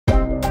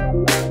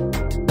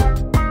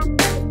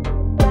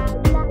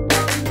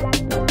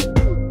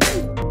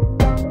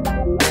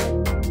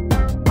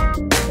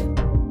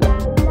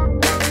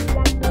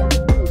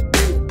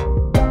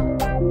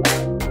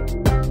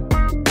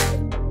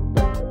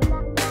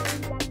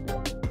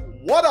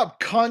What up,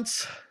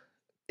 cunts?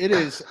 It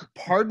is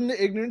Pardon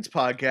the Ignorance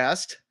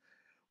podcast.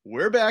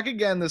 We're back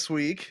again this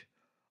week,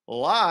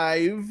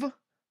 live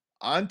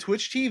on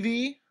Twitch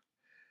TV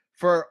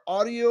for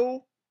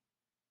audio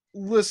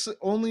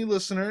only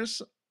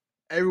listeners,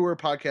 everywhere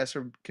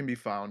podcasts can be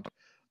found,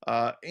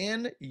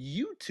 and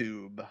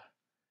YouTube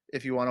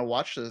if you want to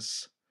watch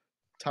this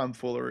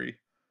tomfoolery.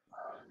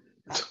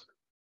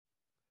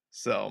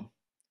 So,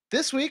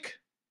 this week,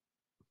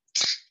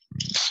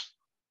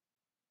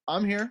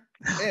 I'm here,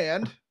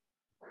 and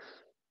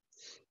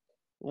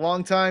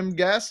longtime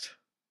guest,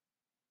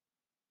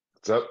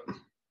 What's up?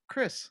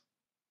 Chris.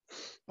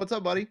 What's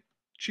up, buddy?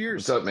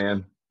 Cheers. What's up,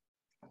 man?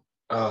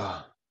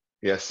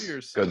 Yes.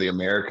 Cheers. Go the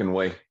American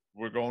way.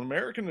 We're going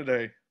American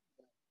today.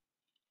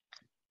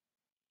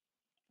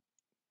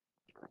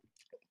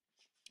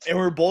 And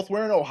we're both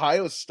wearing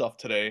Ohio stuff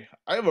today.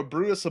 I have a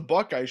Brutus a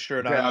Buckeye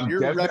shirt on. I'm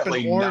You're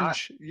repping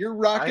orange. You're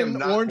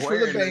rocking orange for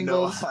the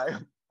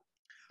Bengals.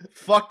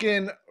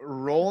 Fucking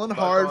rolling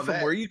hard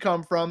from where you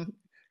come from.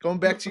 Going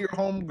back to your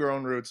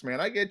homegrown roots,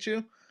 man. I get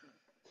you.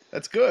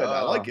 That's good.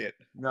 I like it.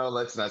 No,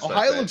 let's not.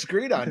 Ohio looks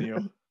great on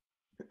you.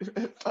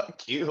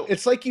 Fuck you.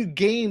 It's like you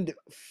gained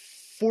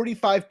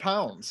 45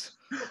 pounds.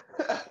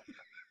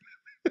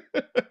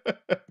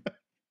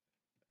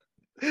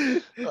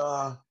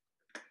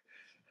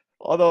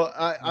 Although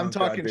I'm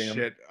talking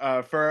shit.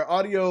 For our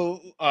audio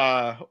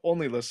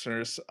only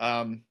listeners,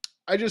 I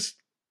just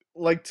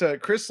like to.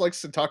 Chris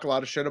likes to talk a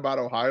lot of shit about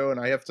Ohio, and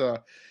I have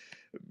to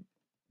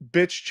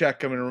bitch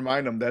check him and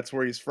remind him that's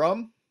where he's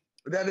from.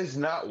 That is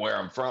not where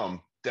I'm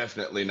from.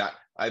 Definitely not.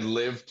 I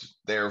lived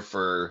there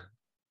for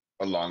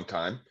a long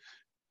time,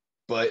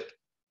 but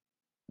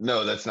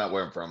no, that's not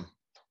where I'm from.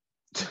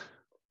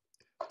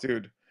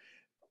 Dude,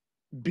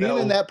 being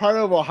in that part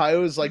of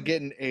Ohio is like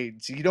getting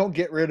AIDS. You don't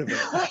get rid of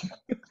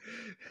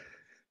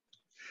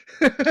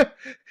it.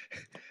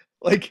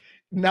 Like,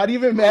 not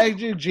even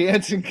Magic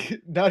Johnson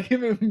can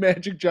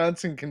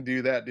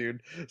do that,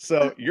 dude.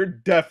 So you're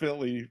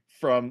definitely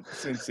from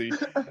Cincy.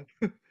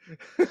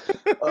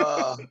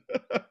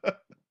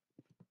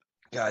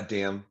 God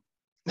damn.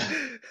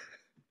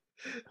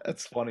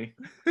 That's funny.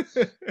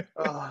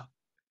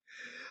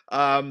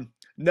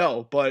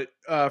 No, but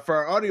for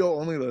our audio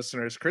only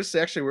listeners, Chris is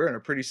actually wearing a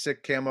pretty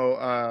sick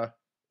camo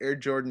Air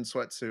Jordan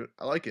sweatsuit.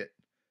 I like it.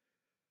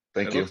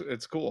 Thank you.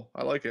 It's cool.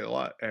 I like it a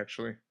lot,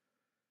 actually.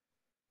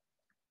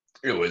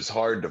 It was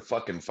hard to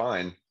fucking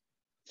find.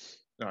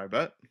 No, I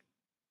bet.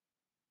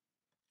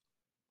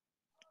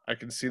 I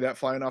can see that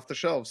flying off the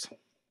shelves.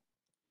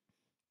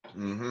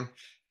 Mm-hmm.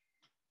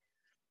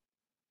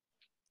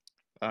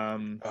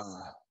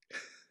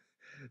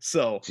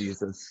 So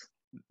Jesus.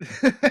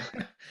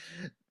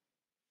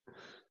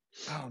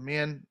 Oh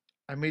man,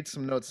 I made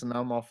some notes and now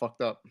I'm all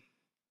fucked up.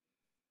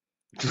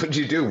 What'd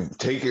you do?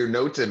 Take your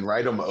notes and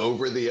write them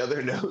over the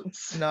other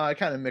notes? No, I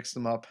kind of mixed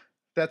them up.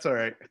 That's all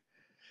right.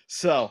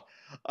 So,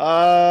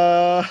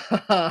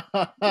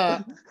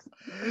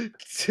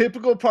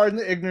 typical Pardon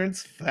the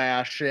Ignorance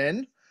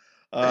fashion.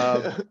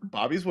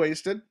 Bobby's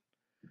wasted.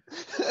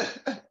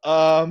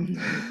 Although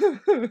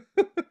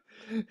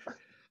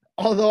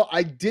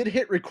I did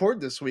hit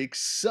record this week,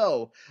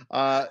 so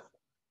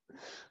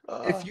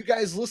if you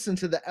guys listen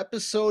to the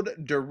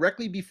episode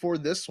directly before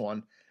this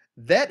one,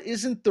 that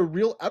isn't the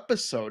real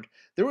episode.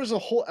 There was a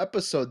whole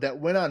episode that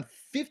went on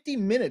 50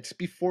 minutes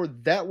before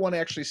that one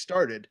actually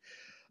started.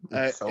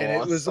 And awesome.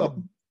 It was a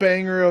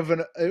banger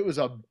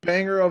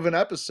of an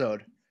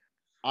episode.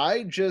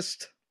 I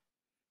just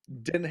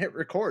didn't hit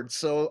record,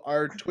 so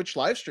our Twitch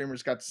live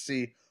streamers got to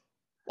see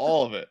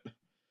all of it.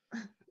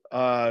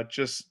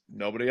 Just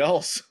nobody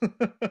else.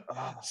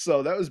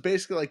 So that was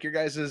basically like your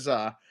guys'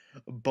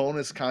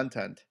 bonus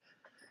content.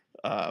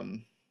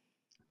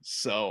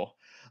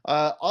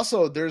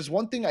 Also, there's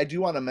one thing I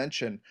do want to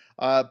mention.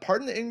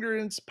 Pardon the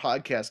Ignorance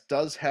podcast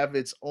does have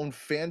its own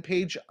fan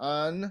page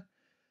on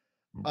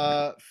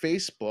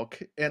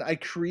Facebook, and I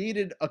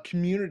created a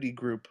community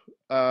group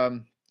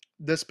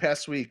this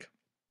past week.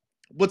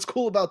 What's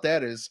cool about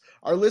that is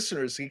our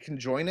listeners, they can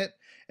join it,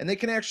 and they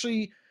can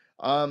actually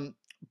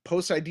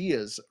post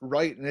ideas,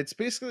 right? And it's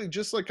basically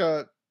just like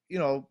a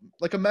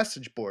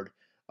message board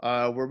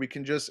where we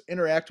can just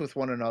interact with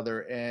one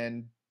another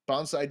and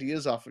bounce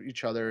ideas off of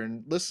each other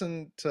and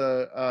listen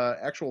to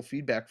actual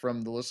feedback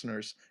from the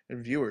listeners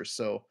and viewers.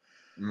 So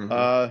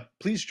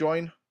please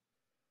join.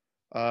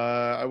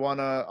 I'm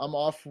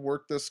off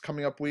work this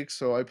coming up week,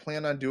 so I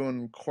plan on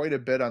doing quite a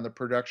bit on the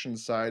production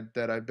side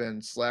that I've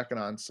been slacking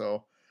on.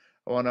 So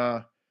I want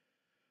to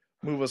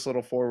move us a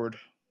little forward.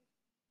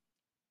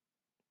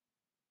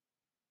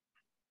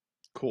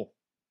 Cool.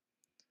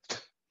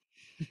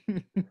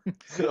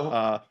 So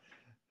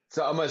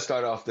I'm going to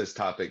start off this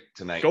topic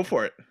tonight. Go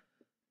for it.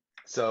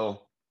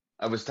 So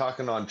I was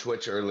talking on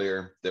Twitch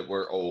earlier that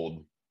we're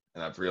old,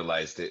 and I've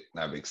realized it,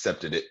 and I've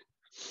accepted it.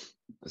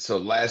 So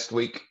last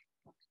week,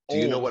 do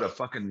you know what a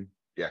fucking,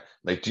 do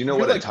you know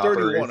what a topper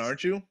 31, is?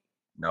 Aren't you?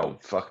 No,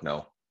 fuck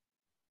no.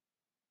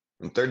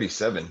 I'm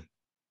 37.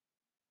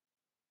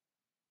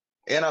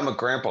 And I'm a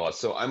grandpa,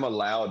 so I'm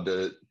allowed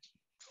to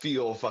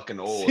feel fucking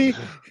old. See,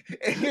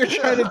 and you're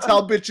trying to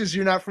tell bitches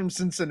you're not from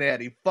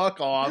Cincinnati.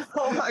 Fuck off.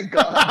 Oh my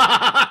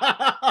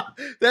god.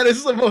 That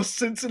is the most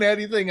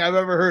Cincinnati thing I've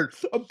ever heard.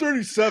 I'm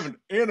 37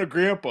 and a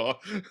grandpa.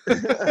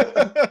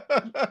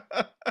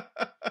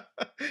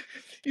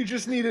 You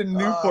just need a uh,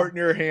 Newport in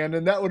your hand,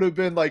 and that would have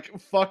been like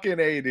fucking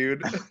A,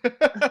 dude.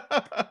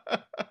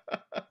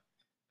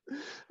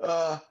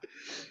 uh,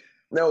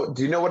 no,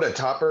 do you know what a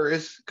topper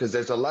is? Because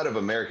there's a lot of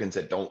Americans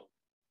that don't.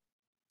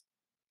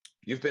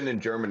 You've been in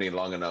Germany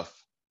long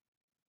enough.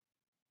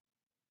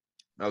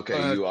 Okay,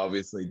 Uh, you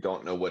obviously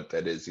don't know what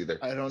that is either.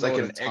 I don't It's know like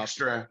what a an top.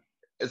 extra.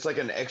 It's like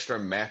an extra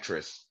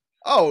mattress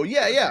Oh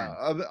yeah, for a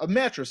yeah, bed. a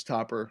mattress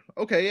topper.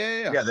 Okay, yeah,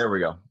 yeah, yeah. Yeah, there we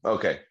go.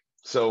 Okay,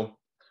 so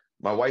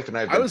my wife and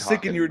I have I been was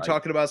thinking you talking were like,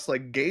 talking about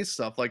like gay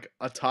stuff, like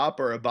a top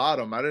or a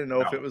bottom. I didn't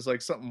know if it no, was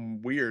like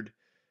something weird.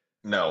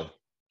 no,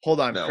 Hold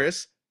on, no.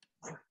 Chris.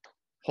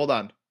 Hold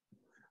on.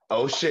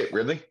 Oh shit,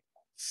 really?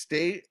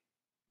 Stay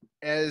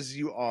as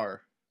you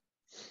are.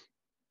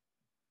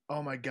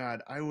 Oh my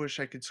god, I wish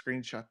I could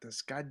screenshot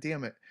this. God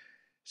damn it.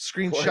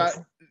 Screenshot.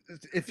 What?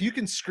 If you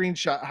can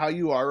screenshot how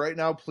you are right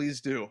now,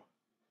 please do.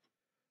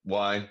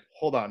 Why?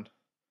 Hold on.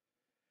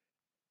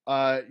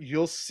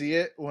 You'll see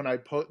it when I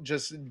put.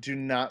 Just do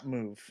not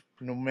move,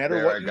 no matter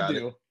There, I what you got it.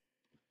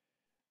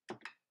 do.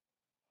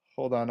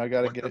 Hold on, I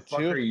gotta What get the it fuck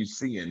too. are you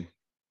seeing?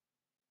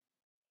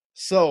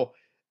 So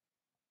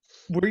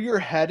where your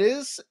head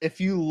is, if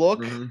you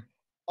look Hmm.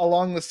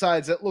 along the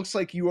sides, it looks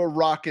like you are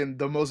rocking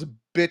the most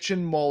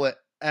bitchin' mullet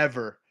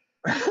ever.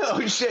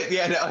 Oh shit,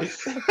 yeah, no.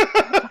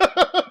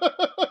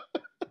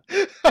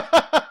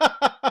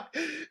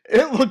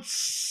 It looked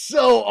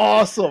so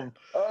awesome.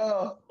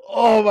 Oh,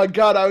 Oh my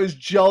god, I was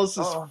jealous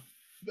as oh.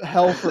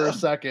 hell for a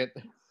second.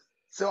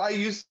 So I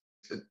used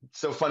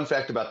so fun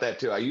fact about that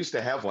too. I used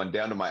to have one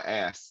down to my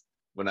ass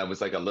when I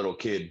was like a little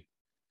kid.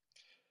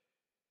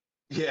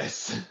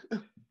 Yes.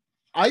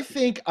 I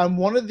think on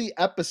one of the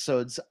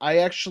episodes I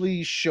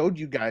actually showed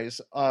you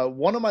guys,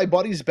 one of my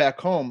buddies back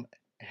home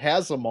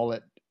has a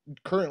mullet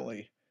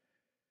currently.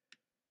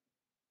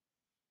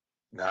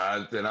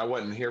 Nah, then I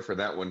wasn't here for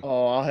that one.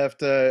 Oh, I'll have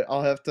to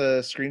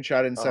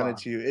screenshot and send it Uh,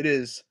 to you. It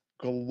is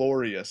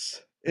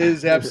glorious. It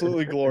is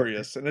absolutely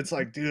glorious. And it's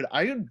like, dude,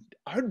 I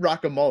would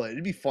rock a mullet.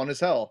 It'd be fun as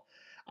hell.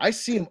 I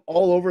see them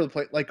all over the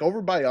place, like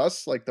over by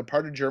us, like the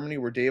part of Germany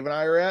where Dave and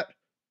I are at.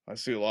 I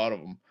see a lot of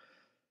them,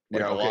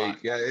 yeah, like a lot. okay.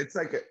 Yeah, it's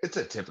like it's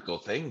a typical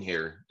thing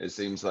here. It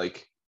seems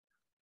like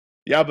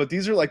Yeah, but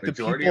these are like the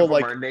majority people of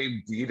them like are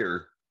named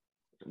Dieter.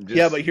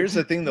 yeah, but Just here's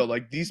the thing though,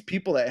 like these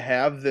people that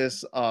have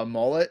this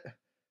mullet,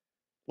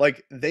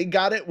 like they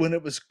got it when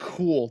it was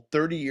cool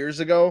 30 years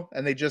ago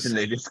and they and just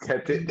they just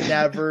kept it.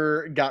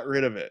 never got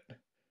rid of it.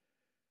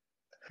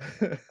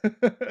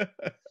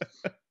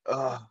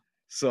 uh,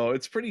 So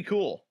it's pretty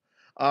cool.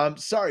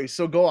 Sorry,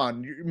 so go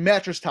on.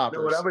 Mattress no, what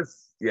I toppers.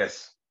 was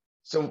yes.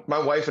 So my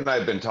wife and I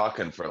have been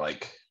talking for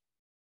like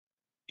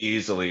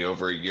easily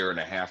over a year and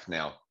a half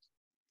now,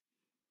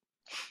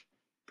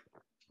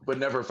 but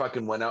never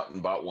fucking went out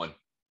and bought one.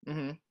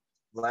 Mm-hmm.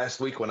 Last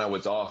week when I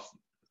was off,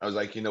 I was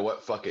like, you know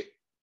what? Fuck it.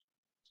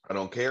 I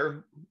don't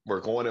care. We're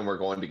going and we're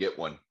going to get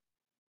one.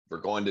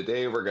 We're going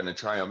today. We're going to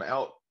try them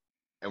out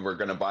and we're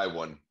going to buy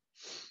one.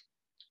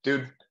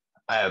 Dude,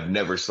 I have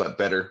never slept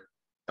better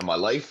in my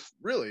life.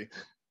 Really?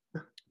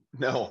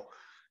 No,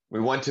 we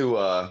went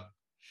to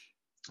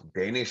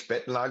Danish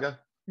Bettenlager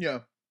Yeah.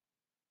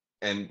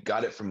 and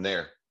got it from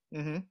there.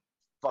 Mm-hmm.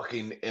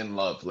 Fucking in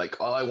love. Like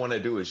all I want to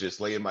do is just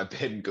lay in my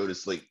bed and go to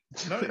sleep.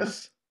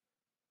 Nice.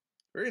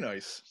 Very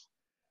nice.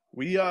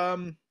 We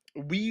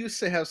used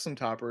to have some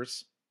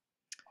toppers.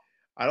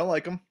 I don't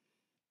like them,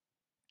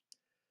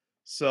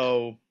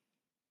 so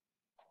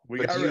we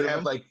But got rid of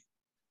them.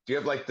 do you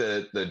have like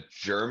the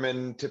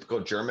German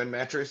typical German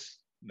mattress?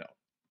 No.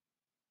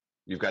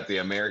 You've got the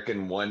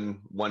American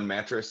one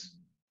mattress.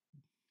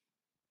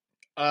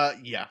 Yeah.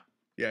 Yeah,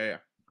 yeah.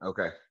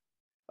 Okay.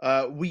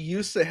 We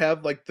used to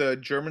have like the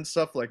German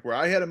stuff, like where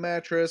I had a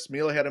mattress,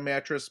 Mila had a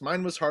mattress.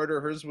 Mine was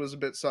harder. Hers was a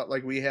bit soft.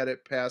 Like we had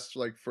it passed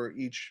like for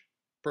each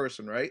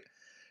person, right?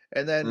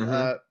 And then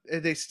Mm-hmm.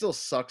 they still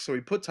suck. So we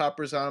put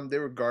toppers on them. They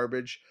were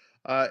garbage.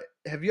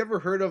 Have you ever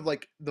heard of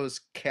like those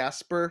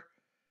Casper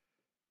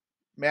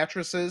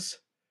mattresses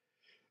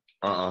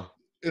Uh-uh.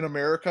 in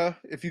America?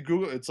 If you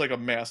Google, it's like a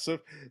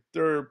massive.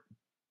 They're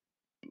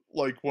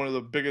like one of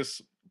the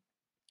biggest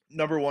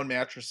number one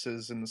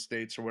mattresses in the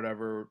states or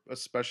whatever,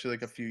 especially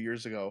like a few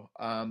years ago.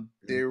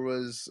 There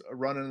was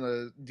running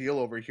a deal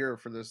over here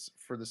for this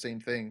for the same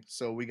thing,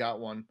 so we got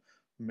one.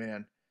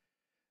 Man,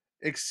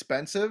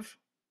 expensive,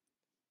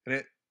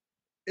 and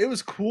it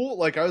was cool.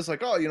 Like I was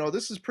like, oh,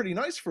 this is pretty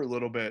nice for a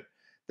little bit.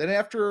 Then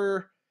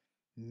after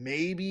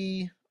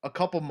maybe a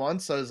couple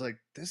months, I was like,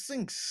 this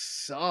thing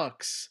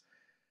sucks,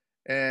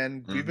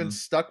 and we've been Mm-hmm.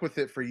 stuck with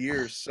it for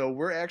years. So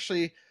we're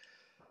actually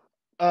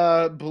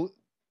uh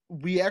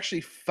we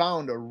actually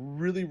found a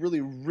really really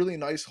really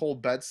nice whole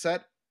bed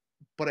set,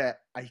 but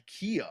at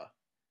IKEA.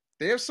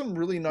 They have some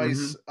really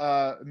Mm-hmm.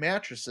 nice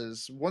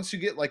mattresses. Once you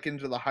get like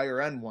into the higher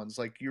end ones,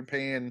 like you're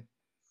paying,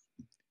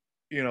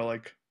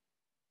 like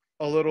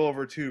a little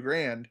over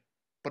 $2,000,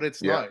 but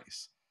it's Yeah.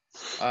 nice.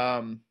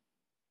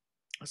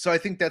 So I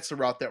think that's the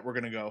route that we're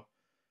gonna go.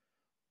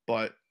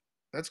 But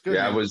that's good,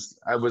 Yeah, man.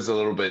 I was a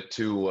little bit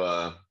too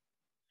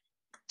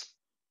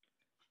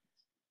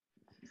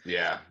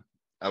yeah.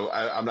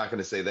 I'm not going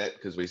to say that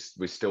because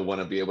we still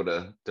want to be able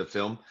to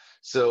film.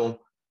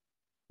 So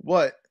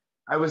What?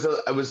 I was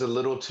a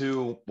little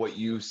too what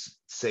you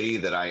say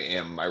that I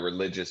am, my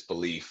religious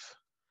belief.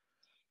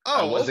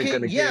 I Oh, wasn't okay,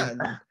 going to yeah.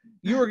 give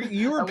You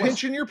were I was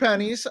pinching your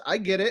pennies. I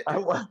get it. I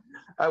was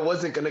I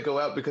wasn't going to go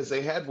out because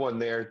they had one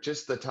there.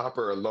 Just the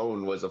topper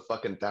alone was a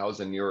fucking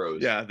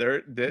 €1,000. Yeah, there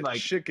I'm that like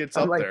shit gets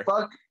I'm up like there.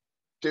 fuck,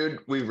 dude.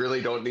 We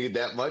really don't need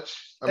that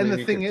much. I And mean, the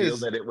you thing could feel is,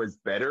 that it was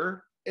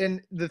better, you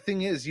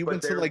but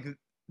went to they're like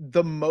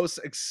the most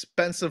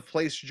expensive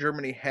place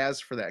Germany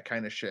has for that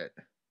kind of shit.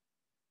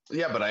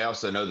 yeah. But I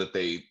also know that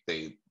they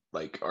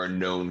like are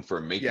known for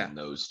Yeah, making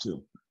those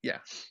too. yeah.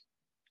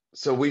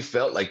 So we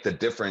felt like the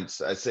difference.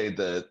 I say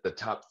the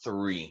top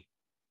three.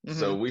 Mm-hmm.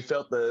 So we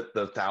felt the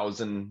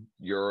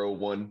 €1,000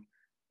 one,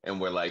 and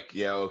we're like,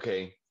 yeah,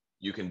 okay,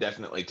 you can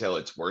definitely tell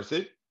it's worth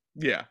it.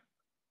 Yeah.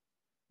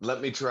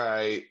 Let me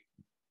try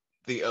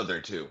the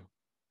other two,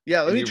 Yeah,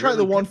 let and me you try the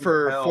really one couldn't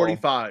for tell.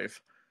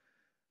 45.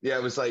 Yeah,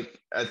 it was like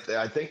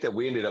I think that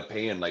we ended up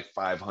paying like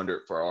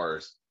 500 for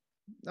ours.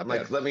 Not I'm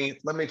bad. like,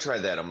 let me try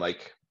that. I'm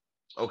like,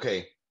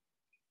 okay,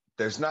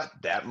 there's not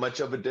that much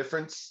of a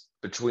difference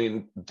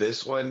between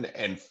this one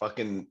and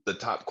fucking the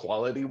top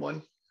quality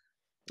one.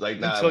 Like,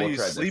 nah, Until we'll you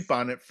try sleep this.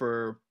 on it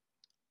for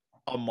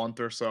a month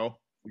or so.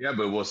 Yeah,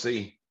 but we'll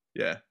see.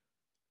 Yeah.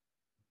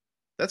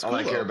 That's All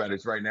I cool care though. about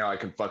is right now I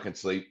can fucking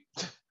sleep.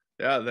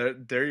 Yeah,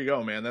 there you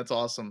go, man. That's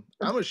awesome.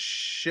 I'm a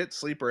shit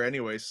sleeper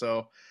anyway,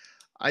 so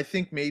I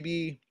think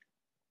maybe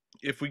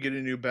if we get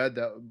a new bed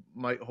that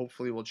might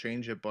hopefully will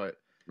change it, but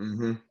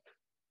Hmm.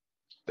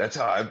 That's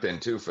how I've been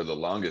too for the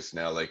longest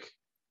now. Like,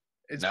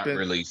 it's not been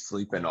really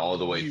sleeping all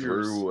the way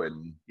years. through,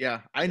 and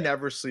Yeah, I yeah.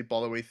 never sleep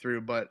all the way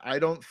through, but I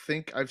don't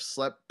think I've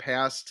slept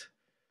past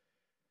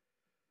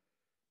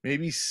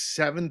maybe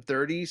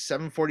 7:30,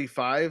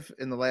 7:45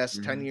 in the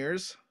last 10 Hmm.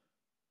 years.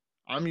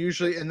 I'm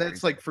usually, That's and that's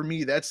crazy. like for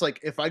me, that's like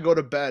if I go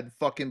to bed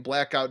fucking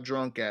blackout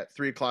drunk at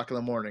 3 o'clock in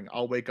the morning,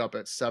 I'll wake up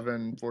at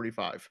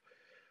 7:45.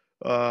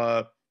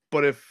 Uh,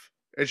 but if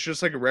it's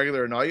just like a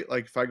regular night,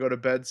 like if I go to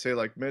bed, say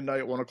like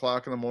midnight, 1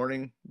 o'clock in the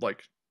morning,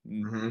 like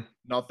Hmm.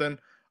 nothing,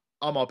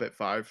 I'm up at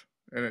 5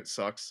 and it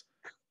sucks.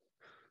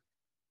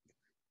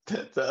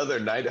 The other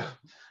night,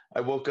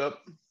 I woke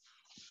up.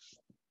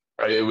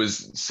 It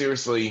was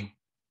seriously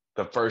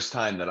the first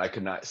time that I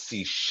could not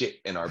see shit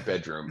in our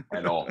bedroom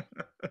at all.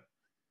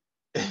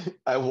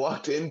 I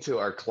walked into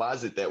our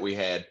closet that we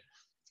had,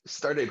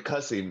 started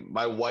cussing.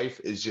 My wife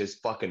is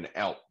just fucking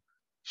out.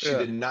 She Yeah.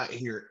 did not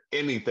hear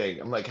anything.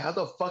 I'm like, how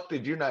the fuck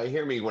did you not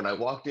hear me when I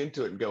walked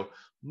into it and go,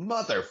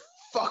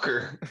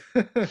 motherfucker?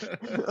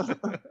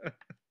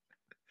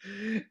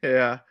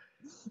 Yeah.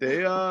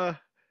 They I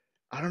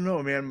don't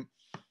know, man.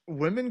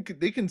 Women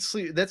they can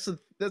sleep. That's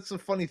a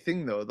funny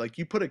thing though. Like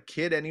you put a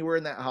kid anywhere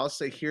in that house,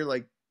 they hear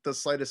like the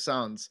slightest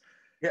sounds.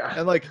 Yeah.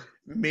 And like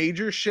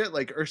major shit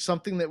like or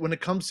something that when it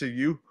comes to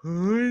you, I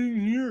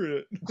didn't hear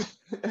it.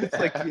 It's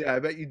like, yeah, I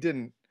bet you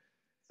didn't,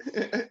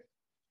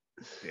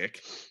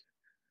 dick.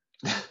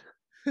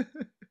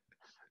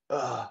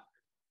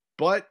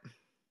 But,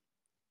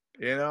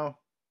 you know,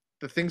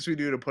 the things we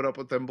do to put up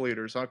with them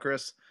bleeders, huh,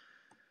 Chris?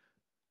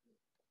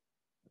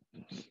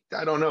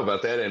 I don't know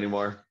about that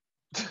anymore.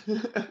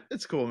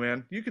 It's cool,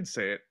 man. You can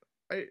say it.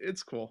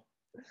 It's cool.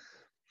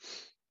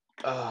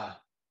 uh,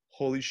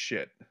 Holy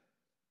shit.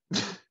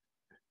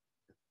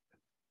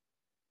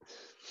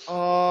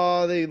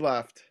 Oh, they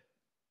left.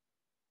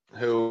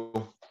 who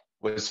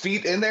was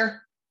feet in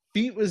there?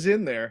 Feet was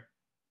in there.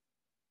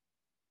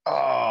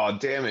 Oh,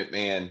 damn it,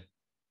 man.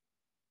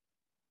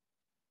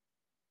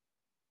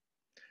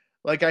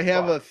 Like I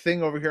have a Fuck.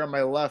 thing over here on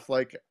my left,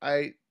 like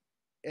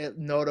it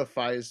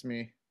notifies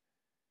me.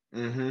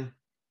 Mm-hmm.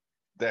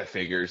 That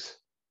figures.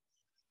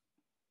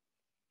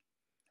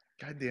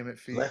 God damn it,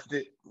 feet.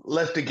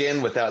 Left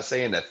again without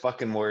saying that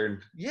fucking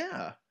word.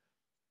 Yeah.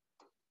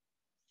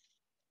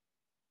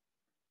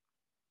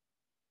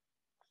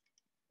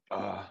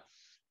 Uh,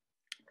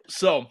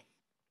 So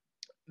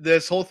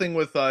this whole thing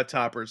with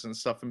toppers and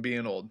stuff and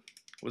being old.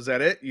 Was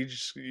that it?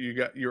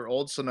 You're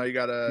old, so now you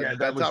got a yeah, that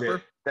bed was it.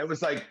 topper? That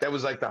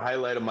was like the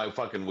highlight of my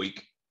fucking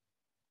week.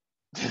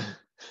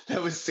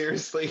 That was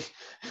seriously.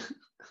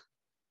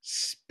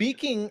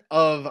 Speaking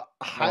of Oh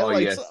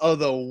highlights yes, of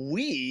the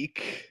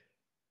week,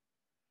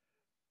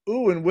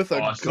 ooh, and with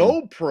a awesome.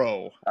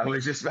 GoPro. I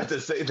was just about to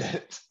say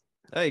that.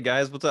 Hey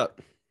guys, what's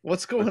up?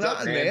 What's going What's up,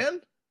 on,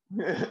 man?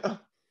 man?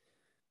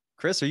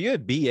 Chris, are you a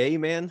BA,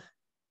 man?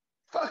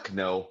 Fuck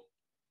no,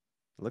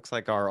 Looks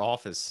like our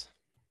office.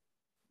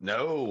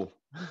 no,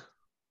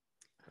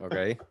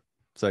 Okay.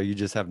 So you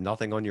just have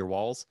nothing on your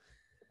walls?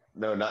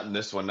 no, not in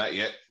this one, not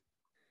yet.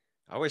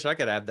 I wish I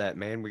could have that,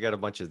 man. We got a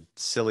bunch of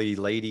silly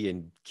lady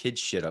and kid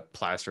shit up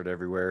plastered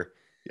everywhere.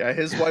 Yeah,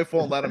 his wife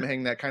won't let him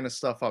hang that kind of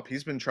stuff up.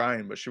 He's been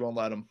trying, but she won't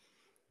let him.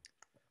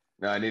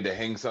 Now I need to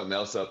hang something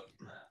else up.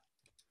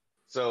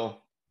 So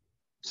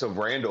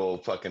Randall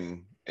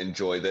fucking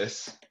enjoy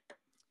this.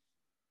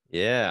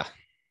 Yeah,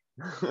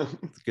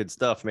 it's good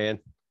stuff, man.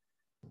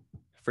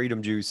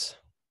 Freedom juice.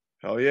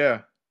 Hell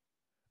yeah.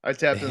 I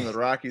tapped into the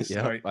Rockies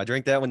Yep, tonight. I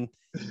drink that one.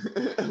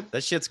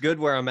 That shit's good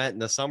where I'm at in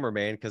the summer,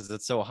 man, because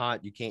it's so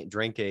hot you can't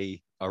drink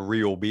a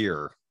real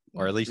beer,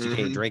 or at least you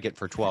can't drink it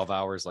for 12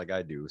 hours like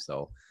I do.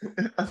 So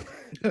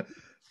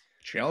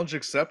challenge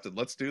accepted.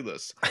 Let's do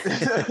this.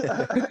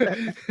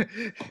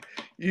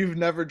 You've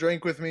never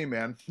drank with me,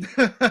 man.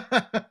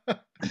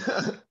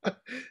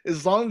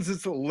 As long as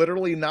it's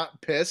literally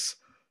not piss,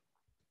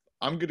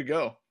 I'm good to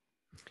go.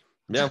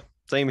 yeah,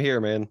 same here,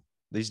 man.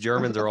 These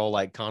Germans are all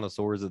like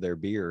connoisseurs of their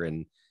beer,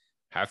 and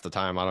half the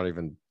time I don't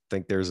even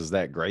think theirs is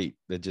that great.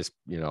 It just,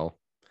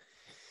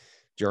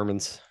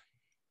 Germans.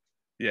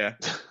 Yeah,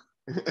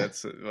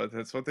 that's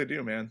what they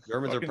do, man.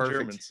 Germans Fucking are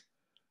perfect.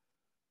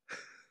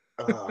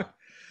 Germans.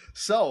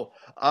 So,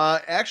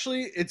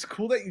 actually, it's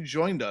cool that you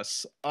joined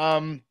us.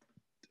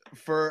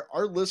 For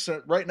our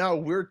listener, right now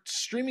we're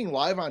streaming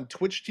live on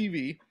Twitch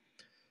TV.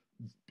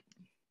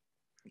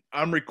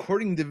 I'm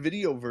recording the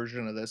video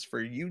version of this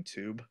for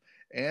YouTube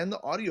and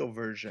the audio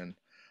version.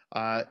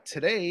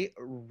 Today,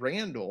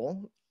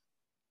 Randall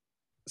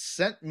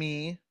sent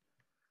me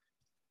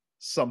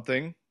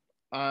something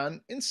on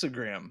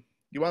Instagram.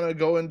 You want to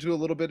go into a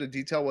little bit of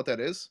detail what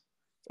that is?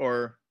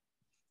 Or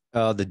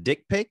the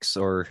dick pics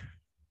or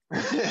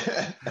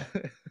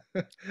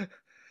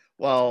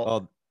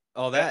well,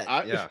 that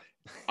yeah. yeah.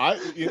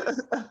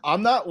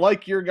 I'm not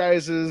like your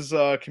guys'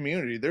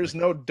 community. There's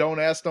no don't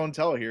ask, don't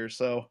tell here.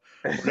 So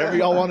whatever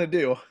y'all want to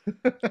do.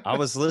 I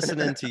was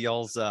listening to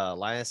y'all's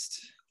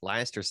last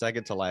or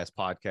second to last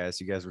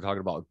podcast. You guys were talking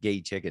about gay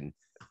chicken.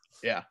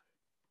 Yeah.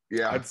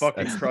 Yeah. I'd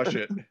fucking crush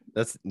it.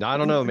 I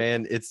don't know,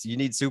 man. You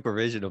need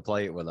supervision to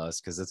play it with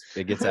us because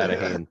it gets out of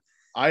hand.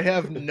 I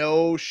have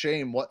no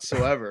shame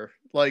whatsoever.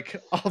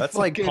 Like that's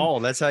like Paul.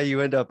 That's how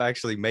you end up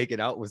actually making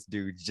out with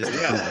dudes just to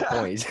prove the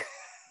point.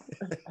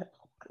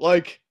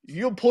 Like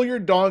you'll pull your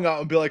dong out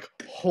and be like,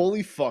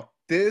 holy fuck,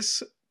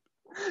 this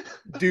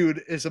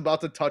dude is about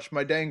to touch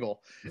my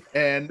dangle.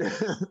 And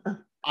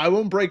I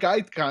won't break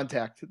eye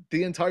contact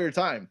the entire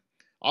time.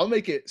 I'll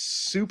make it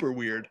super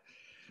weird.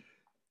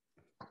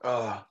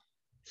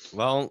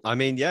 Well, I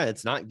mean, yeah,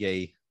 it's not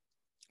gay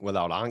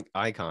without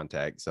eye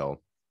contact. So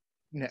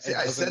see,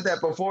 I said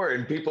that before,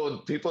 and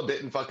people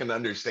didn't fucking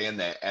understand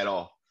that at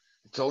all.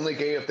 It's only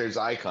gay if there's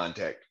eye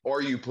contact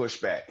or you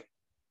push back.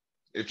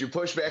 If you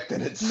push back,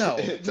 then it's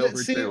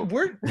over too.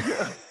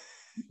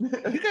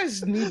 You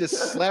guys need to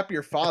slap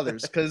your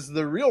fathers because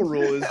the real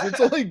rule is it's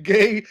only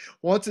gay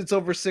once it's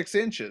over 6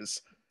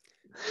 inches.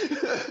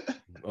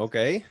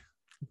 Okay.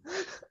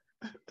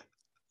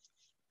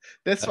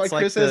 That's why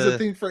Chris has a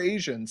thing for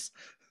Asians.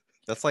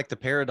 That's like the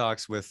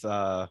paradox with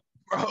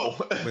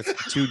with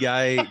two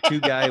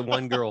guy,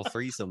 one girl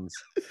threesomes.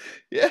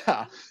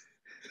 Yeah.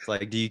 It's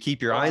like, do you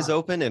keep your eyes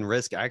open and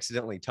risk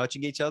accidentally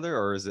touching each other,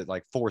 or is it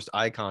like forced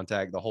eye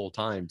contact the whole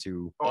time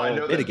to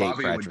mitigate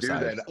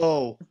fratricide?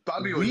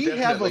 Bobby would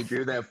definitely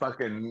do that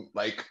fucking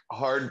like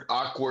hard,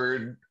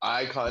 awkward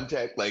eye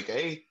contact. Like,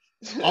 hey,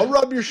 I'll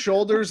rub your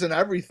shoulders and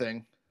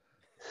everything.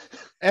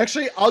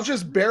 Actually, I'll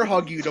just bear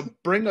hug you to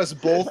bring us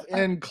both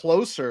in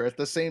closer at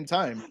the same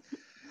time.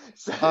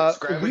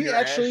 We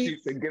actually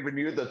and giving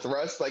you the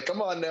thrust, like,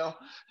 come on now.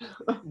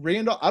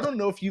 Randall, I don't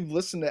know if you've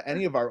listened to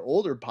any of our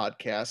older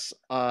podcasts.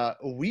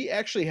 We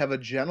actually have a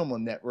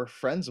gentleman that we're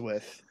friends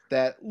with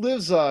that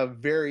lives a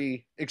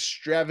very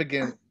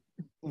extravagant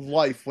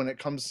life when it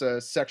comes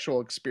to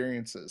sexual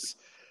experiences.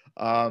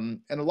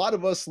 And a lot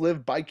of us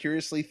live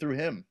vicariously through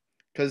him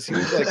because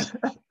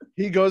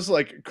he goes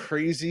like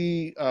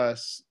crazy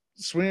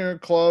swinger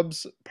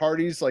clubs,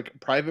 parties, like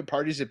private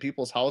parties at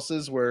people's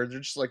houses where they're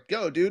just like,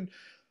 yo, dude,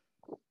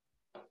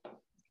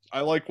 I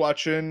like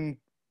watching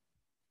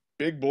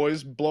big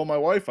boys blow my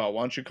wife out.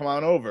 Why don't you come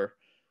on over?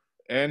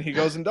 And he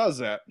goes and does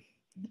that.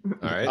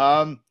 All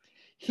right.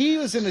 He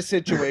was in a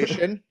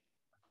situation,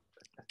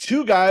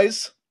 2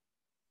 guys,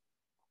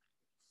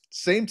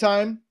 same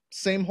time,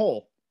 same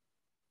hole.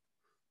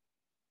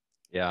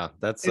 Yeah,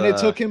 and it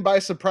took him by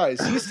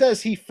surprise. He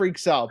says he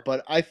freaks out,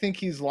 but I think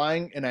he's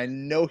lying, and I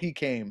know he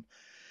came.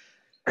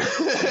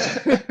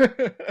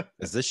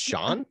 Is this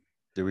Sean?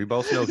 Do we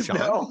both know Sean?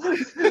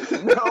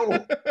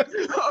 No.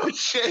 Oh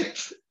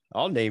shit!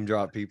 I'll name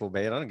drop people,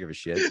 man. I don't give a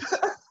shit.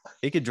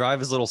 He could drive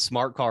his little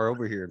smart car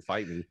over here and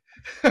fight me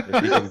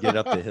if he can get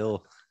up the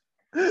hill.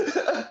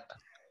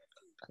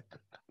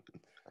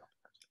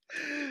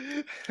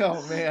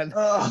 Oh man.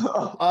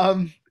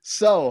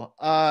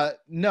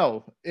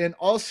 No. In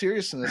all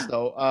seriousness,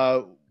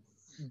 though,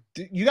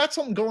 you got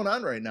something going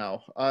on right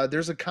now.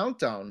 There's a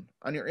countdown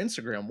on your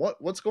Instagram.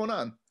 What's going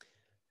on?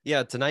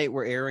 Yeah, tonight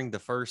we're airing the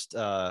first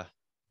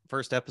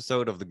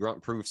episode of the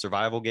Grunt Proof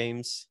survival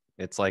games.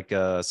 It's like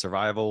a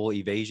survival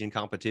evasion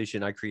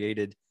competition I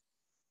created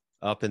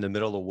up in the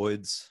middle of the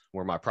woods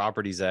where my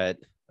property's at.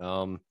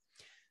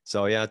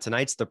 So yeah,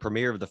 tonight's the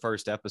premiere of the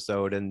first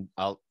episode, and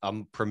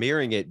I'm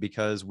premiering it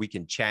because we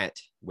can chat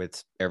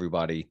with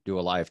everybody, do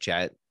a live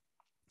chat,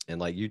 and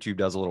like YouTube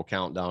does a little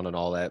countdown and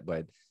all that.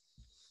 But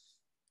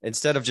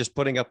instead of just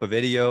putting up a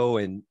video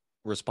and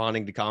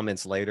responding to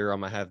comments later,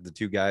 I'm gonna have the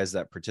two guys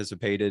that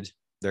participated.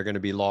 They're going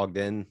to be logged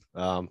in.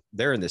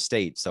 They're in the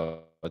state,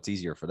 so it's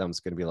easier for them.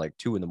 It's going to be like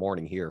 2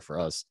 a.m. here for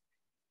us.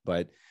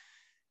 But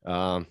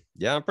yeah,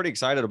 I'm pretty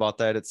excited about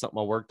that. It's something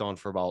I worked on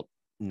for about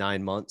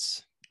 9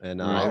 months, and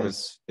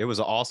it was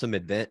an awesome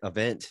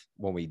event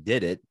when we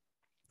did it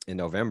in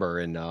November.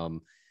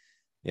 And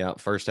yeah,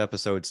 first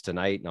episode's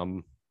tonight,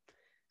 and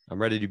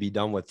I'm ready to be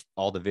done with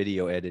all the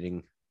video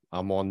editing.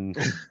 I'm on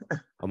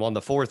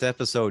the 4th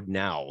episode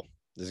now.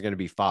 There's going to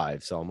be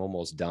 5, so I'm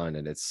almost done,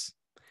 and it's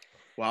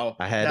wow.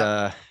 I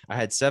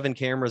had 7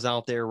 cameras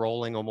out there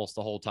rolling almost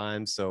the whole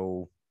time.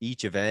 So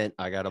each event,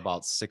 I got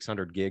about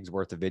 600 gigs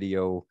worth of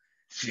video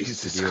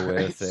to deal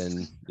with,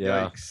 and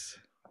yeah, Yikes.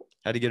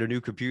 had to get a new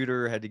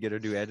computer, had to get a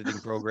new editing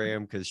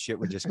program because shit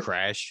would just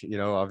crash. You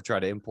know, I've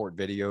tried to import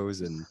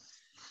videos, and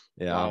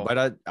yeah, Wow.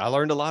 but I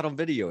learned a lot on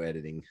video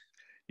editing.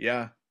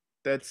 Yeah,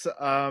 that's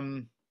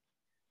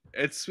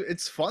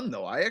it's fun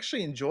though. I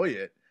actually enjoy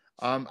it.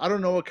 I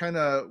don't know what kind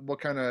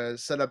of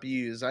setup you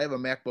use. I have a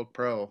MacBook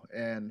Pro,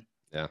 and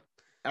yeah,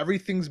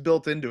 everything's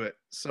built into it,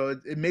 so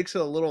it makes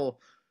it a little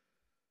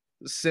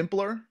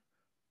simpler.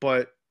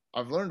 But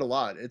I've learned a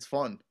lot. It's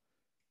fun.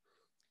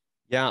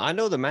 yeah. I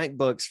know the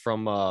MacBooks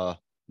from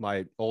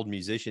my old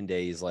musician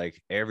days.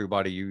 Like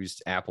everybody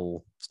used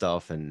Apple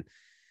stuff, and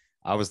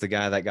I was the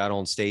guy that got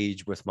on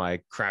stage with my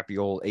crappy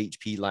old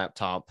HP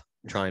laptop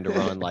trying to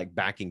run like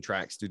backing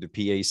tracks through the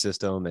PA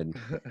system. And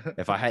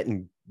if I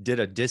hadn't did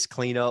a disc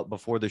cleanup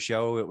before the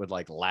show, it would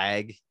like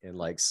lag and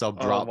like sub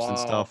drops and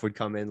stuff would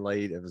come in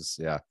late. It was,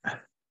 yeah.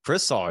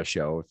 Chris saw a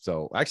show.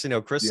 So actually,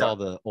 no, Chris saw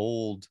the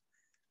old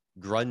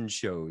grunge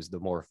shows,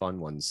 the more fun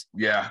ones.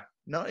 Yeah.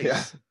 Nice.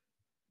 Yeah.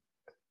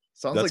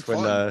 Sounds That's like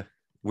when fun.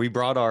 we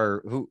brought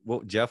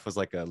Jeff was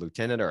like a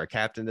lieutenant or a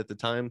captain at the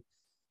time.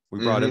 We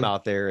brought him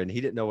out there, and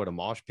he didn't know what a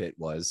mosh pit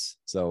was,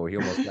 so he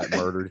almost got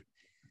murdered.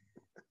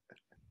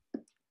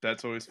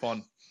 That's always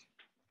fun.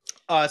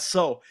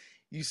 So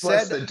you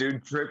Plus said the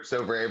dude trips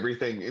over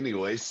everything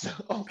anyway.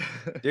 So,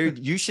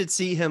 dude, you should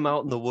see him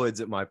out in the woods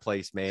at my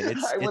place, man.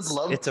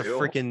 It's a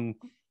freaking.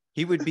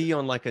 He would be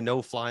on like a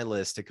no-fly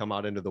list to come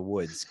out into the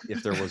woods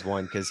if there was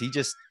one, because he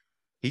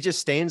just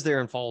stands there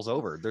and falls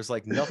over. There's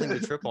like nothing to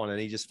trip on, and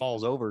he just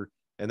falls over.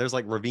 And there's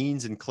like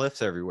ravines and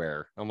cliffs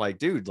everywhere. I'm like,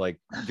 dude, like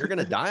you're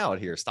gonna die out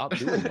here. Stop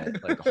doing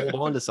that. Like, hold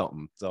on to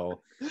something.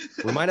 So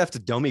we might have to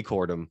dummy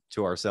cord him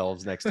to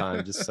ourselves next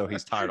time, just so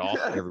he's tied off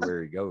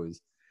everywhere he goes.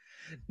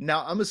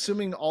 Now I'm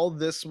assuming all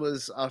this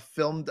was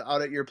filmed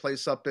out at your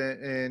place up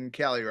in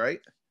Cali, right?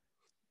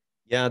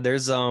 Yeah,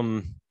 there's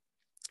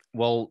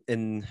well, I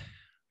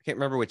can't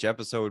remember which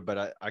episode,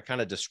 but I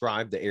kind of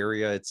described the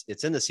area.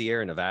 It's in the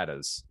Sierra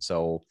Nevadas.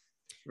 So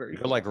Very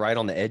you're like right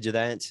on the edge of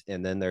that.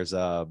 And then there's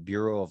a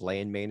Bureau of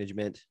Land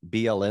Management,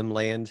 BLM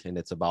land, and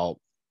it's about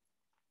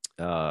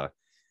I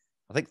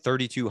think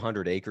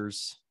 3,200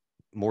 acres,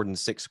 more than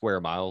 6 square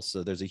miles.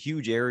 So there's a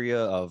huge area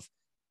of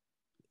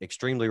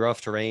extremely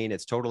rough terrain.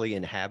 It's totally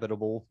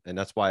inhabitable, and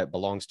that's why it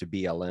belongs to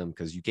BLM,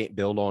 because you can't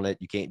build on it,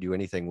 you can't do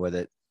anything with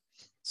it.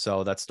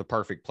 So that's the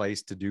perfect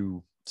place to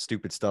do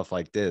stupid stuff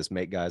like this,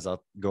 make guys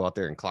go out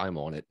there and climb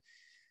on it.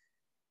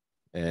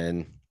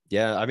 And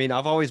yeah, I mean,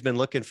 I've always been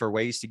looking for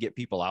ways to get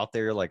people out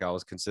there. Like I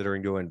was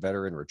considering doing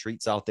veteran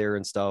retreats out there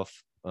and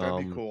stuff.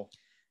 That'd be cool.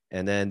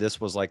 And then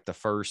this was like the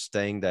first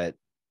thing that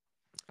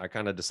I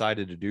kind of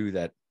decided to do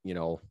that, you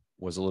know,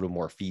 was a little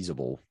more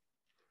feasible.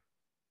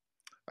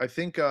 I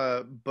think,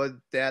 but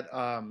that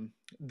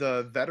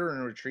the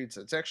veteran retreats,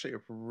 it's actually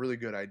a really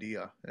good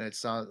idea, and it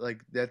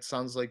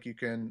sounds like you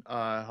can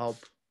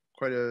help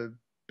quite a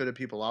bit of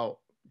people out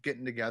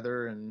getting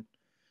together and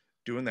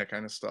doing that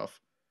kind of stuff.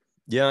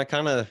 Yeah,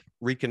 kind of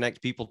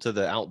reconnect people to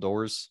the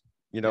outdoors,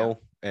 you know,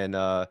 and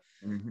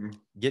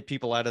get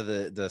people out of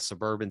the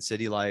suburban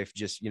city life,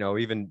 just, you know,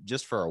 even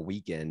just for a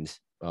weekend.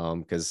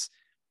 Because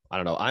I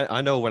don't know,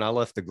 I know when I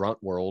left the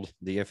grunt world,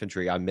 the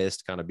infantry, I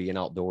missed kind of being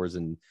outdoors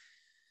and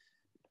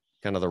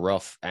kind of the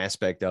rough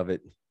aspect of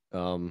it.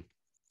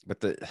 But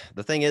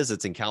the thing is,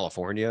 it's in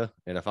California,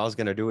 and if I was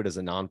going to do it as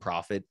a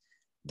nonprofit,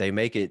 they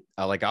make it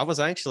like I was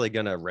actually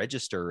going to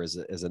register as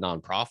a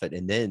nonprofit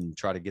and then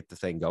try to get the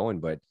thing going,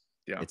 but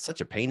it's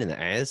such a pain in the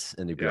ass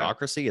and the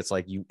bureaucracy. It's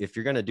like if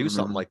you're going to do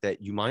something like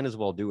that, you might as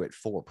well do it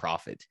for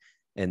profit.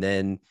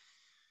 And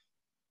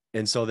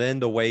so then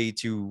the way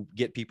to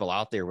get people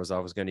out there was I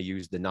was going to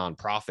use the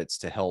nonprofits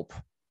to help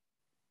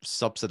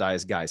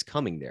subsidize guys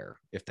coming there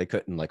if they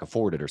couldn't like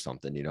afford it or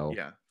something, you know?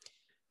 Yeah.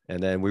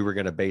 And then we were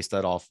going to base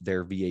that off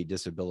their VA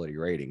disability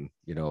rating,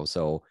 you know?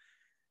 So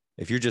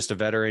if you're just a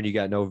veteran, you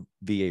got no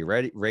VA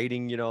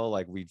rating, you know,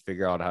 like we'd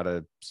figure out how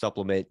to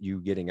supplement you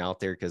getting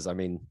out there. Cause I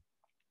mean,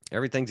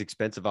 everything's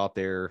expensive out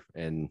there,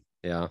 and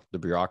the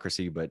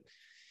bureaucracy, but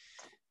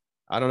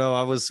I don't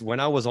know. When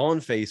I was on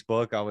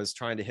Facebook, I was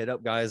trying to hit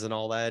up guys and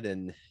all that.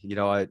 And, you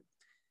know,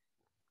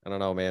 I don't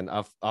know, man.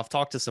 I've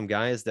talked to some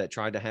guys that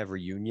tried to have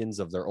reunions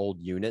of their old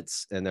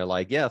units, and they're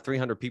like, yeah,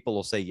 300 people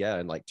will say yeah,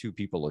 and like 2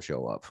 people will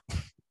show up.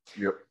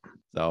 Yep.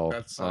 So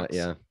That sucks.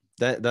 yeah,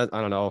 that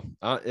I don't know.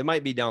 It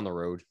might be down the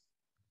road.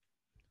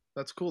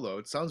 That's cool though.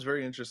 It sounds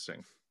very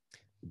interesting.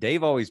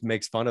 Dave always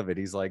makes fun of it.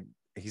 He's like,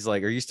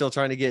 are you still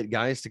trying to get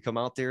guys to come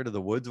out there to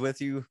the woods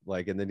with you?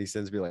 Like, and then he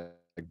sends me like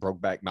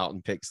Brokeback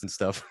Mountain pics and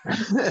stuff.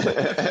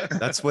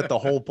 That's what the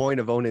whole point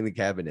of owning the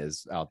cabin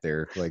is out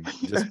there. Like,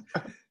 just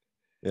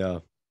yeah.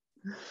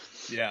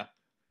 Yeah.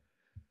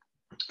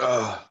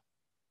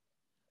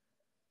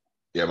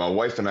 Yeah, my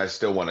wife and I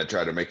still want to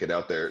try to make it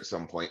out there at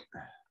some point.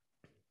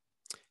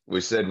 We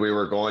said we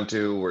were going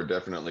to. We're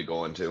definitely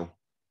going to.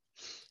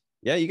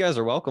 Yeah, you guys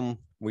are welcome.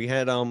 We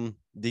had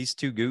these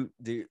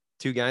the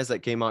two guys that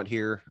came out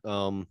here.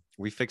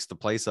 We fixed the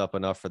place up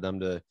enough for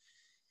them to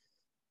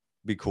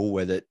be cool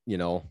with it. You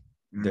know,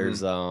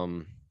 there's I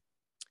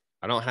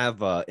don't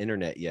have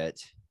internet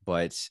yet,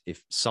 but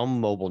if some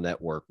mobile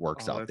network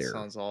works out there,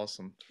 sounds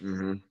awesome.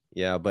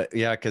 Yeah, but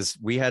yeah, because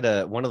we had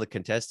one of the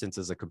contestants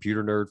is a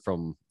computer nerd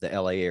from the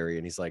LA area,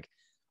 and he's like,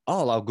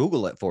 "Oh, I'll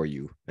Google it for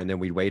you." And then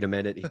we'd wait a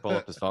minute, he'd pull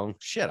up his phone.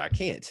 Shit, I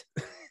can't.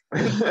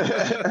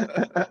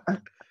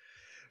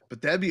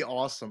 But that'd be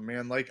awesome,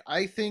 man. Like,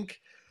 I think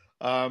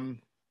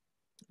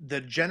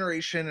the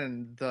generation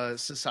and the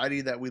society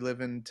that we live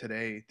in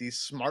today,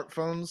 these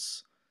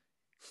smartphones,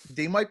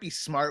 they might be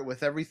smart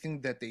with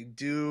everything that they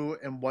do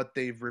and what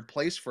they've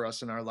replaced for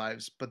us in our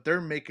lives, but they're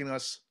making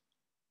us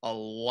a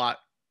lot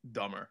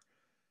dumber.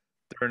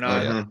 They're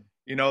not,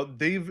 you know,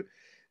 they've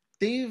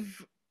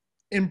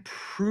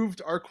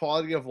improved our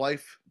quality of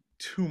life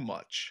too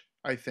much,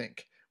 I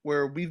think,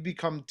 where we've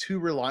become too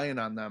reliant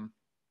on them.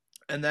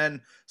 And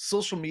then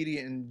social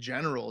media in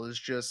general is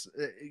just,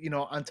 you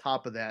know, on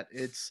top of that,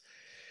 it's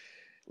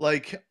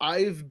like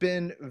I've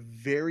been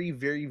very,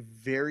 very,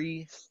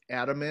 very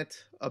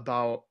adamant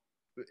about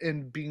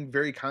and being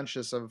very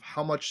conscious of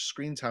how much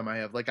screen time I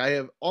have. Like, I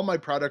have all my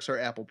products are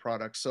Apple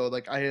products. So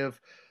like I have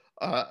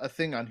a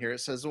thing on here. It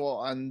says, well,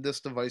 on this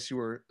device, you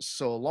were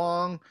so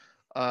long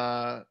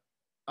on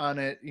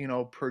it, you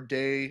know, per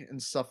day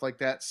and stuff like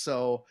that.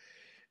 So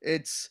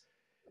it's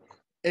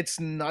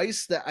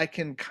nice that I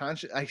can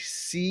I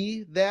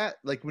see that,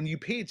 like, when you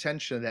pay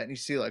attention to that and you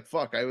see like,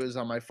 fuck, I was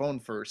on my phone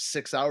for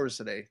 6 hours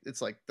today.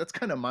 It's like, that's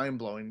kind of mind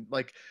blowing.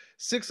 Like,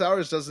 6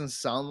 hours doesn't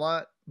sound a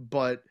lot,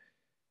 but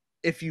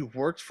if you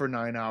worked for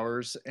 9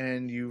 hours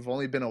and you've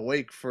only been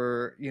awake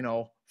for, you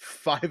know,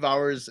 5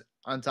 hours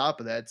on top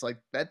of that, it's like,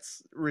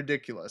 that's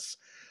ridiculous.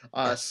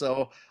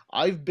 So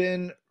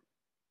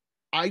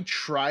I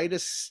try to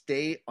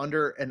stay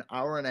under an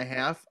hour and a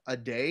half a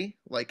day,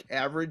 like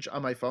average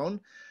on my phone.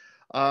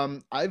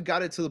 I've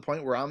got it to the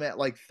point where I'm at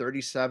like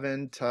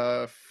 37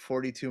 to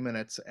 42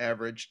 minutes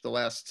average the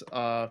last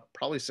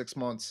probably 6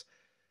 months.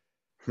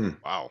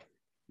 Wow.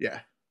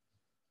 Yeah.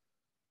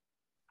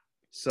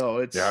 So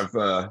it's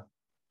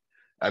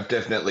I've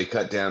definitely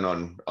cut down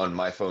on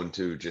my phone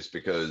too, just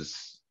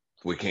because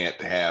we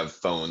can't have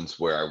phones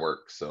where I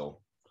work. So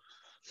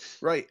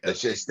right. It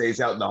just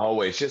stays out in the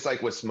hallway. It's just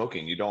like with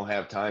smoking. You don't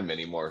have time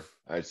anymore.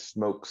 I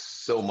smoke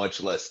so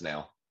much less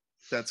now.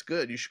 That's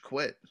good. You should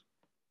quit.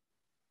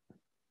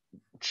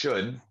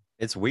 Should.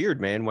 It's weird,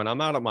 man. When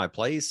I'm out at my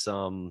place,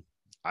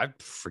 I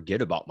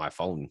forget about my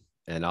phone,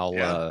 and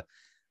I'll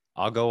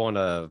go on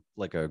a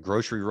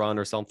grocery run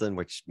or something,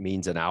 which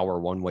means an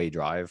hour one-way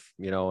drive,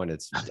 you know, and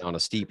it's down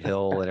a steep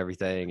hill and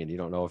everything, and you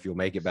don't know if you'll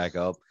make it back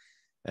up.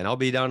 And I'll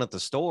be down at the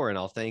store and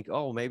I'll think,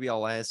 oh, maybe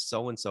I'll ask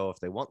so-and-so if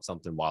they want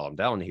something while I'm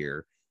down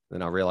here.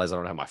 Then I realize I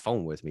don't have my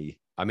phone with me.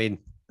 I mean,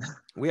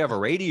 we have a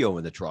radio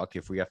in the truck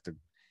if we have to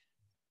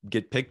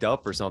get picked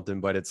up or something,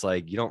 but it's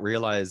like, you don't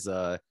realize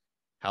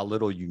how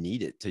little you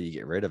need it till you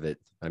get rid of it.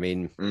 I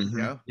mean,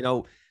 Yeah. you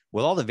know,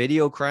 with all the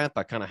video crap,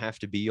 I kind of have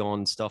to be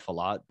on stuff a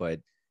lot, but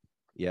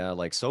yeah,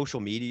 like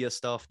social media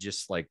stuff,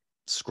 just like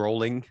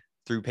scrolling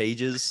through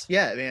pages.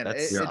 Yeah, man.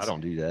 I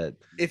don't do that.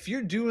 If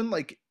you're doing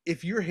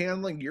if you're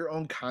handling your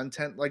own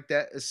content like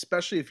that,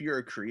 especially if you're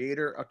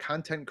a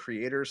content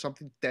creator or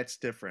something, that's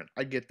different.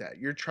 I get that.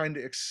 You're trying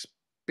to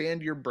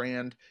expand your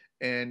brand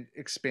and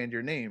expand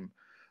your name.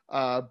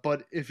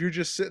 But if you're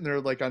just sitting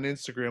there like on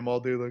Instagram all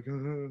day, like,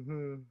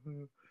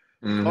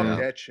 fuck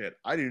that shit.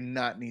 I do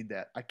not need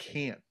that. I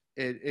can't.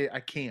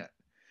 I can't.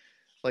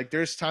 Like,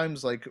 there's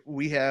times like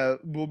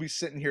we'll be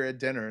sitting here at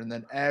dinner and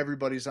then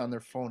everybody's on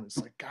their phone. It's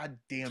like, God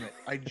damn it.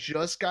 I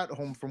just got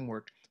home from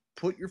work.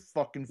 Put your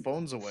fucking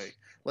phones away.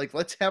 Like,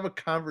 let's have a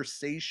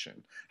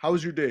conversation. How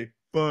was your day?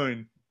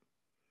 Fine.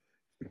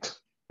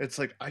 It's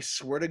like, I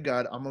swear to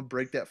God, I'm gonna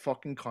break that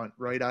fucking cunt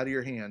right out of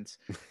your hands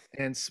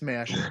and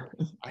smash it.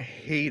 I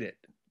hate it.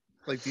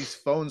 Like, these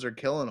phones are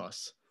killing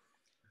us.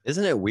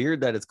 Isn't it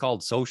weird that it's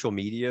called social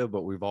media,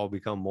 but we've all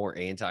become more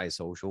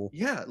antisocial?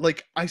 Yeah,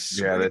 like, I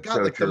swear to God,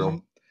 so like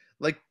true.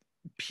 Like,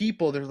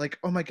 people, they're like,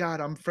 oh my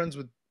God, I'm friends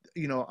with,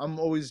 you know, I'm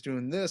always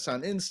doing this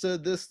on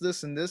Insta,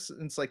 this, and this.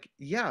 And it's like,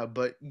 yeah,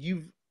 but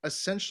you've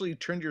essentially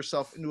turned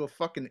yourself into a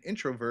fucking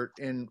introvert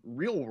in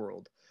real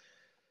world.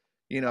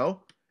 You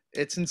know,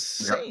 it's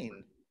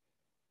insane.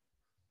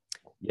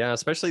 Yeah,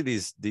 especially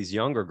these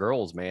younger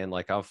girls, man.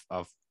 Like I've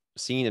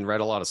seen and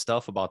read a lot of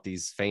stuff about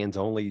these fans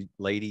only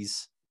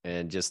ladies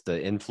and just the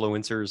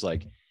influencers.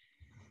 Like,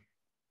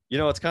 you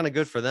know, it's kind of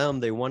good for them.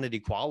 They wanted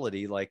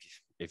equality. Like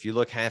if you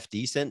look half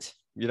decent,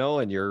 you know,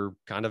 and you're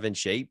kind of in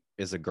shape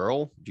as a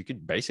girl, you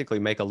could basically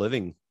make a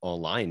living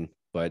online.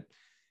 But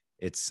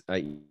it's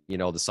you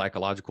know, the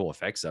psychological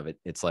effects of it.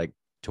 It's like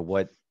to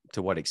what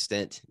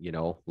extent, you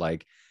know,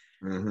 like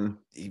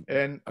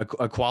And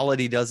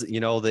equality doesn't, you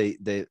know,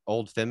 the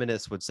old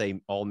feminists would say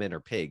all men are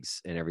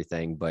pigs and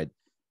everything, but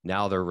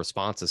now their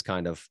response is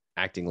kind of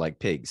acting like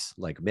pigs,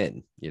 like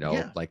men, you know,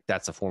 yeah, like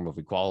that's a form of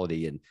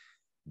equality. And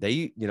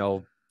they, you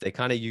know, they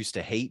kind of used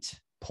to hate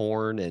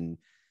porn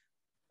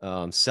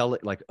and sell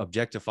it, like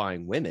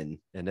objectifying women,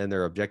 and then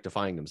they're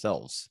objectifying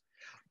themselves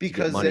to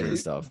get money and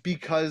stuff.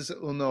 because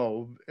well,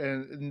 no,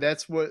 and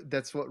that's what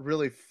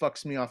really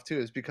fucks me off too,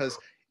 is because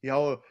you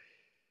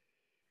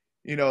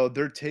know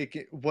they're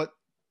taking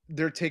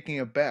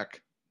it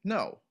back.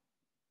 No,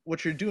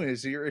 what you're doing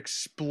is you're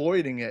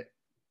exploiting it.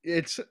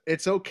 It's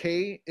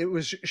okay. It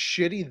was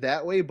shitty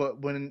that way,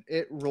 but when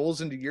it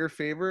rolls into your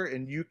favor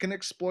and you can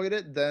exploit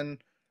it, then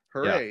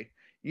Yeah. hooray.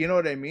 You know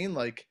what I mean?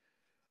 Like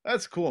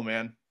that's cool,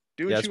 man.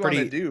 Do Yeah, what you want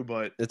to do,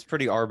 but it's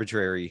pretty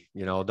arbitrary,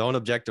 you know. Don't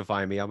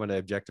objectify me, I'm going to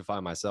objectify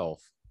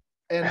myself.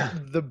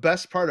 and the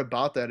best part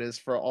about that is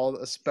for all,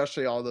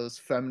 especially all those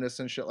feminists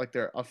and shit like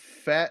that, a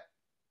fat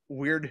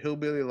weird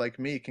hillbilly like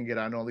me can get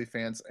on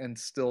OnlyFans and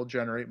still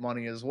generate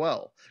money as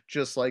well,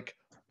 just like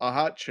a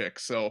hot chick.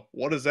 So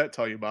what does that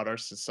tell you about our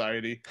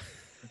society?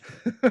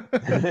 You're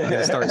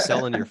gonna start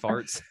selling your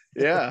farts.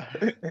 Yeah,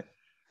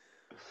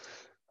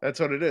 that's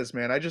what it is,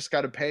 man. I just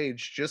got a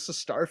page just of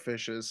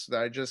starfishes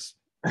that I just,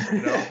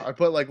 you know, I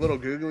put like little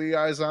googly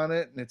eyes on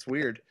it, and it's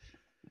weird.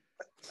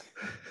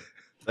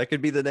 That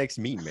could be the next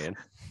meme, man.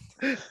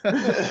 You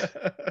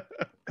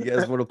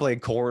guys want to play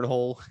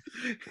cornhole?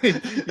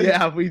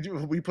 Yeah,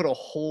 we put a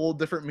whole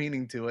different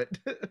meaning to it.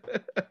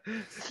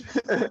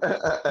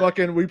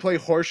 Fucking, we play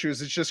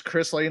horseshoes. It's just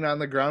Chris laying on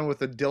the ground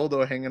with a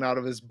dildo hanging out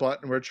of his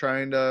butt, and we're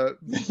trying to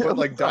put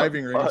like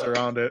diving rings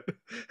around it.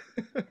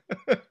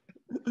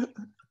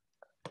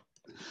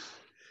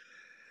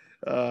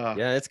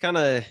 Yeah, it's kind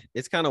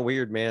of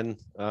weird, man.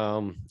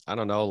 I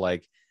don't know,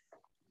 like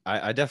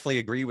I definitely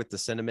agree with the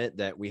sentiment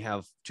that we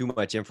have too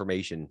much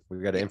information.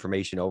 We've got an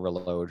information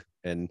overload,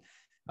 and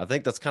I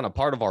think that's kind of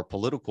part of our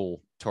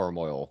political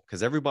turmoil,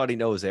 because everybody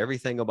knows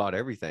everything about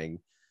everything,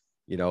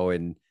 you know,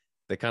 and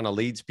that kind of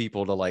leads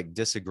people to like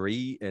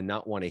disagree and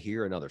not want to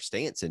hear another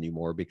stance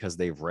anymore because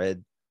they've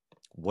read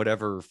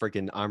whatever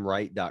freaking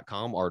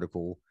I'mRight.com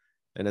article.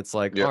 And it's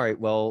like, all right,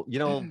 well, you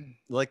know,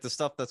 like the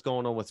stuff that's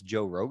going on with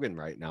Joe Rogan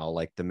right now,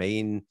 like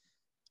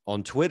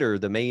on Twitter,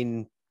 the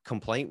main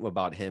complaint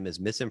about him is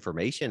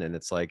misinformation. And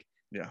it's like,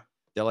 yeah,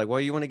 they're like, well,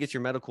 you want to get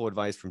your medical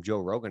advice from Joe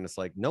Rogan? It's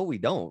like, no, we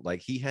don't.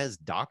 Like, he has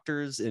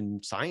doctors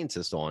and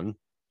scientists on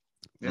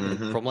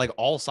from like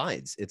all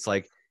sides. It's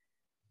like,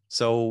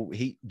 so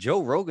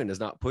Joe Rogan is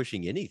not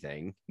pushing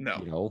anything. no,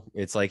 you know,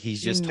 it's like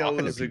he's just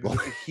talking to people.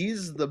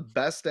 He's the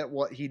best at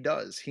what he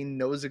does. He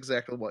knows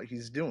exactly what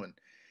he's doing.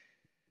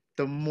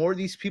 The more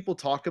these people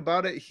talk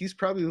about it, he's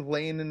probably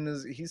laying in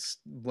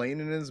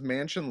his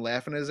mansion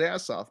laughing his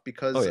ass off,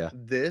 because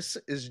this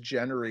is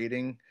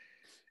generating,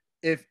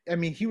 if I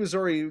mean, he was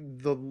already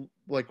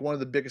one of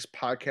the biggest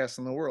podcasts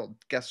in the world.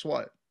 Guess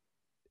what?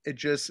 It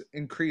just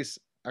increased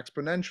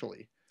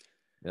exponentially.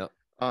 Yeah.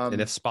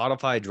 And if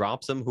Spotify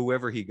drops him,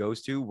 whoever he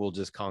goes to will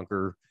just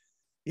conquer.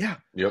 Yeah.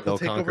 They'll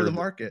take over the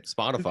market.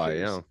 Spotify.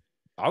 Yeah.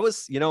 I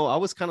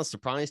was kind of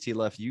surprised he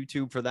left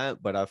YouTube for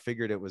that, but I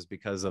figured it was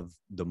because of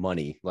the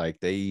money. Like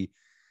they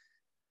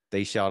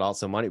shout out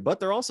some money, but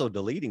they're also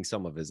deleting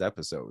some of his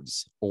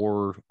episodes,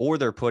 or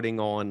they're putting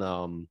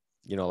on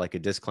you know, like a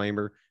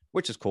disclaimer,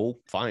 which is cool.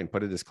 Fine,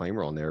 put a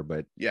disclaimer on there,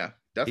 but yeah,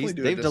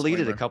 definitely they've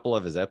deleted a couple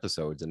of his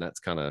episodes, and that's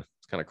kind of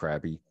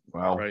crappy.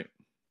 Wow. Right.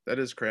 That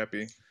is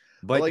crappy.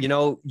 But like, you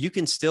know, you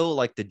can still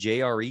like the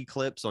JRE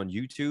clips on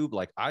YouTube.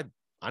 Like I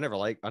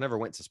never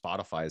went to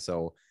Spotify,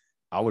 so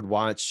I would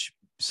watch.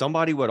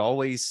 Somebody would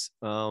always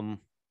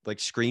like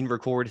screen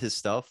record his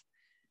stuff,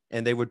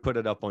 and they would put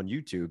it up on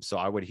YouTube. So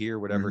I would hear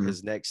whatever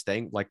his next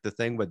thing, like the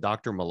thing with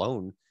Dr.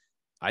 Malone.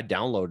 I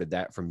downloaded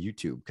that from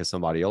YouTube because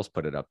somebody else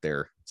put it up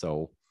there.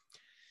 So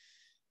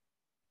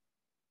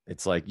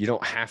it's like you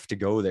don't have to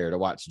go there to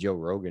watch Joe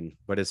Rogan.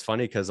 But it's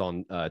funny because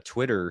on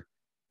Twitter,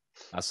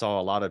 I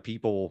saw a lot of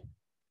people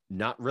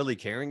not really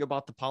caring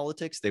about the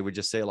politics. They would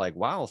just say like,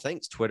 wow,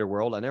 thanks Twitter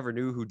world. I never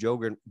knew who Joe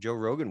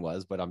Rogan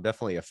was, but I'm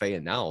definitely a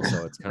fan now.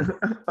 So it's kind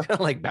of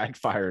like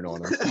backfiring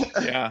on him.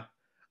 Yeah.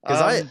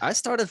 Because I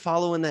started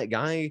following that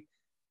guy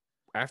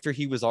after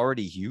he was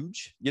already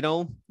huge, you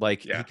know,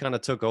 like he kind of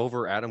took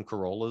over Adam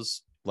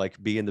Carolla's,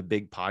 like being the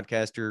big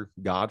podcaster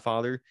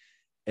godfather.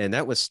 And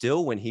that was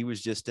still when he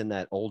was just in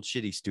that old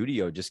shitty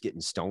studio, just getting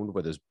stoned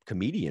with his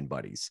comedian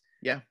buddies.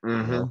 Yeah.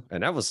 You know?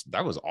 And that was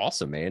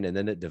awesome, man. And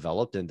then it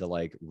developed into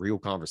like real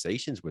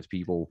conversations with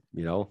people,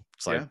 you know.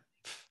 It's like,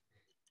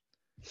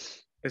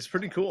 it's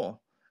pretty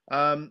cool.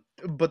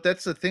 But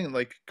that's the thing,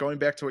 like going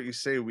back to what you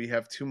say, we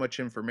have too much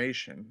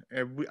information.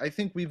 And I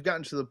think we've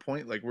gotten to the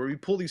point like where we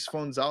pull these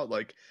phones out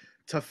like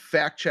to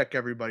fact check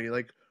everybody.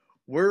 Like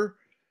we're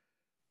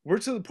we're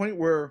to the point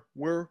where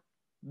we're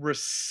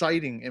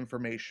reciting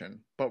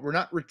information, but we're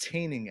not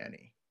retaining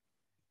any.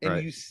 And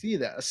Right. you see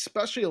that,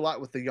 especially a lot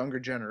with the younger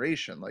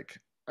generation. Like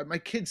my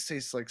kids say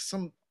like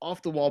some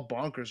off the wall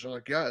bonkers are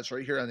like, yeah, it's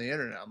right here on the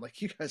internet. I'm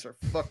like, you guys are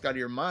fucked out of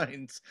your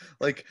minds.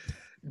 Like,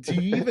 do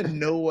you even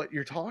know what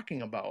you're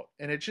talking about?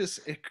 And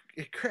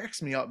it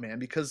cracks me up, man,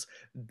 because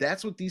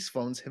that's what these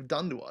phones have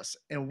done to us.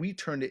 And we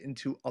turned it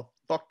into a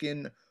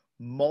fucking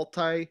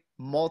multi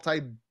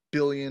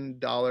billion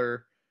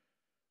dollar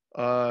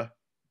uh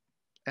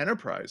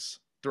enterprise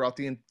throughout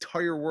the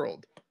entire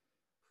world.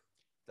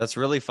 That's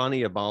really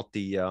funny about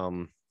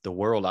the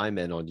world I'm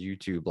in on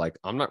YouTube. Like,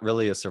 I'm not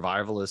really a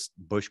survivalist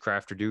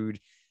bushcrafter dude.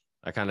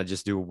 I kind of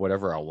just do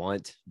whatever I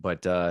want.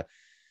 But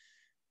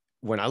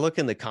when I look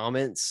in the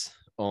comments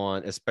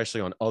on,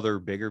 especially on other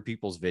bigger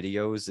people's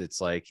videos,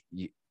 it's like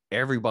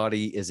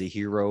everybody is a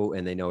hero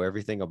and they know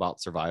everything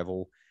about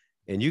survival.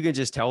 And you can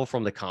just tell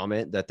from the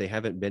comment that they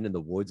haven't been in the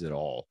woods at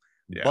all.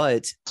 Yeah.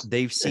 But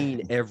they've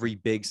seen every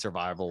big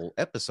survival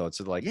episode.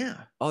 So like, Yeah.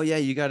 oh yeah,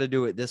 you got to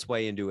do it this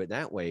way and do it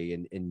that way.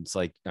 And it's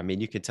like, I mean,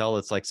 you can tell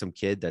it's like some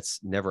kid that's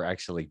never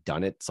actually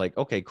done it. It's like,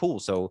 okay, cool.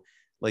 So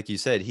like you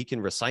said, he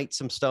can recite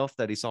some stuff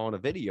that he saw in a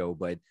video,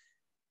 but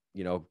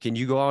you know, can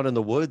you go out in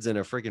the woods in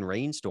a freaking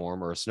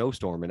rainstorm or a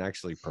snowstorm and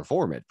actually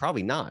perform it?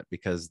 Probably not,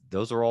 because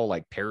those are all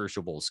like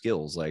perishable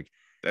skills. Like,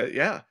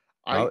 Yeah.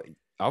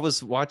 I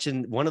was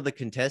watching one of the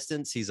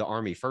contestants. He's an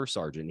Army first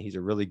sergeant. He's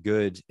a really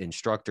good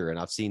instructor, and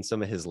I've seen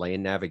some of his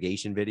land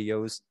navigation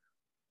videos.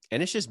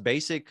 And it's just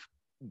basic,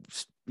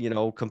 you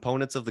know,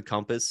 components of the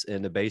compass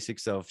and the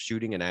basics of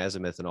shooting an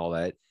azimuth and all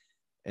that.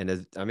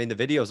 And I mean, the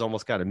video's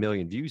almost got 1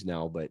 million views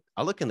now. But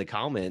I look in the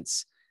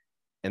comments,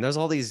 and there's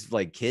all these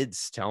like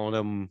kids telling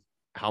him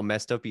how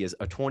messed up he is.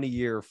 A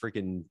 20-year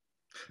freaking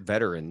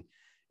veteran,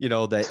 you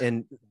know, that,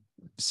 and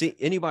see,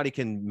 anybody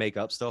can make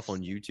up stuff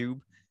on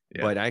YouTube.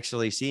 Yeah. But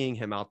actually seeing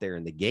him out there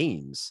in the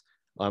games,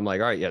 I'm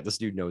like, all right, yeah, this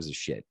dude knows his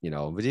shit, you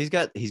know. But he's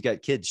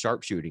got kids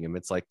sharpshooting him.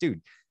 It's like,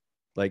 dude,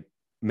 like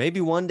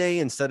maybe one day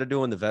instead of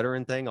doing the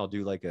veteran thing, I'll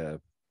do like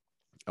a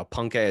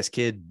punk ass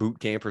kid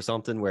boot camp or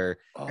something where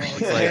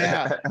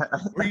yeah,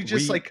 where you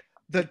just like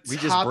we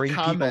just bring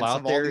people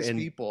out there and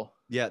people.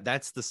 Yeah,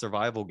 that's the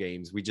survival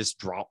games. We just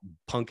drop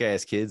punk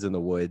ass kids in the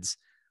woods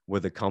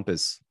with a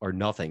compass or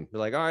nothing.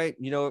 They're like, all right,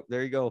 you know,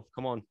 there you go.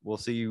 Come on, we'll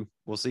see you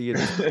in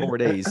 4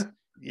 days.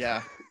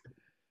 Yeah.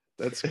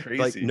 That's crazy.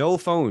 Like no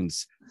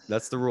phones.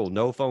 That's the rule.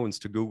 No phones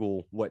to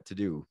Google what to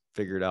do.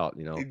 Figure it out,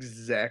 you know.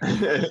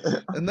 Exactly.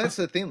 And that's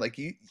the thing. Like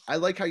I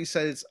like how you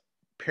said it's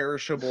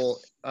perishable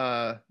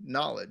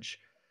knowledge.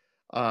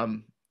 Where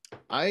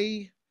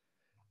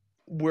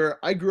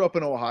I grew up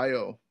in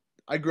Ohio,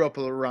 I grew up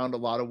around a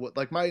lot of wood.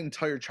 Like my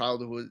entire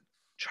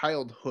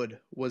childhood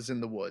was in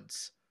the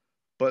woods,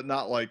 but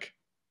not like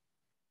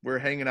we're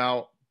hanging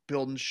out,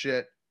 building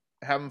shit,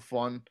 having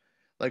fun.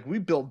 Like we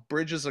built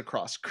bridges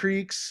across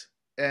creeks.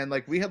 And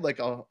like we had like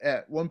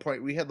at one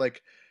point we had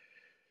like,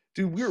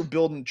 dude, we were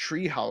building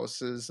tree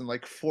houses and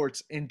like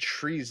forts in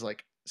trees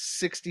like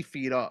 60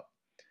 feet up.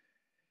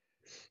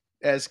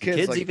 As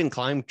kids like, even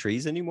climb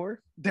trees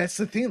anymore? That's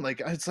the thing.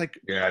 Like it's like,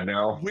 yeah,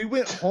 no. We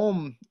went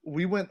home.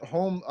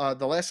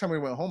 The last time we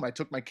went home, I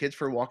took my kids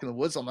for a walk in the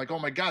woods. I'm like, oh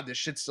my God, this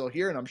shit's still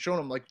here. And I'm showing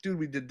them like, dude,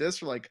 we did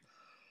this. We're like,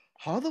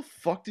 how the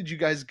fuck did you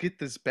guys get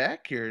this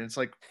back here? And it's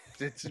like,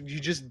 you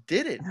just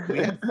did it. We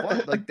had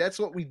fun. Like that's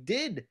what we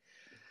did.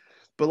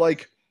 But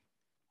like,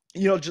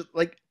 you know, just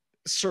like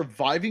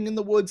surviving in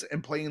the woods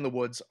and playing in the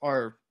woods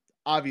are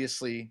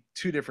obviously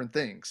two different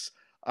things.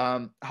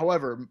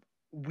 However,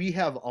 we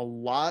have a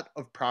lot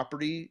of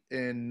property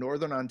in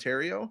Northern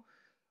Ontario.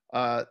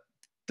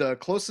 The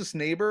closest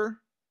neighbor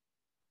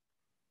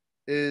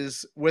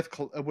is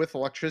with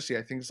electricity.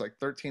 I think it's like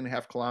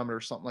 13.5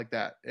 kilometers, something like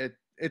that.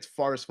 It's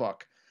far as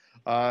fuck.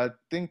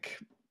 Think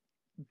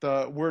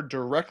we're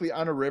directly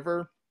on a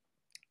river.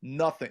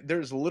 Nothing.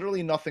 There's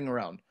literally nothing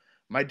around.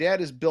 My dad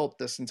has built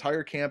this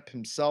entire camp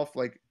himself,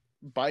 like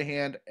by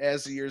hand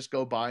as the years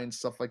go by and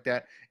stuff like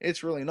that.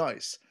 It's really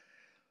nice.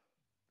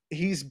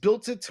 He's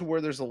built it to where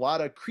there's a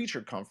lot of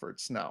creature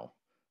comforts now.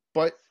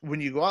 But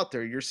when you go out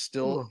there,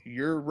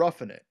 you're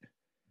roughing it.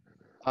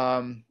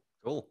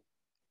 Cool.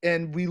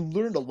 And we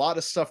learned a lot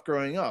of stuff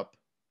growing up.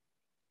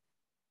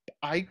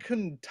 I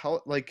couldn't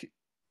tell, like,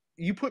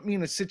 you put me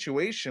in a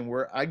situation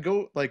where I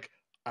go, like,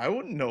 I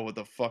wouldn't know what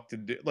the fuck to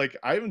do. Like,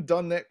 I haven't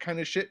done that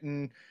kind of shit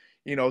in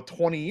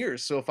 20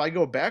 years. So if I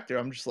go back there,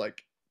 I'm just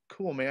like,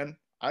 cool, man.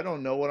 I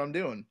don't know what I'm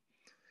doing.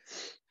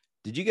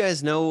 Did you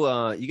guys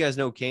know,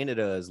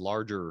 Canada is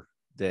larger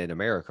than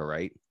America,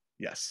 right?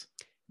 Yes.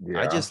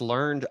 Yeah. I just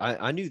learned,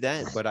 I knew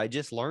that, but I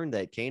just learned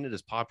that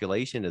Canada's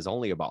population is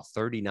only about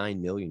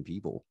 39 million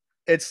people.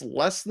 It's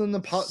less than their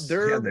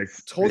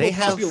total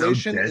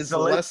population is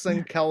less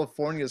than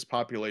California's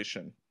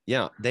population.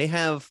 Yeah, they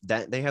have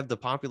the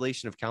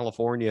population of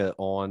California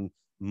on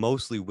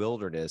mostly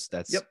wilderness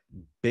that's Yep.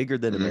 bigger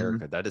than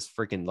America. That is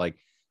freaking like,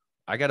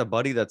 I got a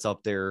buddy that's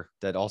up there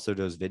that also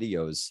does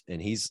videos,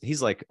 and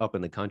he's like up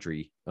in the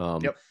country.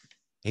 Yep.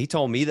 He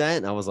told me that,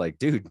 and I was like,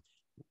 dude,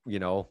 you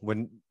know,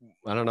 when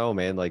I don't know,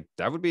 man, like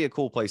that would be a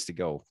cool place to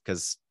go,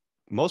 because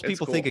most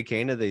people think of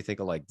Canada, they think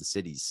of like the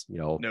cities, you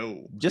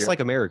know, just like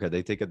America,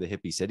 they think of the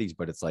hippie cities,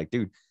 but it's like,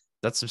 dude,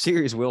 that's some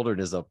serious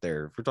wilderness up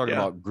there. If we're talking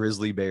about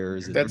grizzly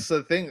bears. That's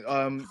the thing.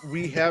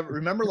 We have,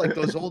 remember like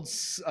those old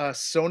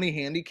Sony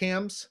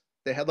Handycams?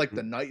 They had like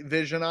the night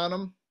vision on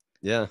them.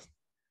 Yeah.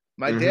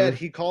 My dad,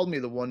 he called me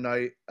the one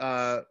night.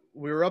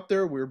 We were up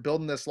there. We were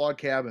building this log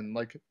cabin,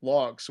 like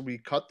logs. So we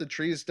cut the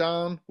trees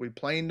down. We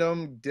planed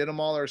them, did them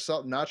all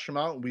ourselves, notched them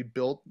out, and we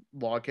built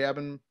log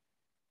cabin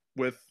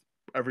with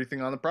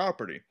everything on the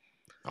property.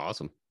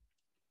 Awesome.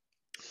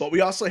 But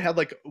we also had,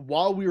 like,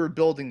 while we were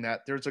building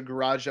that, there's a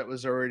garage that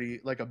was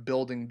already, like a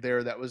building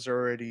there that was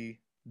already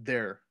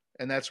there.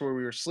 And that's where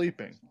we were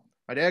sleeping.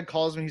 My dad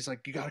calls me. He's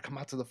like, you got to come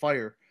out to the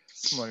fire.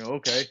 I'm like,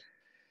 okay.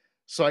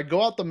 So I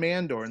go out the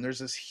man door, and there's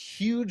this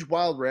huge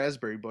wild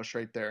raspberry bush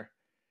right there.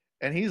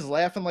 And he's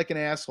laughing like an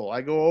asshole.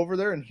 I go over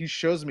there, and he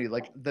shows me,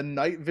 like, the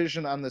night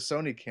vision on the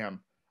Sony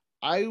cam.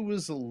 I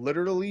was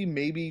literally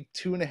maybe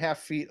 2.5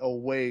 feet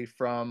away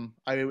from,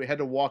 I had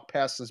to walk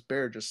past this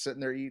bear just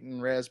sitting there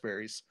eating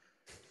raspberries.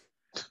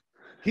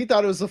 He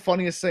thought it was the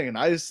funniest thing. And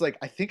I was like,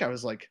 I think I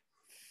was like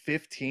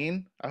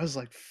 15. I was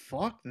like,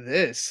 fuck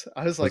this.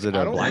 I was like, it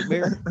a black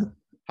bear?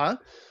 Huh?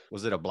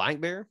 Was it a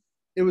black bear?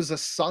 It was a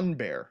sun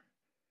bear.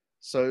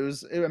 So it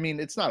was, I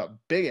mean, it's not a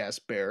big ass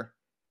bear,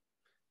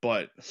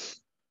 but.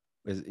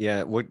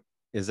 What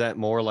is that,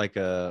 more like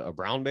a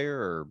brown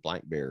bear or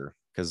black bear?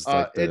 Because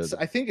like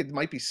I think it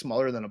might be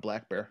smaller than a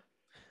black bear.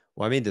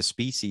 Well, I mean the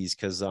species,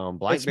 because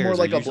black it's bears more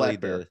like are a black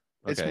bear. Okay.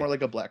 It's more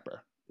like a black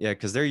bear. Yeah,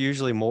 because they're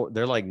usually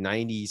they're like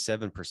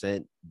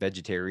 97%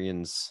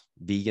 vegetarians,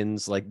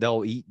 vegans. Like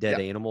they'll eat dead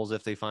animals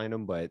if they find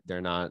them, but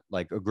they're not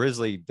like a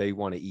grizzly. They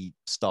want to eat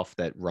stuff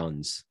that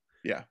runs.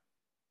 Yeah.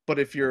 But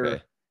if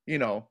you're,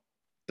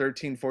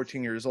 13,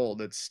 14 years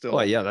old, it's still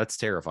that's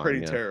terrifying.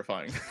 Pretty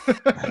terrifying.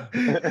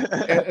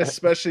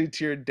 Especially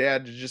to your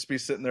dad to just be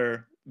sitting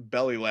there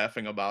belly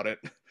laughing about it.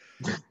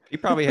 He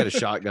probably had a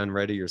shotgun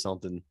ready or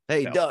something.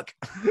 Hey, duck.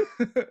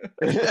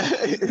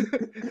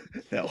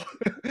 No.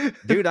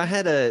 Dude, I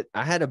had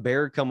a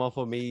bear come up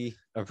with me,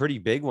 a pretty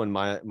big one,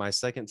 my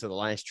second to the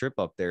last trip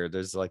up there.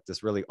 There's like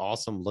this really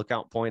awesome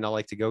lookout point I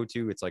like to go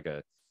to. It's like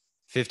a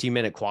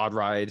 15-minute quad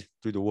ride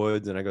through the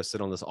woods, and I go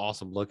sit on this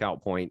awesome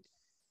lookout point,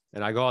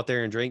 and I go out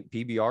there and drink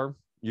PBR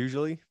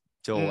usually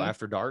till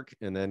after dark,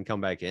 and then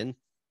come back in.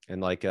 And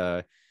like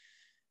I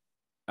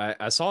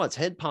saw its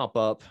head pop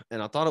up,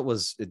 and I thought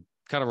it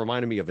kind of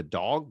reminded me of a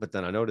dog, but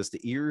then I noticed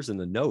the ears and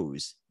the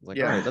nose. Like,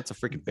 all right, that's a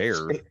freaking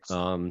bear.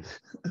 And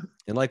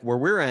like where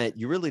we're at,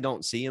 you really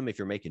don't see them if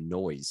you're making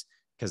noise,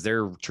 because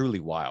they're truly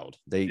wild.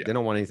 They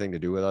don't want anything to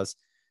do with us.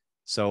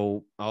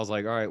 So I was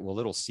like, all right, well,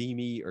 it'll see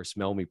me or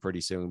smell me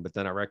pretty soon. But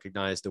then I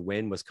recognized the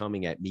wind was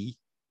coming at me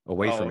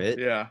away from it.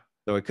 Yeah.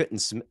 So it couldn't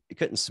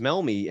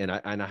smell me, and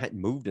I hadn't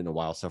moved in a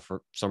while. So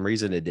for some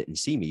reason, it didn't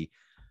see me.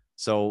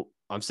 So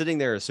I'm sitting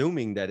there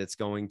assuming that it's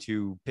going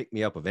to pick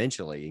me up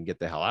eventually and get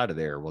the hell out of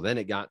there. Well, then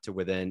it got to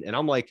within, and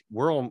I'm like,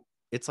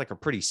 it's like a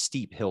pretty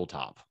steep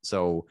hilltop.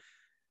 So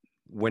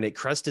when it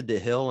crested the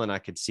hill and I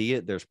could see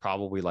it, there's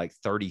probably like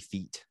 30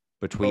 feet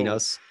between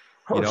us,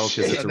 because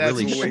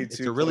it's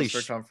a really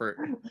for comfort.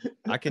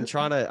 I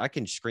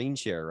can screen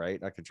share,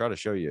 right? I can try to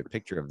show you a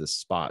picture of this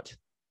spot.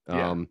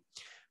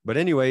 But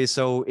anyway,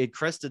 so it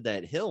crested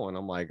that hill, and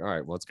I'm like, all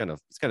right, well, it's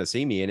gonna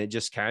see me. And it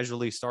just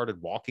casually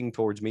started walking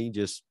towards me.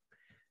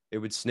 It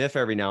would sniff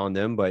every now and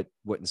then, but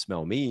wouldn't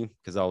smell me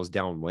because I was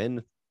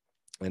downwind.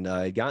 And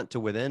it got to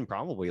within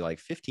probably like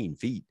 15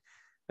 feet.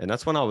 And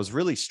that's when I was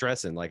really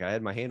stressing. Like I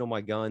had my hand on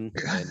my gun,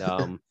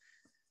 and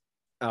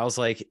I was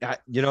like,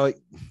 you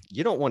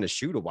don't want to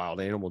shoot a wild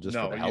animal just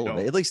for the hell of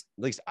it. At least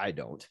I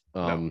don't.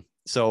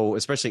 So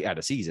especially out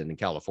of season in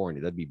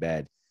California, that'd be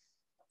bad.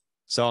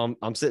 So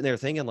I'm sitting there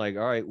thinking like,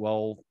 all right,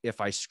 well,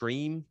 if I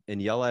scream and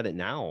yell at it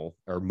now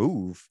or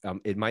move,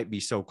 it might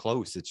be so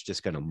close, it's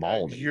just going to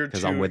maul me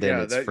because I'm within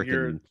its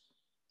freaking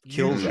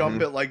kill. You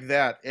jump it like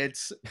that.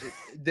 It's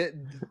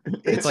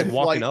like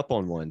walking up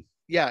on one.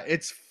 Yeah,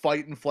 it's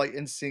fight and flight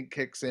instinct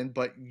kicks in,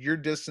 but your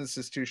distance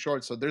is too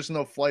short. So there's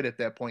no flight at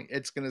that point.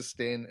 It's going to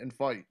stay in and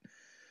fight.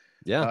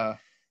 Yeah.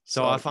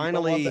 So I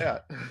finally,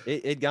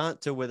 it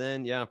got to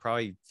within,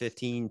 probably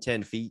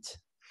 10 feet.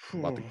 I'm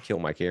about to kill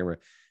my camera.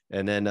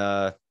 And then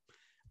I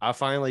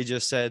finally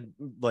just said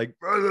like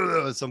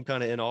some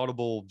kind of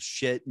inaudible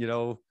shit,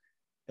 and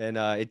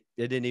it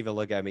didn't even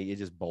look at me. It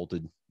just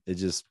bolted. It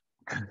just,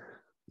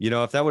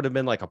 if that would have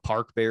been like a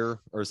park bear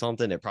or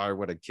something, it probably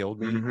would have killed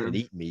me and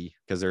eaten me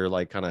because they're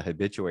like kind of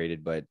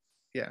habituated. But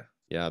yeah,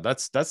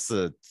 that's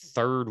the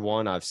third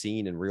one I've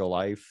seen in real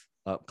life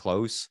up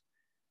close.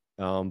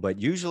 But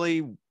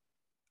usually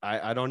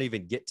I don't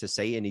even get to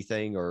say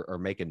anything or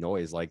make a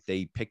noise. Like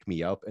they pick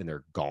me up and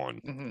they're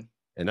gone.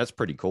 And that's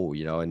pretty cool,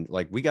 and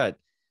like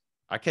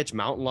I catch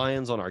mountain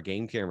lions on our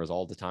game cameras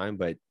all the time,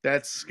 but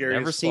that's scary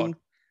never as seen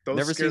fuck. Those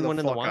never scare seen the one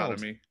in the fuck out of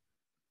wild. me.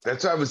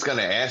 That's what I was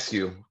gonna ask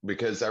you,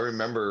 because I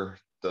remember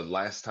the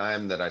last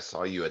time that I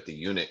saw you at the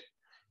unit,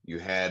 you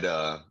had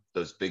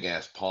those big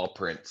ass paw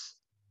prints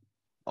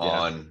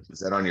on, was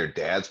that on your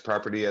dad's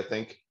property, I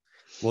think?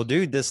 Well,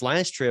 dude, this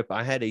last trip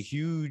I had a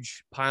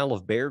huge pile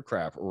of bear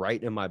crap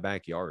right in my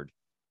backyard.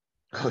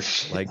 Oh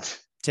shit. Like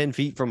 10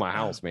 feet from my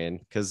house, man.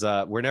 Because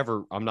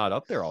I'm not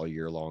up there all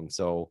year long.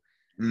 So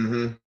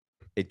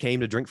it came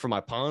to drink from my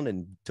pond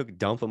and took a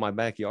dump in my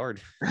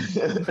backyard.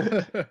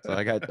 So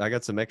I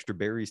got some extra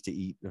berries to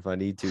eat if I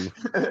need to.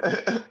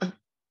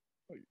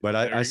 But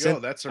I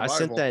sent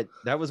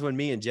that was when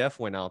me and Jeff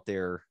went out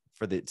there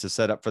to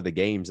set up for the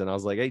games. And I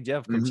was like, hey,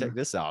 Jeff, come check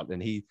this out.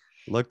 And he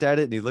looked at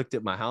it and he looked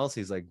at my house.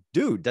 He's like,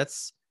 dude,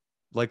 that's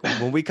like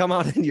when we come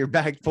out in your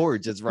back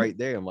porch, it's right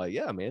there. I'm like,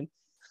 yeah, man.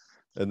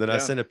 And then I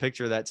sent a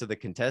picture of that to the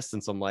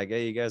contestants. I'm like,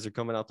 hey, you guys are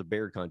coming out to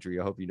bear country.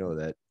 I hope you know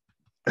that.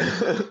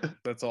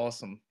 That's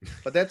awesome.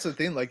 But that's the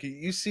thing. Like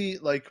you see,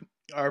 like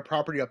our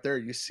property up there,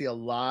 you see a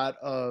lot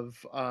of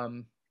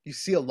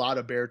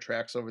bear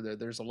tracks over there.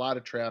 There's a lot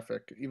of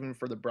traffic, even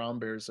for the brown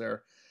bears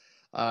there.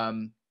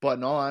 But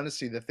in all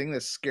honesty, the thing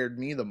that scared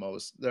me the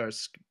most,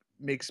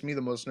 makes me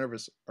the most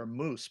nervous, are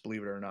moose.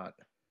 Believe it or not.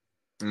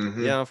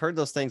 Yeah, I've heard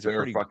those things are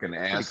pretty fucking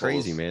pretty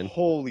crazy, man.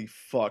 Holy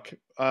fuck.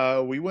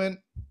 We went.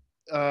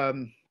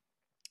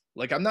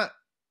 Like I'm not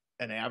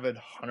an avid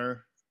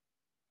hunter.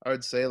 I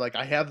would say, like,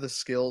 I have the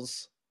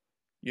skills,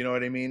 you know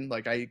what I mean?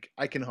 Like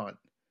I can hunt.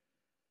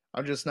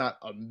 I'm just not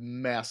a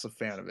massive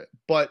fan of it.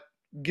 But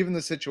given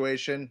the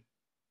situation,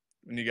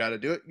 when you got to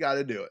do it, you got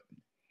to do it.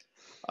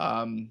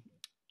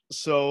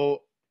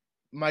 So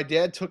my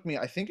dad took me,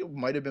 I think it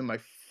might have been my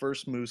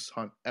first moose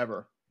hunt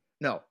ever.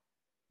 No.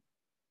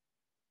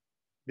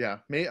 Yeah,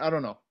 I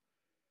don't know.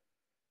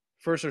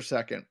 First or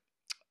second.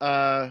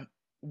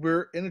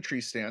 We're in a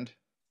tree stand.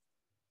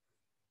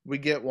 We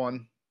get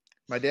one.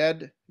 My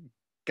dad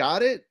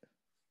got it,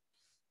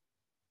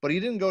 but he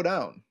didn't go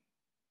down.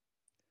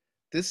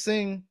 This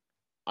thing,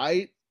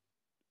 at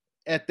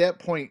that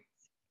point,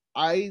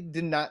 I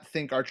did not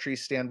think our tree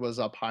stand was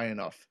up high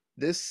enough.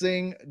 This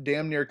thing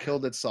damn near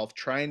killed itself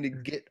trying to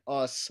get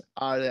us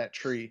out of that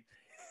tree.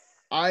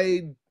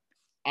 I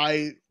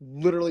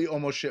literally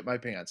almost shit my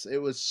pants. It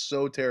was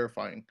so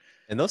terrifying.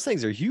 And those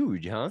things are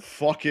huge, huh?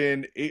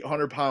 Fucking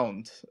 800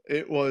 pounds.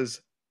 It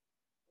was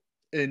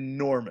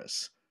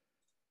enormous.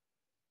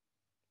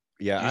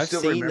 Yeah, I've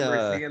seen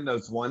remember seeing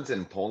those ones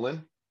in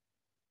Poland.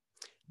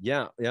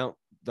 Yeah,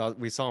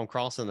 we saw them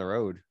crossing the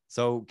road.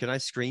 So can I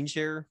screen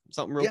share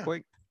something real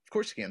quick? Of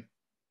course you can.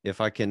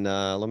 If I can,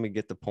 let me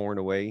get the porn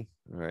away.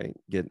 All right,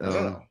 get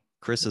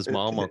Chris's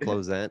mom. I'll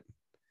close that.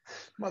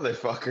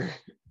 Motherfucker.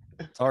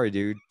 Sorry,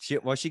 dude.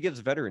 She gives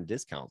veteran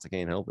discounts. I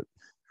can't help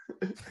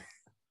it.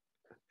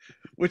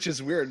 Which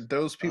is weird.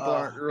 Those people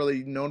aren't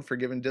really known for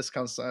giving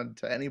discounts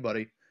to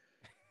anybody.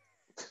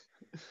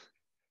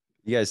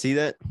 You guys see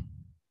that?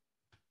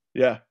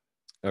 Yeah.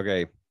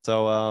 Okay.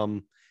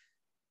 So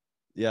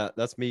yeah,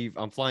 that's me.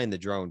 I'm flying the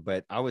drone,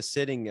 but I was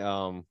sitting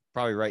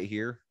probably right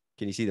here.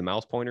 Can you see the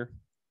mouse pointer?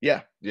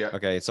 Yeah.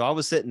 Okay. So I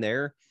was sitting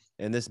there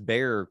and this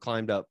bear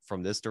climbed up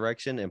from this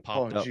direction and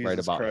popped up right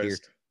about here.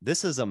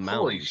 This is a mound.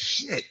 Holy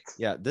shit.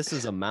 Yeah, this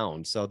is a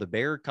mound. So the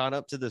bear caught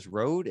up to this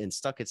road and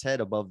stuck its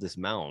head above this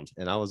mound.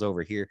 And I was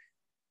over here.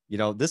 You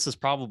know, this is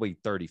probably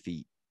 30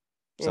 feet.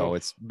 So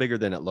it's bigger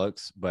than it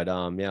looks. But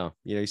yeah,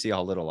 you see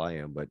how little I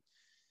am. But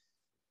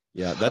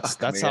yeah,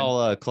 that's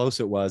how close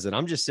it was. And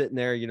I'm just sitting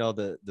there,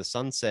 the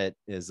sunset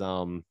is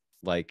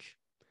like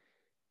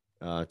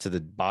to the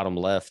bottom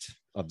left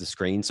of the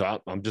screen.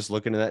 So I'm just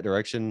looking in that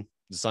direction.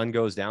 The sun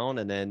goes down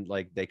and then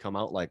like they come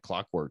out like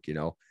clockwork,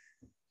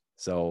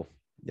 So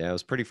yeah, it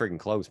was pretty freaking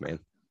close, man.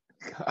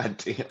 God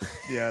damn.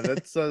 Yeah,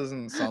 that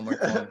doesn't sound like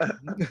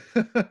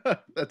fun.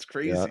 That's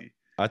crazy.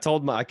 Yeah.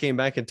 I came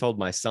back and told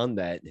my son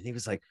that, and he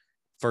was like,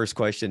 first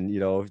question,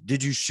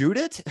 did you shoot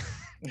it?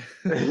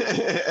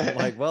 I'm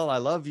like, well, I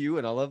love you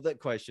and I love that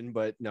question,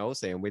 but no,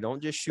 Sam, we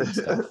don't just shoot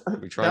stuff.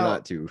 We try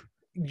not to.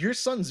 Your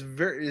son's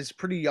is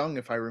pretty young,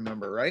 if I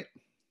remember, right?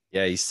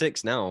 Yeah, he's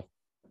 6 now.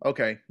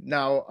 Okay.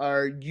 Now,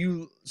 are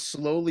you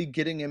slowly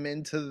getting him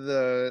into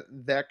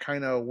that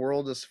kind of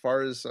world as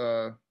far as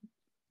a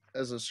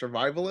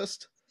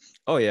survivalist?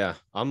 Oh yeah,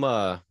 I'm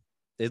at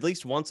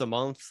least once a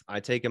month I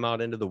take him out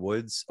into the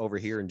woods over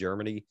here in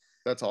Germany.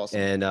 That's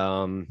awesome.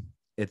 And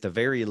at the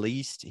very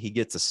least, he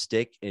gets a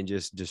stick and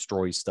just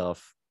destroys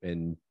stuff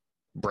and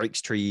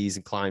breaks trees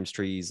and climbs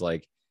trees.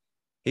 Like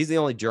he's the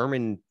only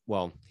German.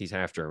 Well, he's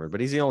half German,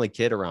 but he's the only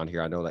kid around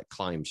here I know that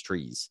climbs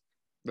trees.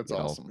 That's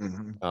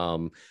awesome.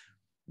 Mm-hmm.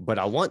 But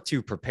I want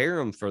to prepare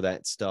him for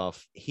that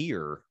stuff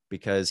here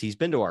because he's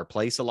been to our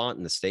place a lot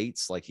in the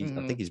States. Like I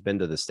think he's been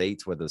to the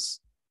States with us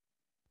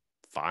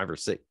 4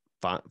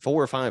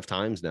 or 5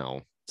 times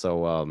now.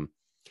 So,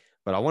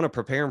 but I want to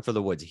prepare him for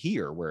the woods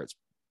here where it's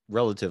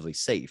relatively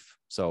safe.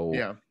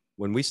 So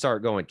when we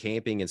start going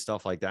camping and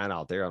stuff like that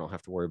out there, I don't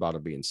have to worry about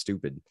him being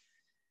stupid.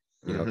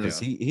 You know, because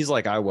he's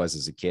like I was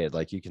as a kid.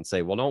 Like you can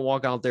say, well, don't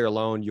walk out there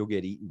alone. You'll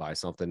get eaten by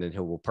something, and he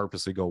will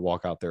purposely go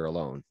walk out there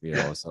alone. You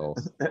know, so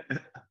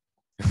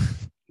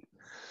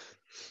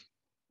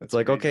it's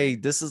like, okay,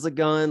 this is a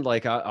gun.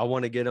 Like I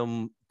want to get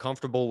him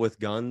comfortable with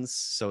guns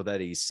so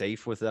that he's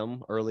safe with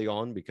them early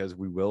on, because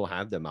we will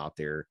have them out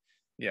there.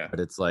 Yeah.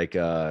 But it's like,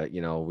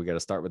 you know, we got to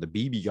start with a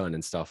BB gun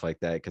and stuff like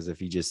that. Because if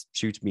he just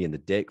shoots me in the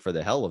dick for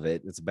the hell of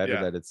it, it's better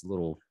that it's a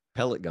little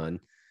pellet gun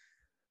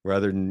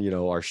rather than, you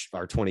know,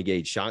 our 20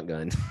 gauge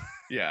shotgun.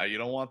 Yeah, you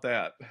don't want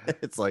that.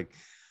 It's like,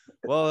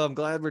 well, I'm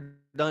glad we're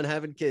done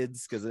having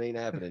kids because it ain't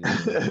happening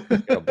anymore.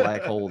 Got a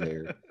black hole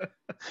there.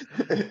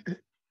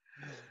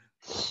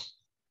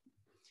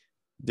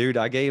 Dude,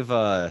 I gave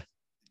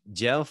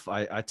Jeff,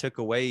 I took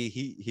away,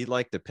 he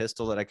liked the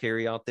pistol that I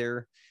carry out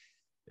there.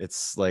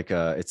 It's like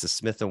it's a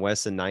Smith &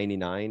 Wesson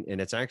 99,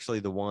 and it's actually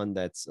the one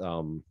that's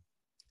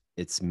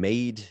it's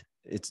made,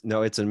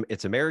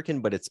 it's American,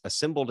 but it's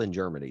assembled in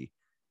Germany.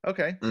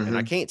 Okay. And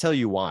I can't tell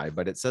you why,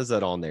 but it says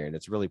that on there, and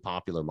it's a really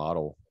popular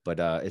model, but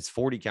it's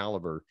 40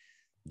 caliber.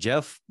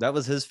 Jeff, that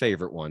was his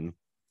favorite one,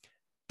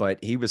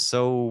 but he was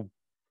so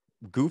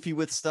goofy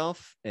with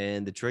stuff,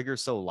 and the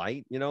trigger's so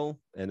light, you know,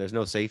 and there's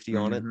no safety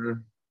on it.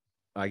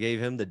 I gave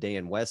him the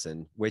Dan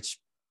Wesson, which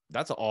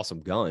that's an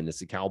awesome gun.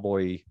 It's a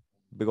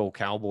big old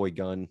cowboy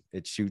gun.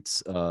 It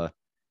shoots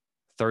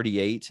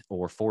 38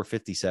 or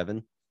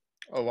 457.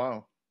 Oh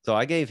wow. So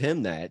I gave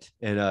him that,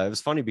 and it was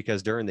funny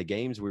because during the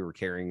games we were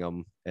carrying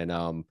them, and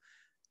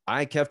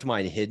I kept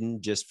mine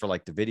hidden just for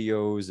like the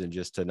videos and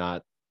just to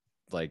not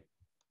like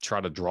try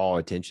to draw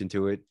attention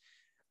to it.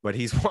 But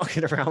he's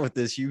walking around with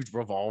this huge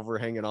revolver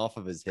hanging off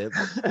of his hip,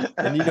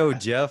 and you know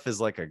Jeff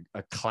is like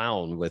a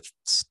clown with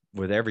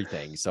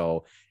everything,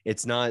 so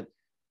it's not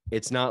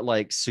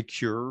like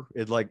secure.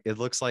 It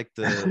looks like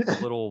the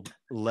little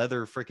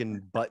leather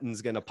freaking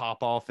button's gonna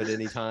pop off at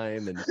any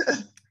time, and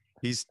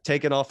he's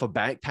taking off a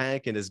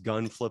backpack and his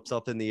gun flips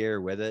up in the air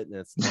with it.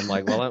 And I'm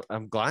like, well,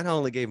 I'm glad I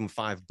only gave him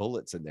 5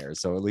 bullets in there,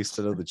 so at least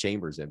I know the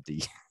chamber's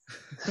empty.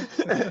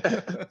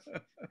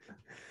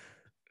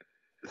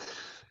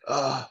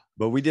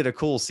 But we did a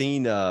cool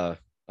scene. I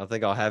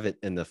think I'll have it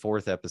in the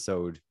 4th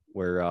episode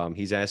where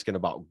he's asking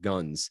about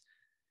guns,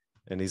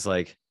 and he's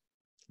like,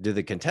 do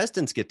the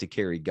contestants get to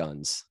carry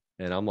guns?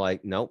 And I'm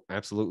like, nope,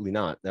 absolutely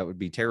not. That would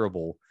be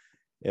terrible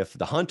if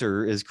the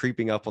hunter is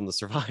creeping up on the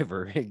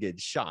survivor and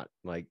gets shot.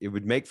 Like, it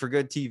would make for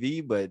good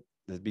TV, but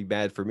it'd be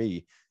bad for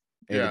me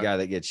and the guy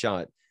that gets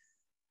shot.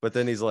 But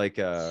then he's like,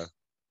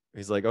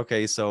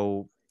 okay,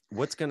 so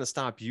what's going to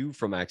stop you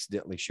from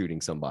accidentally shooting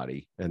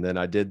somebody? And then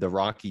I did the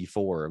Rocky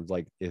 4. I'm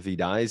like, if he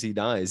dies, he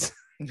dies.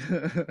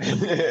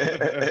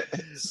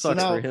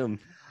 Sucks for him.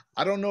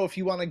 I don't know if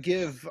you want to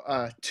give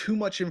too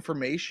much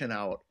information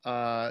out.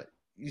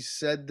 You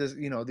said this,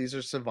 you know, these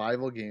are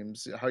survival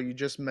games. How you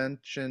just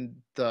mentioned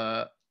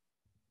the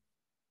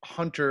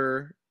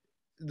hunter,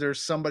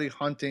 there's somebody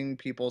hunting,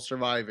 people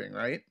surviving,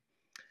 right?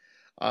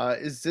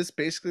 Is this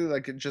basically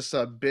like just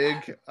a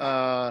big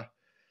cat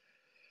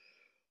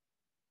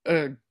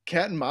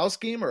and mouse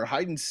game or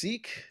hide and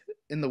seek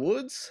in the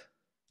woods,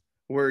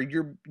 where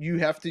you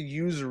have to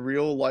use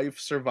real life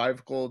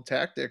survival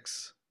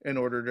tactics in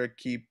order to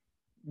keep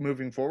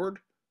moving forward?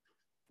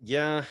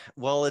 Yeah,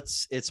 well,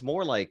 it's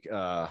more like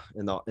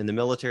in the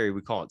military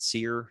we call it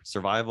SEER,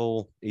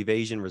 survival,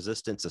 evasion,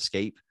 resistance,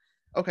 escape.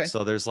 Okay.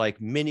 So there's like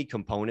many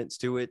components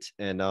to it,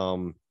 and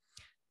I'm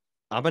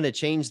going to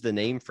change the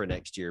name for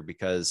next year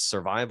because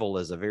survival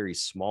is a very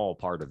small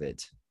part of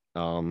it.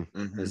 And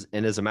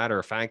as a matter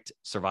of fact,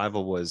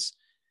 survival was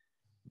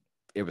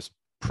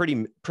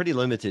pretty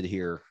limited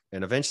here,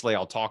 and eventually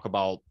I'll talk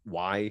about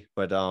why.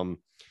 But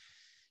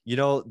you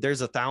know,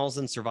 there's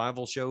 1,000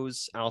 survival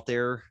shows out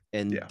there,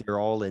 and they're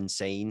all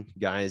insane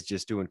guys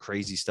just doing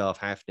crazy stuff,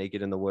 half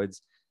naked in the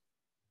woods.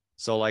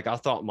 So like, I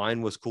thought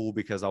mine was cool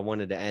because I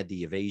wanted to add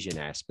the evasion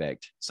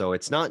aspect. So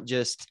it's not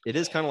just, it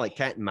is kind of like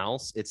cat and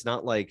mouse. It's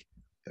not like,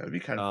 that'd be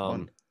kind of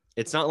fun.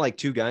 It's not like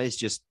 2 guys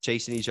just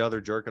chasing each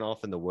other, jerking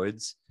off in the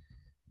woods.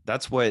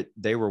 That's what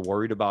they were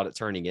worried about it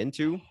turning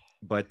into.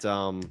 But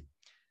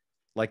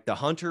like the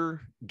hunter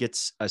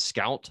gets a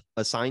scout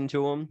assigned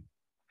to him.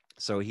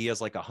 So he has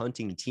like a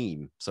hunting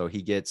team. So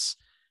he gets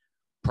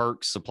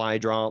perks, supply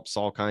drops,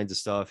 all kinds of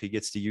stuff. He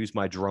gets to use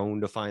my drone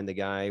to find the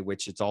guy,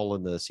 which it's all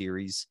in the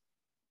series.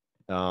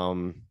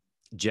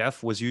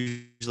 Jeff was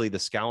usually the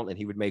scout, and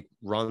he would make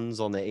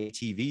runs on the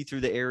ATV through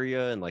the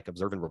area and like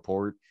observe and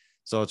report.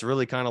 So it's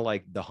really kind of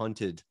like The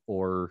Hunted,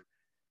 or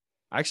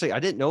actually, I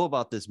didn't know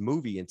about this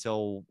movie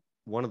until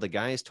one of the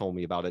guys told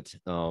me about it.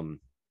 It's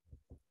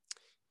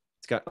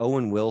got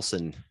Owen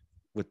Wilson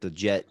with the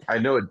jet. I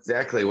know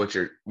exactly what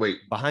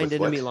Behind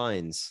Enemy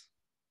Lines.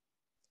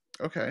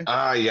 Okay.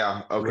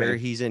 Yeah. Okay. Where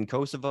he's in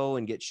Kosovo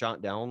and gets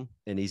shot down,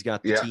 and he's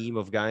got the team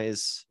of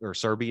guys or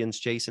Serbians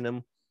chasing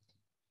him.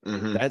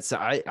 That's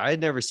I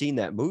had never seen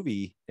that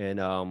movie, and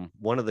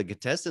one of the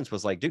contestants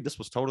was like, dude, this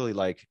was totally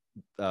like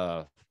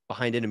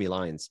Behind Enemy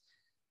Lines.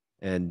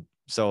 And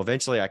so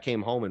eventually I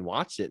came home and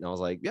watched it, and I was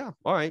like, yeah,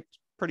 all right,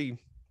 pretty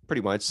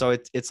much. So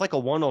it's like a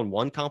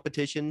one-on-one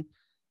competition,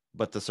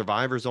 but the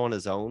survivor's on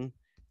his own,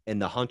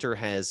 and the hunter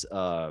has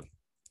a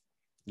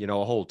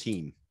whole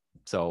team.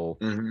 So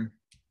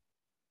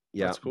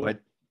yeah, That's cool. but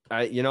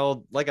I,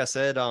 like I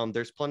said,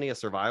 there's plenty of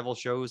survival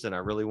shows, and I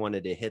really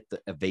wanted to hit the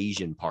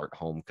evasion part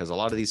home because a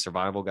lot of these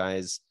survival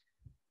guys,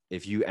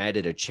 if you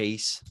added a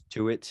chase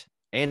to it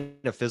and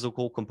a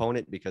physical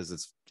component, because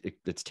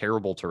it's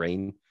terrible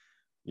terrain,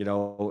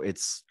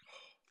 it's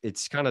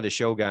kind of to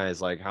show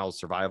guys like how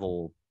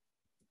survival,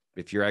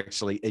 if you're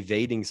actually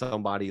evading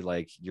somebody,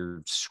 like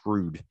you're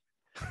screwed.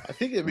 I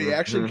think it'd be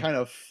actually kind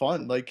of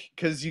fun, like,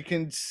 because you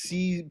can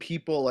see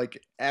people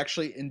like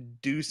actually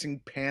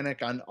inducing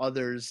panic on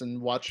others and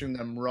watching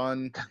them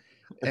run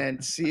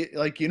and see,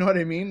 like, you know what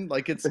I mean?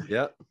 Like,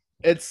 Yeah.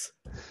 it's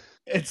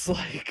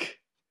like,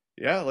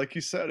 yeah, like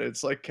you said,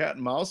 it's like cat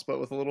and mouse, but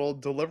with a little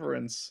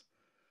deliverance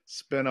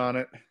spin on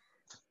it.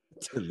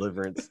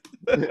 Deliverance.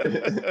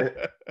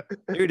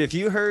 Dude, if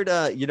you heard,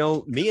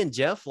 me and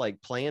Jeff like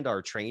planned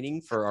our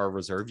training for our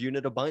reserve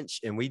unit a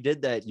bunch, and we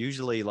did that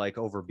usually like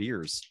over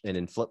beers and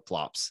in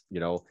flip-flops.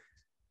 Yeah,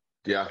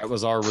 that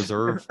was our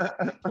reserve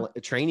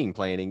training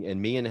planning. And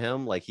me and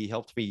him, like, he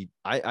helped me.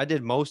 I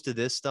did most of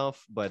this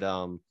stuff, but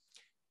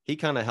he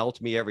kind of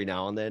helped me every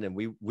now and then, and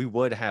we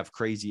would have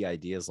crazy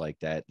ideas like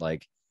that,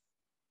 like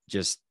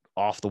just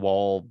off the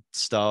wall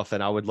stuff.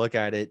 And I would look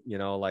at it,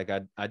 like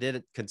I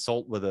did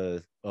consult with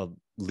a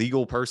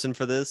legal person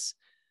for this.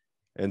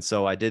 And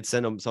so I did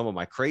send them some of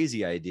my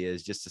crazy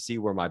ideas just to see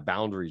where my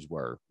boundaries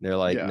were. They're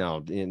like, Yeah.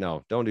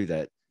 no, don't do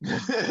that.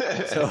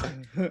 So,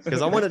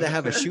 because I wanted to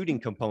have a shooting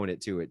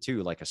component to it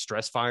too, like a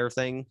stress fire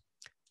thing.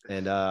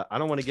 And I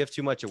don't want to give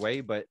too much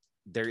away, but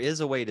there is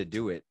a way to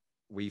do it.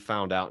 We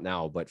found out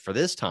now. But for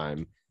this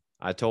time,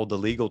 I told the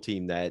legal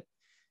team that,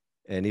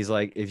 and he's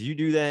like, if you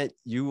do that,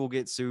 you will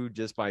get sued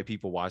just by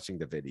people watching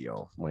the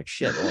video. I'm like,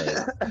 shit.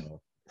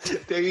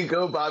 There you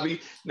go, Bobby.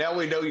 Now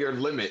we know your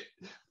limit.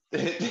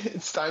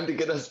 It's time to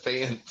get us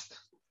banned.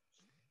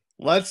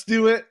 Let's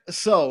do it.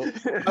 So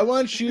I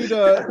want you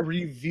to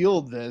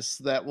reveal this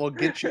that will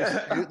get you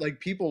like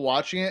people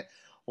watching it.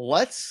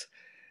 Let's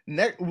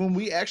when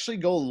we actually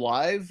go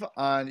live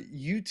on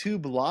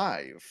YouTube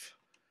Live,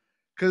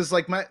 because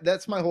like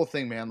that's my whole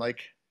thing, man. Like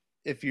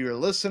if you're a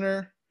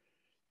listener,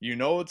 you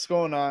know what's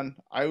going on.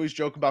 I always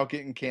joke about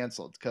getting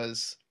canceled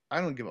because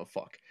I don't give a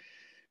fuck.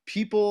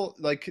 People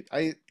like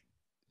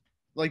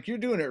you're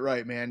doing it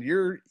right, man.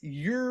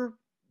 You're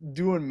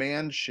doing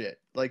man shit.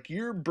 Like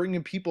you're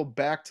bringing people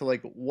back to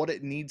like what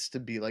it needs to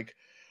be. Like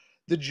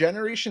the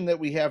generation that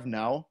we have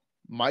now,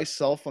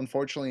 myself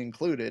unfortunately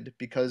included,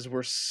 because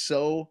we're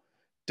so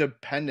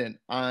dependent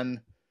on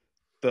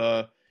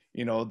the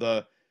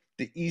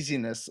the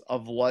easiness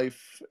of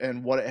life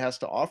and what it has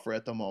to offer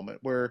at the moment.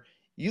 Where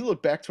you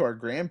look back to our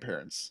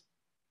grandparents,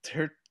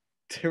 there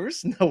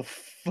was no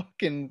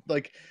fucking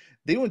like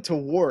they went to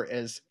war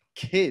as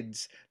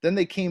kids, then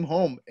they came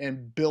home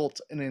and built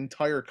an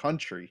entire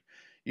country.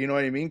 You know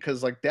what I mean?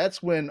 Because like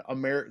that's when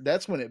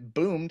that's when it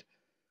boomed.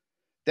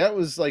 That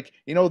was like,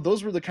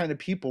 those were the kind of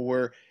people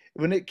where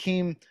when it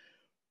came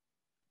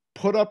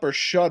put up or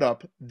shut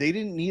up, they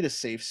didn't need a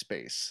safe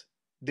space.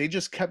 They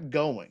just kept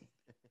going.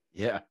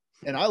 Yeah.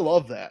 And I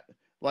love that.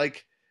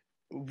 Like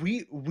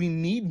we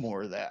need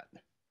more of that.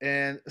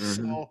 And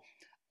so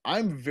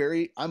I'm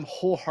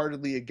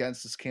wholeheartedly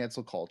against this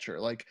cancel culture.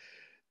 Like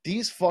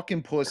these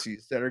fucking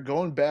pussies that are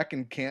going back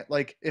and can't,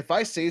 like, if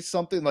I say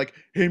something like,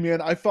 hey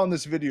man, I found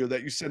this video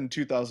that you said in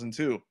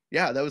 2002.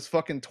 Yeah, that was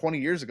fucking 20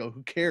 years ago.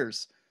 Who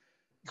cares?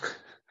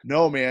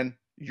 No, man,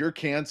 you're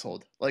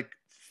canceled. Like,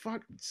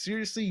 fuck,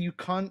 seriously, you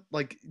can't,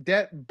 like,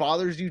 that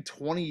bothers you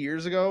 20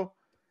 years ago?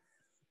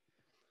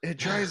 It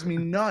drives me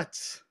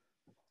nuts.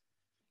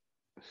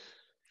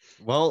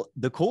 Well,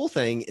 the cool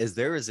thing is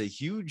there is a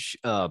huge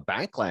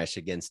backlash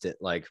against it.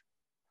 Like,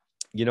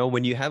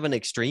 when you have an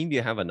extreme,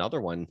 you have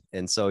another one.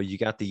 And so you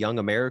got the Young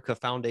America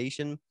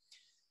Foundation.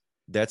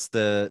 That's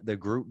the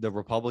group, the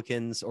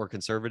Republicans or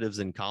conservatives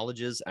in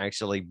colleges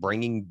actually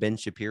bringing Ben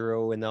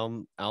Shapiro and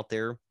them out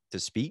there to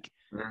speak.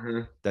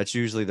 That's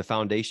usually the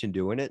foundation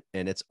doing it.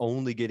 And it's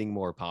only getting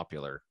more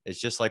popular. It's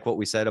just like what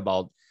we said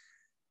about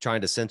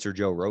trying to censor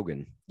Joe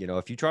Rogan.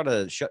 If you try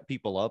to shut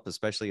people up,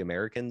 especially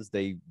Americans,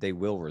 they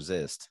will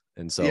resist.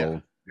 And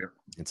so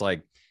it's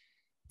like,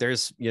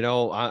 there's,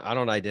 I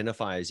don't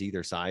identify as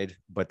either side,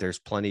 but there's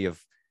plenty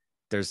of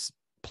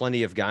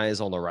guys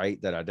on the right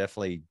that I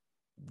definitely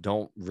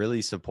don't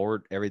really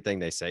support everything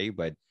they say,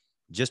 but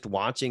just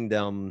watching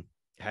them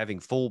having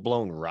full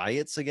blown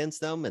riots against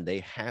them, and they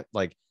have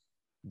like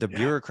the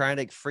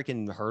bureaucratic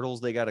freaking hurdles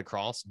they got to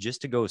cross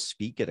just to go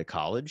speak at a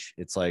college.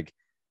 It's like,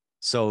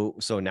 so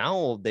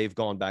now they've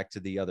gone back to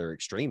the other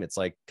extreme. It's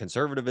like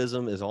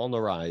conservatism is on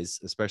the rise,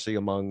 especially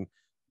among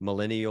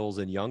millennials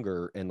and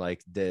younger. And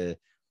like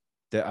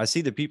I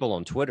see the people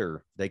on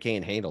Twitter, they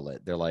can't handle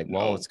it. They're like,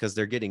 well, it's because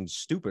they're getting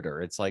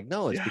stupider. It's like,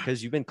 no, it's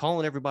because you've been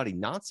calling everybody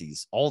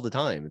Nazis all the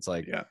time. It's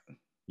like,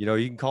 you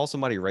can call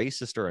somebody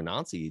racist or a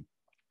Nazi.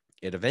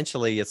 It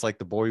eventually, it's like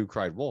the boy who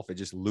cried wolf. It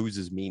just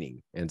loses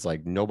meaning. And it's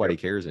like, nobody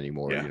cares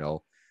anymore,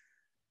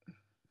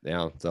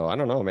 Yeah. So I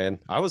don't know, man.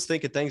 I was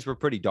thinking things were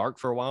pretty dark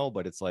for a while,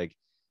 but it's like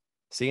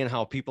seeing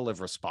how people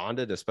have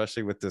responded,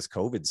 especially with this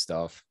COVID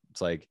stuff.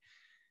 It's like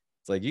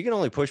you can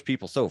only push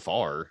people so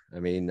far. I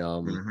mean,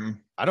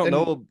 I don't And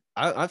know.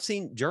 I've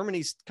seen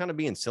Germany's kind of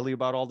being silly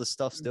about all this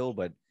stuff still,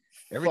 but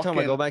every time I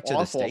fucking go back to the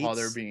awful how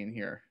they're States, being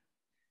here.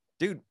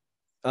 dude,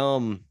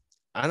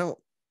 I don't,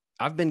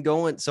 I've been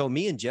going. So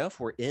me and Jeff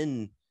were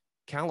in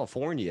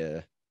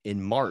California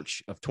in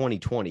March of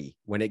 2020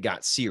 when it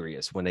got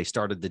serious, when they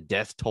started the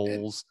death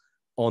tolls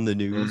on the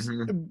news,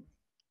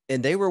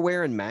 and they were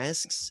wearing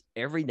masks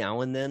every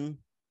now and then.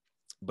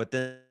 But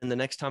then the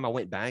next time I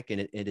went back, and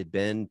it had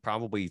been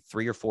probably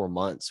 3 or 4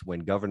 months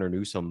when Governor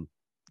Newsom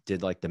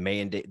did like the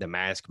mandate, the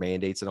mask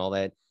mandates and all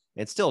that.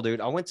 And still,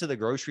 dude, I went to the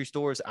grocery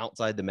stores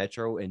outside the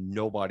metro and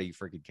nobody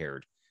freaking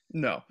cared,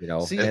 No. you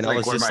know? See, And That's I like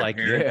was where just my like,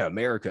 parents- yeah,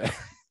 America.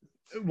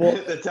 well,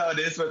 That's how it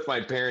is with my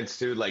parents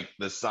too. Like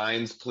the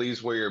signs,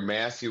 please wear your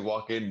mask. You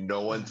walk in,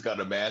 no one's got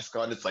a mask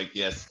on. It's like,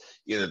 yes,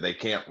 either they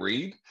can't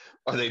read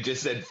or they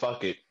just said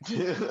fuck it.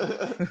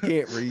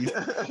 Can't read.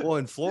 Well,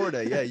 in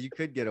Florida, yeah, you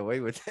could get away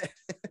with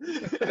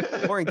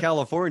that. Or in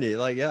California,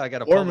 like, yeah, I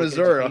got a Or public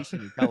Missouri. education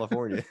in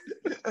California.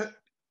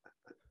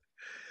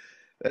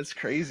 That's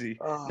crazy.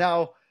 Oh.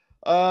 Now,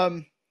 I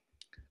don't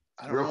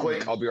Real know, quick,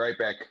 man. I'll be right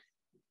back.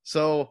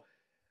 So,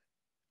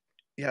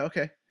 yeah,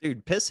 okay.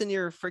 Dude, piss in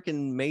your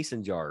freaking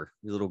mason jar,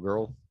 you little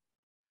girl.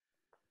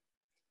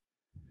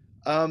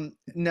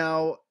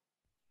 Now,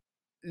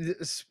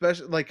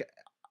 especially like,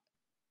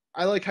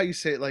 I like how you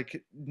say it.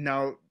 Like,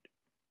 now,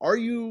 are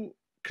you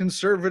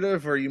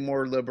conservative? Or are you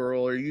more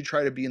liberal? Or you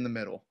try to be in the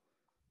middle?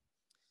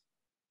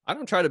 I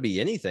don't try to be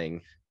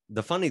anything.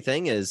 The funny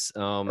thing is,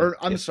 Or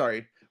I'm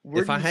sorry,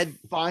 where if do I you had-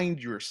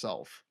 find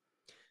yourself?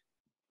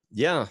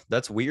 yeah,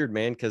 that's weird,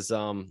 man. Because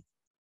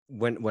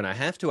when I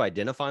have to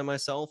identify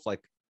myself,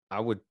 like I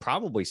would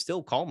probably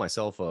still call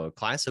myself a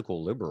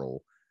classical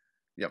liberal.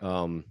 Yep.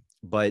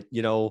 But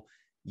you know,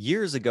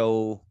 years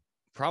ago,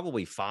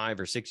 probably 5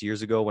 or 6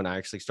 years ago, when I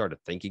actually started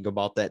thinking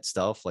about that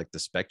stuff, like the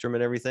spectrum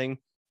and everything,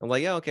 I'm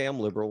like, yeah, okay, I'm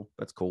liberal.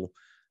 That's cool.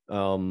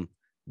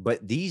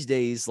 But these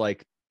days,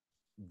 like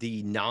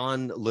the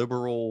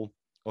non-liberal,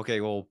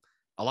 okay, well,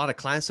 a lot of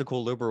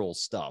classical liberal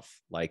stuff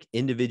like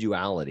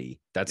individuality,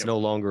 that's Yep. no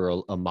longer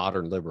a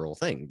modern liberal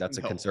thing. That's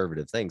a No.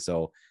 conservative thing.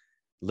 So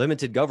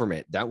limited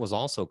government, that was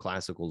also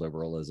classical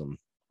liberalism,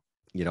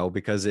 you know,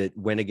 because it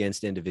went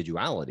against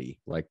individuality.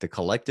 Like the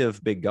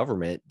collective big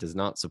government does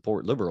not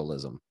support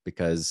liberalism,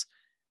 because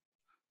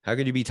how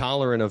can you be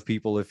tolerant of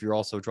people if you're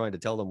also trying to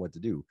tell them what to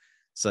do?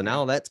 So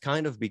now that's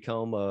kind of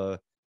become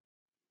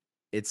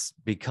it's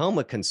become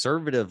a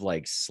conservative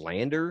like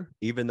slander,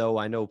 even though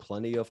I know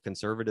plenty of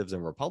conservatives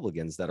and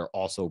Republicans that are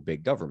also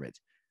big government.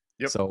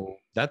 Yep. So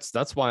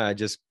that's why I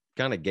just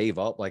kind of gave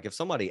up. Like if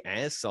somebody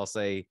asks, I'll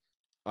say,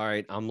 all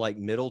right, I'm like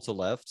middle to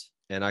left,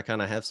 and I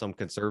kind of have some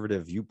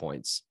conservative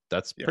viewpoints.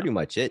 That's Yeah. pretty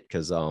much it.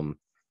 Cause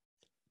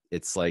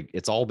it's like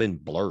it's all been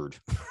blurred.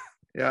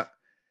 Yeah.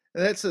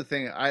 And that's the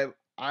thing.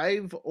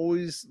 I've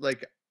always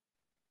like,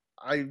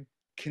 I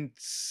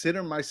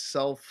consider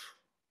myself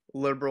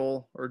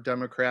liberal or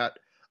Democrat.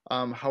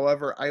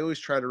 However, I always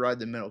try to ride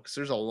the middle because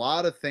there's a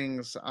lot of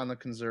things on the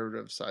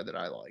conservative side that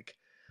I like.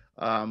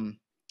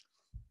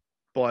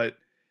 But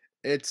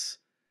it's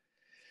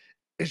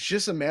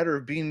just a matter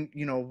of being,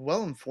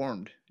 well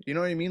informed. You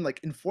know what I mean?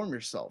 Like, inform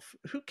yourself.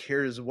 Who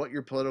cares what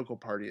your political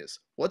party is?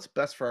 What's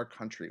best for our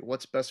country?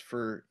 What's best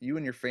for you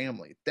and your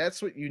family?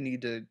 That's what you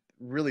need to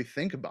really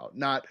think about.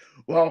 Not,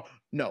 well,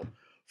 no,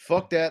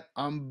 fuck that.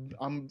 I'm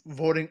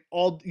voting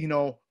all,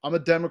 I'm a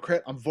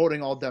Democrat. I'm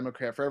voting all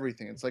Democrat for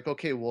everything. It's like,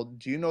 okay, well,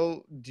 do you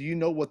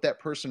know what that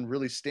person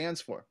really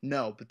stands for?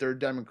 No, but they're a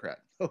Democrat.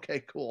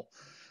 Okay, cool.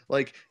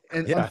 Like,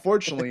 and Yeah.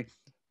 unfortunately,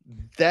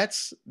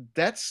 that's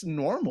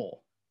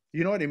normal.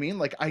 You know what I mean?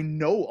 Like, I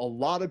know a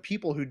lot of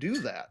people who do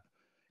that,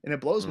 and it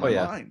blows my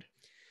mind.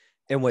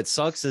 And what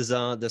sucks is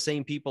the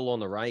same people on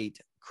the right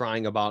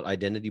crying about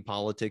identity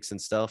politics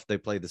and stuff, they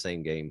play the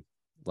same game.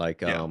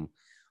 Like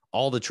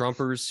all the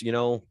Trumpers,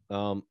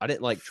 I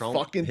didn't like Trump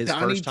Fucking his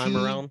Donnie first time T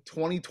around.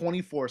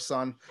 2024,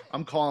 son.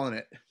 I'm calling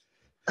it.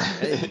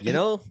 Hey,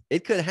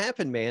 it could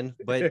happen, man.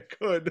 But it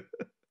could.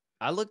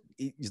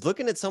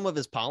 Looking at some of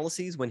his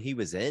policies when he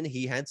was in,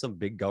 he had some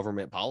big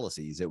government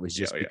policies. It was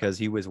just because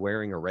he was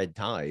wearing a red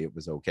tie, it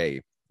was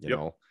okay, you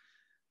know.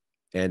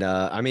 And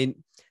I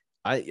mean,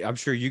 I'm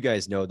sure you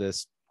guys know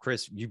this.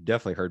 Chris, you've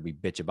definitely heard me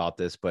bitch about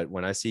this, but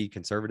when I see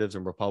conservatives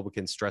and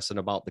Republicans stressing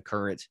about the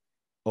current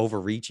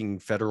overreaching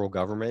federal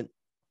government,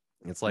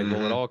 it's like,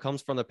 well, it all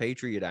comes from the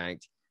Patriot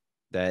Act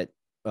that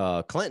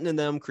Clinton and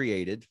them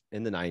created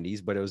in the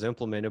 90s, but it was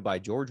implemented by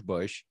George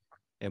Bush.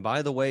 And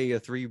by the way, a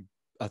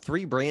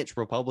three branch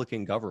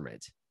Republican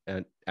government.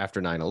 And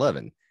after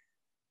 9/11,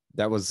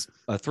 that was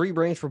a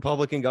 3-branch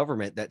Republican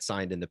government that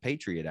signed in the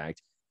Patriot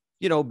Act,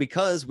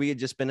 because we had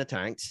just been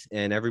attacked,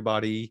 and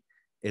everybody,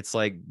 it's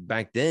like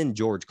back then,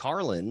 George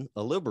Carlin,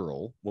 a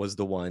liberal, was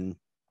the one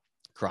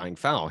crying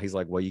foul. He's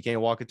like, well, you can't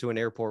walk into an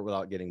airport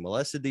without getting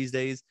molested these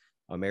days.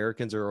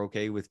 Americans are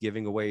okay with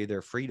giving away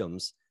their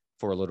freedoms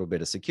for a little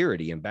bit of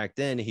security. And back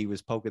then he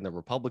was poking the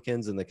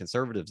Republicans and the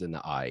conservatives in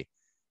the eye,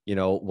 you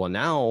know. Well,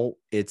 now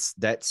it's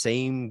that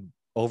same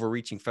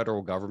overreaching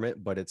federal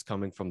government, but it's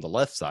coming from the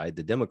left side,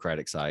 the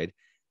Democratic side.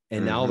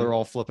 And now they're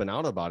all flipping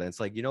out about it. It's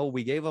like, you know,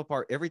 we gave up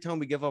every time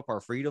we give up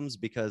our freedoms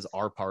because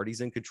our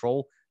party's in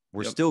control,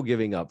 we're still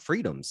giving up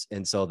freedoms.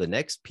 And so the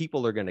next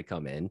people are going to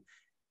come in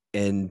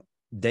and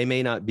they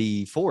may not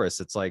be for us.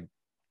 It's like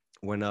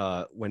when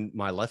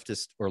my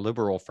leftist or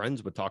liberal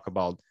friends would talk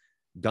about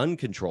gun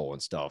control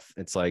and stuff,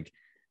 it's like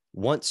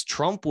once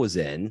Trump was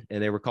in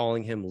and they were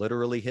calling him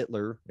literally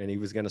Hitler and he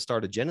was going to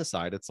start a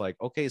genocide, it's like,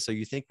 okay, so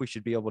you think we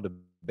should be able to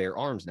bear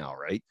arms now,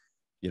 right?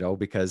 You know,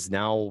 because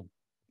now,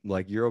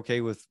 like, you're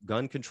okay with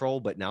gun control,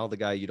 but now the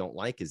guy you don't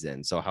like is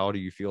in. So how do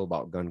you feel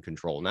about gun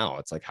control now?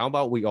 It's like, how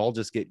about we all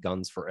just get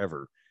guns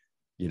forever,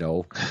 you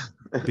know,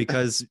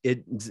 because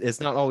it's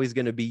not always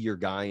going to be your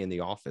guy in the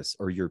office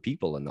or your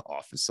people in the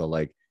office. So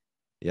like,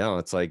 yeah,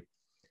 it's like,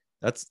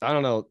 that's, I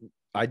don't know.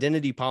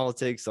 Identity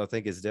politics, I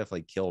think, has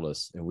definitely killed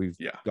us. And we've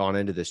gone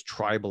into this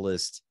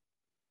tribalist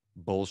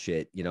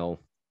bullshit, you know.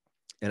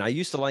 And I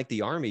used to like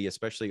the Army,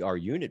 especially our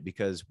unit,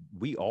 because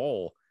we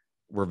all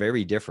were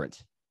very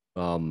different.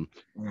 And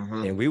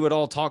we would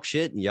all talk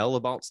shit and yell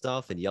about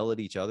stuff and yell at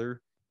each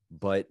other,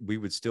 but we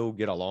would still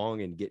get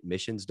along and get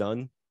missions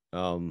done.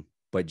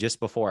 But just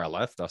before I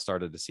left, I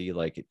started to see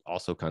like it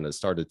also kind of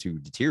started to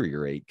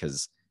deteriorate,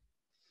 because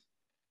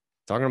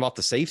talking about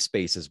the safe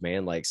spaces,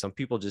 man, like some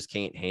people just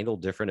can't handle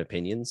different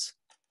opinions,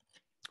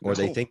 or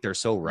they think they're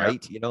so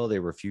right, you know, they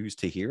refuse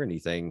to hear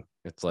anything.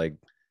 It's like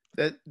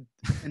that,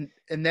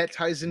 and that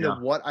ties into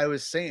what I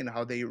was saying,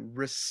 how they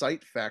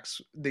recite facts,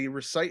 they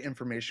recite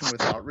information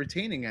without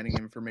retaining any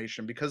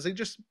information, because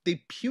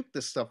they puke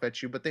this stuff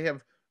at you, but they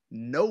have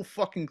no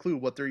fucking clue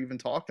what they're even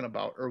talking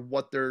about or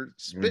what they're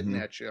spitting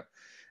at you.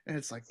 And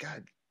it's like,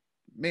 God,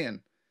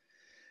 man,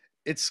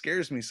 it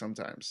scares me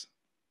sometimes.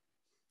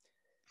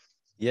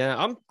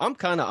 Yeah, I'm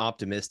kind of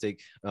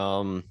optimistic.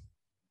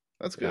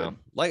 That's good. Yeah.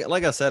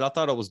 Like I said, I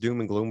thought it was doom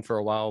and gloom for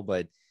a while,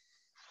 but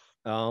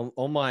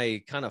on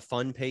my kind of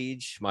fun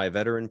page, my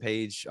veteran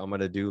page, I'm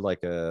gonna do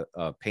like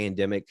a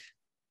pandemic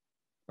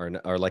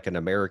or like an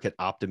American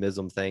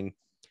optimism thing.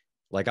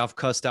 Like I've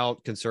cussed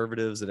out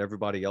conservatives and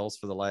everybody else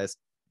for the last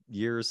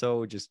year or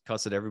so, just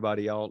cussing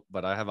everybody out.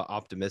 But I have an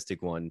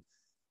optimistic one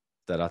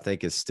that I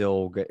think is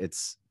still good.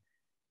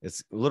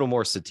 It's a little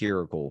more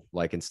satirical.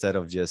 Like instead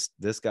of just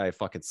this guy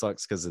fucking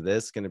sucks because of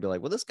this, going to be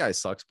like, well, this guy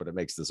sucks, but it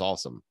makes this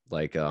awesome.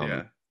 Like,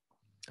 I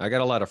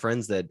got a lot of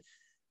friends that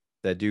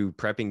do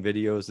prepping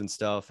videos and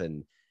stuff,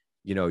 and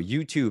you know,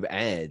 YouTube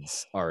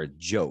ads are a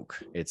joke.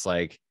 It's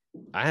like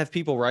I have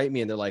people write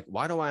me and they're like,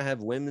 why do I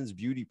have women's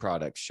beauty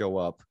products show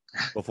up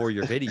before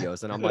your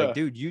videos? And I'm like,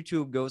 dude,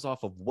 YouTube goes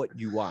off of what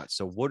you watch.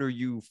 So what are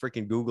you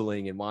freaking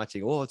Googling and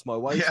watching? Oh, it's my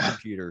wife's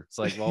computer. It's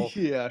like, well,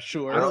 yeah,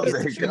 sure. I don't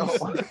think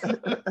so.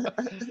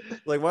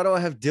 Like, why do I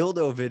have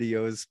dildo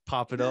videos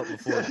popping up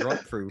before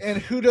Grunt Proof? And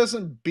who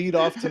doesn't beat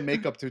off to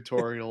makeup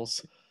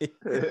tutorials?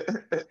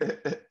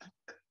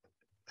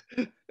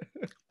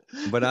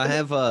 But I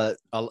have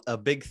a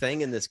big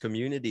thing in this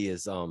community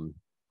is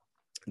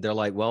they're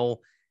like,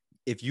 well,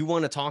 if you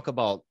want to talk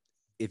about,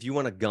 if you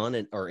want a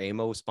gun or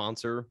ammo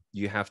sponsor,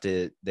 they have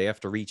to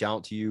reach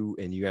out to you,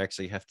 and you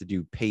actually have to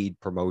do paid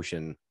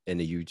promotion in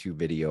a YouTube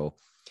video.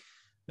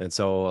 And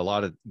so a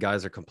lot of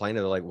guys are complaining.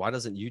 They're like, why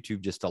doesn't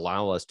YouTube just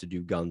allow us to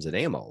do guns and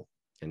ammo?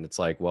 And it's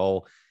like,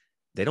 well,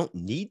 they don't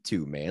need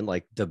to, man.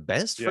 Like the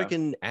best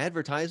freaking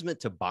advertisement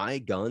to buy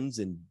guns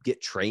and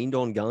get trained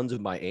on guns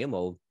and buy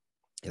ammo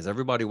is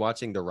everybody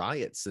watching the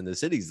riots in the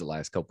cities the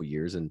last couple of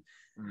years and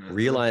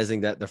realizing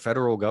that the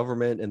federal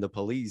government and the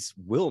police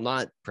will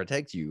not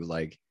protect you.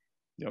 Like,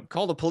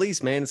 call the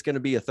police, man. It's going to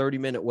be a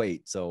 30-minute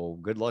wait. So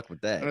good luck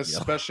with that. And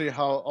especially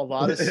how a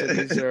lot of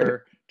cities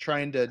are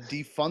trying to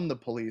defund the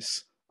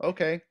police.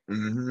 Okay.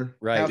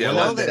 Right. Yeah,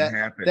 well,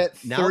 that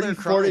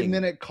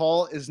 40-minute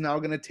call is now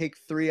going to take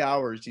 3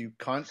 hours, you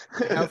cunt.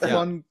 Have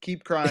fun.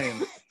 Keep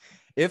crying.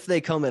 If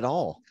they come at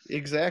all.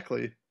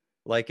 Exactly.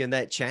 Like in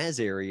that Chaz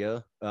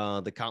area,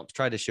 the cops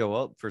tried to show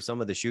up for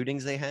some of the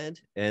shootings they had,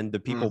 and the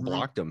people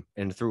blocked them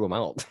and threw them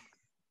out.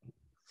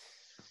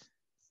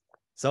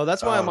 So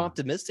that's why I'm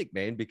optimistic,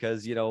 man,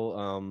 because, you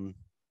know,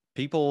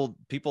 people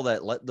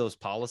that let those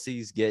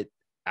policies get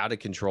out of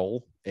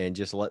control and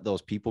just let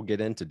those people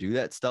get in to do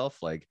that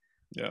stuff, like,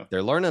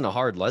 they're learning a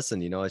hard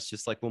lesson. You know, it's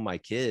just like when my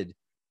kid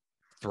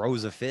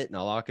throws a fit and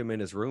I lock him in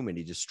his room and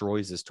he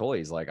destroys his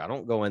toys. Like, I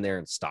don't go in there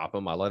and stop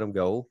him. I let him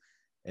go.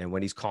 And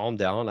when he's calmed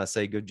down, I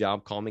say, good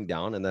job calming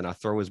down. And then I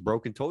throw his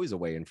broken toys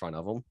away in front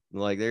of him. I'm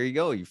like, there you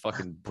go. You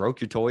fucking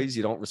broke your toys.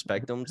 You don't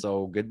respect them.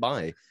 So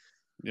goodbye.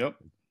 Yep.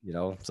 You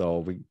know, so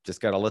we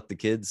just got to let the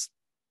kids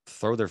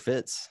throw their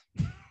fits.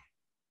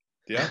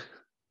 Yeah.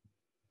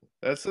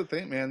 That's the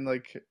thing, man.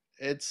 Like,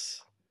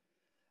 it's,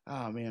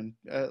 oh man.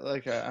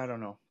 Like, I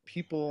don't know.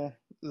 People,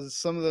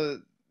 some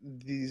of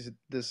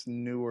this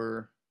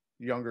newer,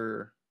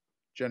 younger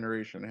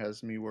generation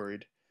has me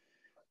worried,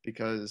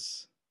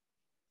 because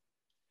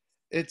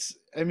it's,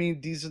 I mean,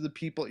 these are the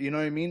people, you know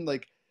what I mean?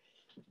 Like,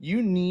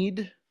 you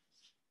need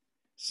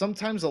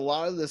sometimes a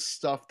lot of this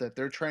stuff that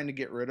they're trying to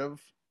get rid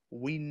of,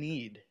 we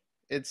need.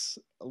 It's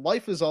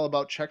life is all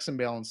about checks and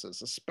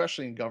balances,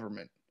 especially in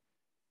government.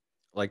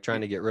 Like trying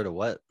to get rid of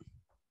what?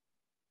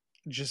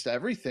 Just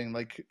everything,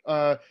 like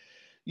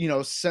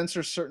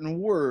censor certain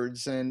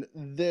words and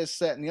this,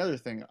 that, and the other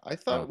thing. I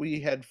thought we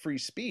had free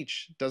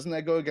speech. Doesn't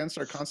that go against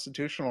our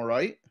constitutional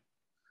right?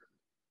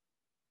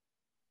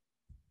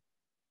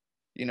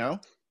 You know?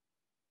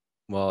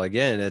 Well,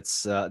 again,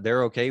 it's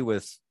they're okay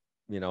with,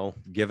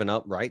 giving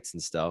up rights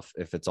and stuff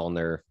if it's in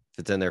their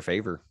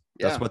favor.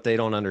 Yeah. That's what they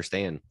don't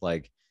understand.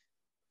 Like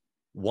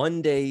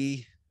one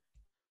day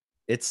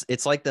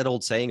it's like that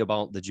old saying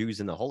about the Jews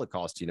in the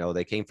Holocaust,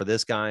 they came for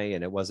this guy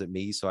and it wasn't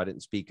me, so I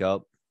didn't speak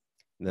up.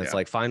 And it's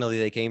like finally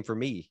they came for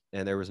me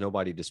and there was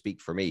nobody to speak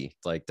for me.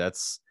 It's like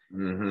that's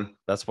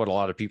what a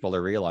lot of people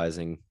are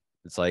realizing.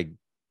 It's like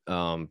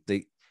I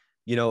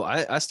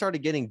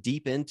started getting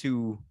deep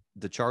into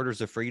the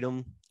Charters of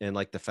Freedom and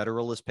like the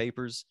Federalist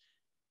Papers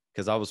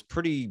because I was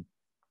pretty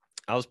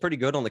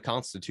good on the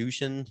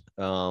Constitution.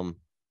 No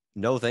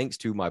thanks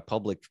to my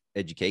public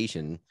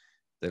education.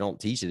 They don't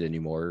teach it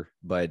anymore.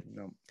 But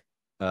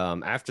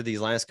after these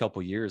last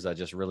couple of years, I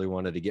just really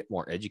wanted to get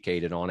more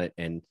educated on it.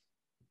 And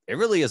it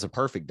really is a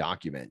perfect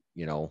document,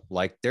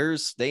 like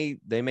they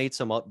made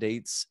some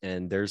updates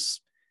and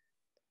it's,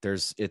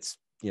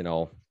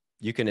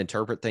 you can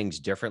interpret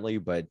things differently,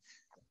 but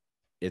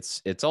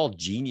it's all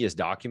genius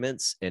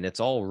documents and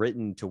it's all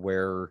written to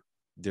where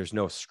there's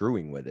no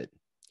screwing with it.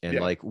 And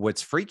like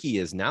what's freaky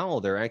is now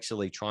they're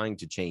actually trying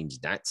to change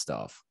that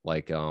stuff.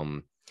 Like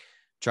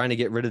trying to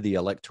get rid of the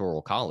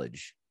electoral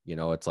college.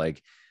 It's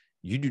like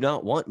you do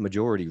not want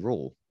majority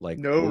rule. Like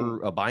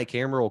we're a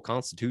bicameral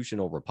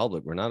constitutional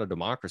republic. We're not a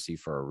democracy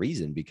for a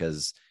reason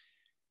because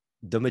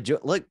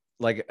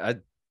I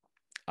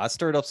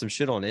stirred up some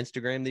shit on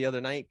Instagram the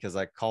other night because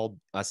I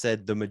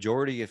said the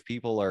majority of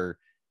people are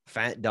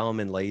fat,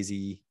 dumb, and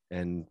lazy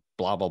and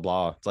blah, blah,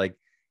 blah. It's like,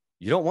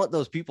 you don't want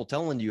those people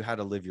telling you how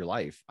to live your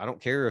life. I don't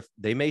care if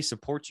they may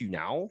support you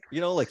now,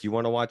 like you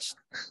want to watch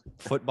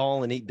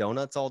football and eat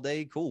donuts all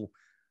day. Cool.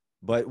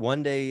 But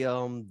one day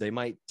they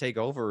might take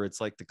over. It's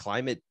like the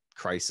climate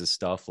crisis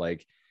stuff.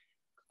 Like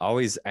I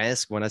always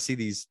ask when I see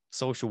these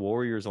social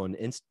warriors on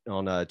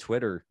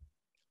Twitter,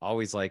 I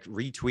always like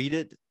retweet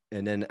it.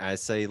 And then I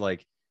say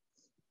like,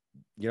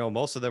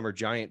 most of them are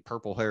giant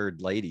purple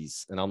haired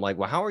ladies. And I'm like,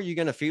 well, how are you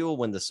going to feel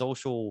when the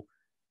socialist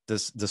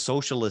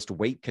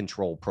weight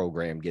control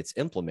program gets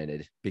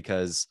implemented?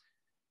 Because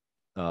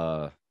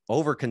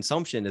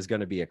overconsumption is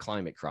going to be a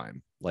climate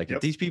crime. Like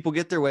if these people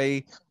get their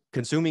way,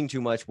 consuming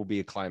too much will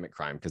be a climate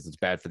crime because it's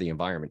bad for the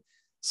environment.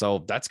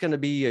 So that's going to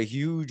be a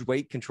huge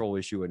weight control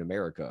issue in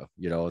America.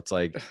 It's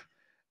like,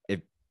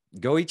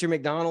 go eat your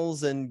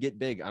McDonald's and get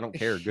big. I don't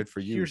care. Good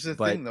for you. Here's the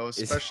thing though,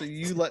 especially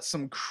you let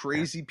some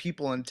crazy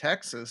people in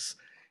Texas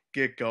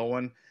get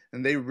going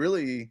and they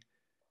really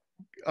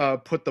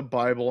put the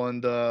Bible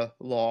into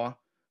law.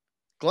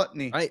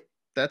 Gluttony. Right.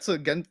 That's a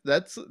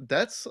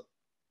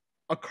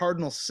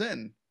cardinal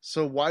sin.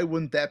 So why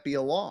wouldn't that be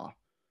a law?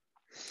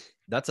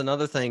 That's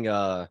another thing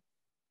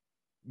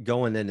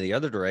going in the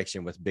other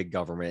direction with big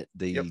government.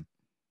 The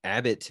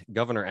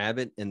Governor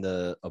Abbott and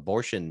the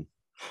abortion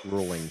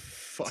ruling.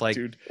 Fuck, it's like,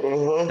 dude.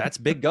 That's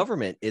big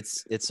government. It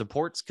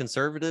supports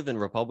conservative and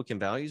Republican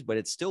values, but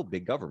it's still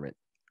big government.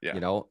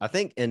 Yeah. I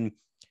think, and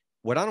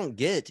what I don't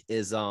get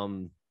is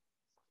I've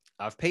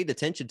paid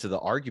attention to the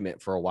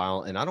argument for a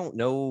while and I don't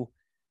know.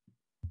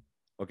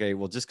 Okay,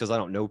 well, just because I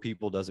don't know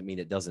people doesn't mean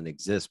it doesn't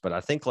exist. But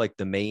I think like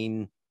the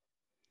main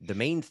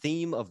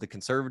theme of the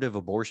conservative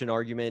abortion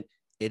argument,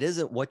 it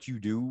isn't what you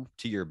do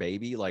to your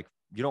baby. Like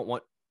they don't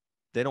want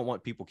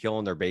people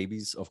killing their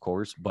babies, of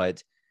course,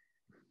 but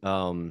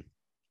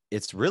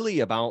it's really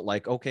about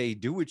like, okay,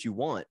 do what you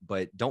want,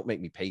 but don't make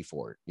me pay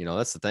for it.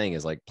 That's the thing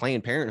is like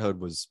Planned Parenthood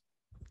was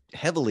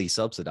heavily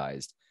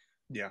subsidized.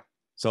 Yeah.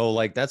 So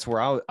like, that's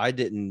where I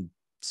didn't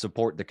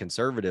support the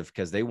conservative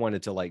because they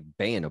wanted to like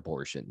ban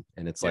abortion.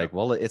 And it's like,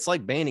 well, it's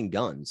like banning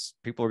guns.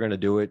 People are going to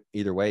do it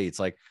either way. It's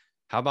like,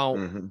 how about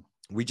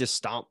we just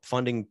stop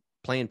funding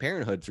Planned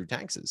Parenthood through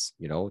taxes?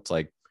 It's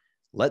like,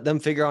 let them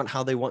figure out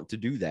how they want to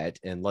do that.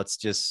 And let's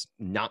just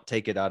not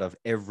take it out of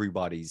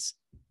everybody's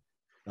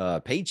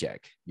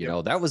paycheck.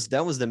 That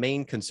was the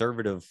main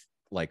conservative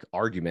like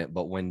argument.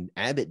 But when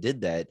Abbott did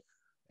that,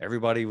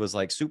 everybody was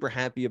like super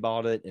happy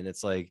about it. And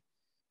it's like,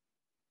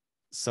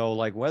 so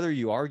like whether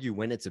you argue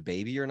when it's a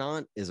baby or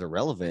not is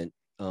irrelevant.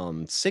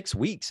 6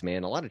 weeks,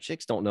 man. A lot of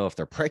chicks don't know if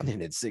they're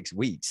pregnant at 6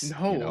 weeks.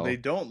 No, they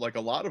don't. Like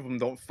a lot of them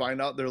don't find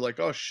out. They're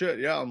like, oh shit,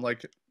 yeah, I'm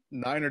like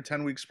 9 or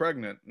 10 weeks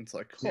pregnant. It's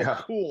like,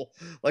 oh, cool.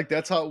 Like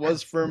that's how it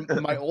was for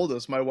my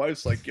oldest. My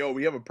wife's like, yo,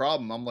 we have a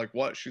problem. I'm like,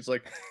 what? She's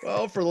like,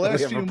 well, for the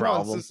last few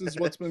months, this is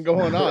what's been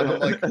going on. I'm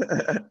like,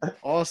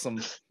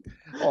 awesome.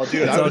 Oh,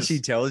 dude, that's how she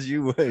tells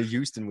you,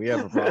 Houston, we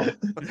have a problem.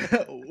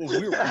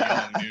 We were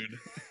young, dude.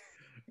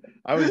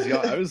 I was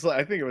young. I was like,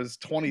 I think it was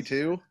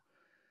 22.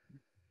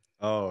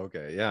 Oh,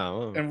 okay.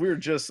 Yeah. And we were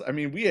just,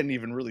 we hadn't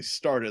even really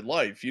started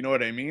life. You know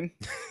what I mean?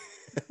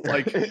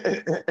 Like,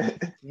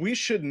 we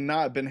should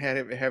not have been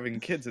having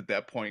kids at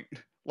that point.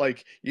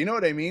 Like, you know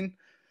what I mean?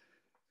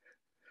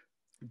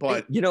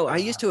 But I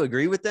used to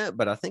agree with that,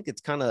 but I think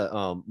it's kind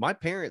of my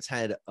parents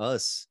had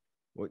us,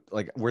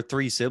 like, we're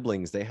three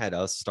siblings. They had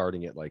us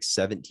starting at like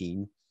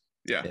 17.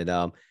 Yeah.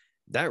 And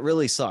that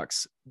really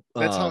sucks.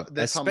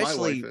 That's how my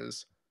life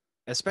is.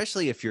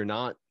 Especially if you're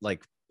not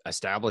like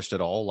established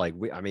at all. Like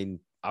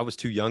I was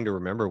too young to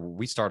remember.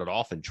 We started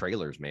off in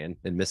trailers, man,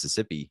 in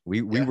Mississippi.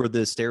 We were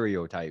the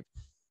stereotype.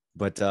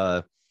 But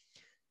there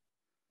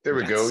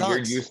we go. Sucks.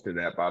 You're used to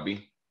that,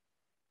 Bobby.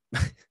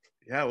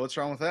 Yeah, what's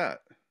wrong with that?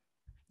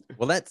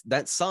 Well,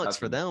 that sucks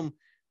for them,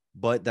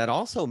 but that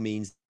also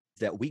means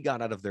that we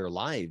got out of their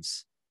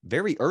lives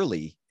very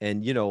early.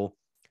 And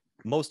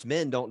most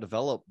men don't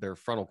develop their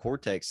frontal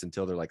cortex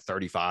until they're like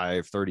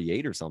 35,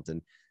 38 or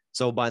something.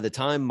 So by the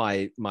time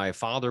my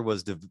father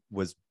was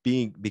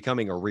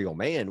becoming a real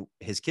man,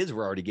 his kids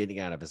were already getting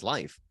out of his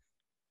life.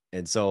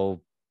 And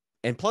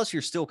plus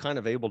you're still kind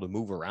of able to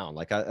move around.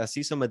 Like I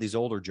see some of these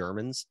older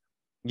Germans,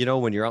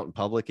 when you're out in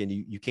public and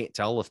you can't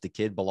tell if the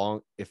kid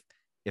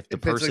if the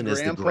person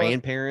is the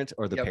grandparent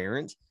or the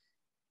parent.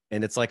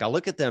 And it's like, I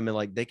look at them and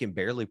like, they can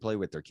barely play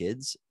with their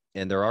kids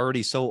and they're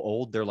already so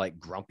old. They're like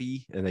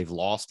grumpy and they've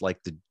lost like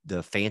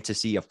the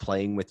fantasy of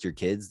playing with your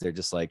kids. They're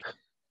just like,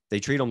 they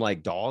treat them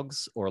like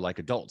dogs or like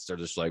adults. They're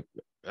just like,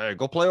 hey,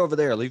 go play over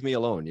there. Leave me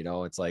alone.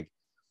 It's like,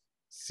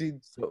 see,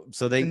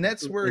 so they, and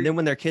that's where, and then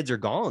when their kids are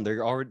gone, they're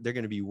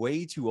going to be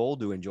way too old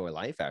to enjoy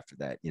life after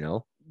that.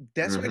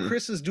 That's why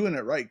Chris is doing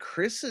it right.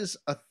 Chris is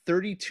a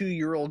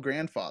 32-year-old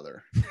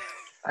grandfather.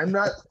 I'm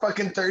not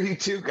fucking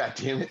 32,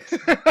 goddammit.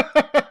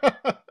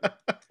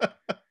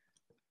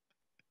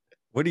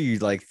 What are you,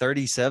 like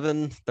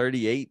 37,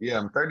 38? Yeah,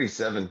 I'm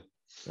 37.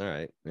 All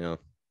right. Yeah.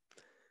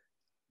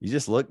 You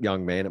just look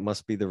young, man. It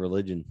must be the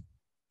religion.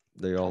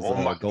 They're all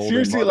golden.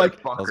 Seriously,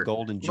 like those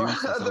golden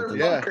juice.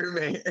 Yeah.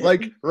 Man.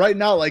 Like right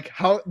now, like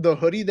how the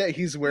hoodie that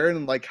he's wearing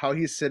and like how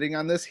he's sitting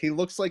on this, he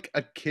looks like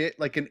a kid,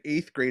 like an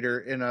 8th grader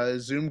in a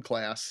Zoom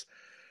class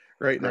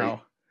right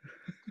now.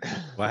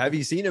 Well, have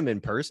you seen him in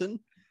person?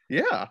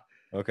 Yeah.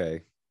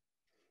 Okay.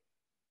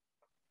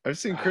 I've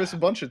seen Chris a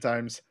bunch of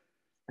times.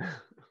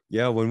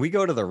 Yeah, when we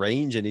go to the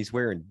range and he's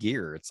wearing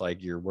gear, it's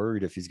like you're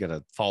worried if he's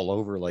gonna fall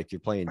over like you're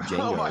playing Jenga.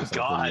 Oh my or something.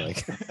 God.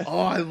 Like, oh,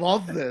 I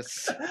love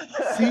this.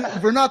 See,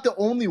 we're not the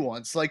only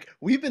ones. Like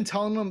we've been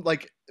telling them,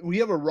 like we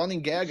have a running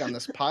gag on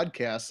this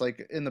podcast.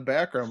 Like in the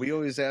background, we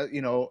always ask,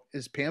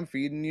 is Pam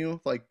feeding you?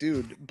 Like,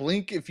 dude,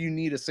 blink if you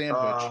need a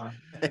sandwich.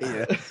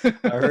 Yeah,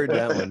 I heard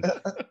that one.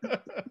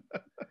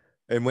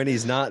 And when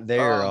he's not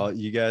there,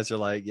 you guys are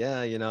like,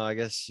 yeah, I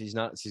guess she's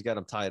not. She's got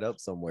him tied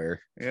up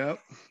somewhere. Yep.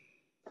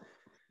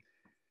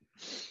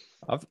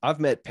 I've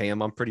met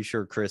Pam. I'm pretty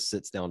sure Chris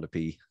sits down to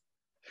pee.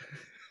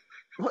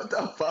 What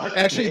the fuck?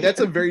 Actually,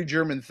 that's a very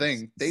German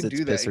thing. They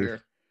do that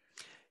here.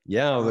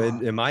 Yeah,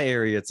 in my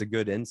area, it's a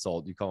good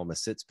insult. You call him a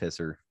sits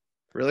pisser.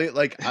 Really?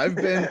 Like I've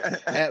been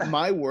at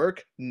my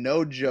work,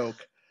 no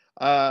joke.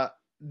 I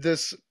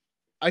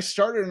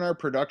started in our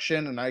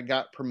production and I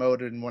got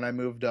promoted, and when I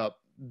moved up,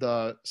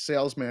 the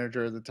sales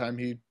manager at the time,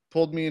 he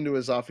pulled me into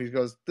his office. He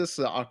goes, "This is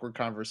an awkward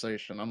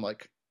conversation." I'm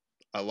like,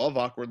 "I love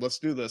awkward. Let's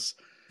do this."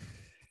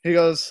 He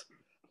goes,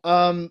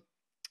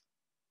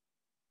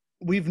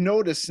 "We've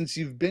noticed since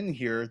you've been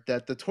here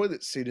that the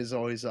toilet seat is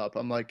always up."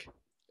 I'm like,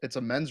 "It's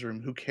a men's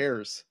room. Who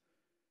cares?"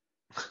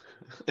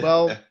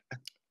 "Well,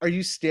 are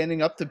you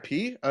standing up to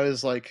pee?" I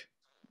was like,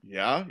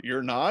 "Yeah,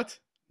 you're not?"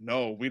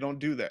 "No, we don't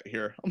do that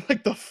here." I'm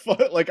like, "The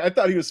fuck?" Like, I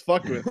thought he was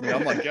fucking with me.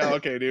 I'm like, "Yeah,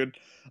 okay, dude."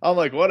 I'm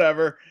like,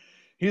 "Whatever."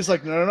 He's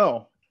like,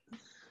 "No.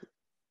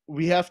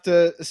 We have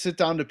to sit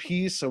down to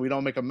pee so we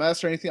don't make a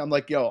mess or anything." I'm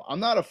like, "Yo, I'm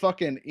not a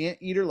fucking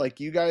anteater like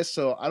you guys,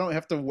 so I don't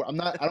have to.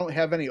 I don't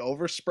have any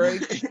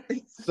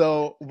overspray,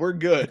 so we're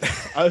good."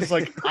 I was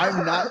like,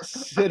 "I'm not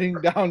sitting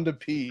down to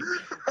pee."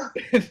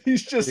 And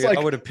he's just like,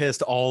 I would have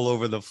pissed all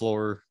over the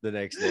floor the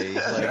next day,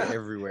 like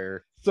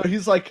everywhere. So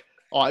he's like,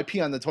 "Oh, I pee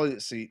on the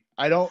toilet seat.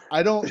 I don't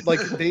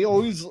like." They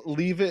always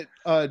leave it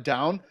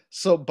down,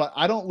 but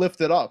I don't lift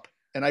it up,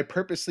 and I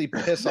purposely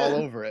piss all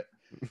over it.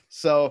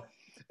 So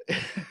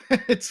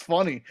it's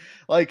funny.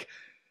 Like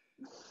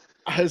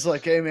I was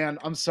like, "Hey man,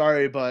 I'm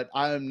sorry, but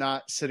I'm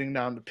not sitting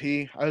down to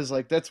pee." I was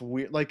like, "That's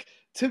weird." Like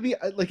to be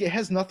like, it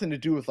has nothing to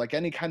do with like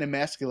any kind of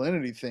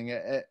masculinity thing.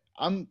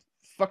 I'm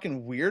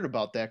fucking weird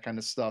about that kind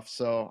of stuff.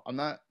 So I'm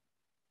not.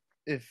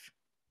 If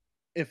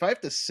I have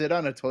to sit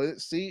on a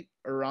toilet seat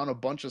around a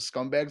bunch of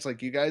scumbags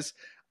like you guys,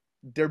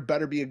 there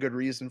better be a good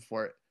reason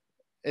for it.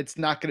 It's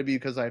not going to be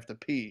because I have to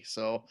pee.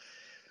 So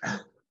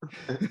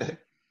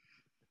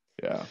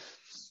yeah.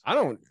 I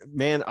don't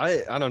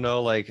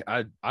know. Like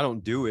I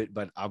don't do it,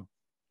 but I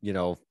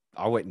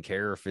wouldn't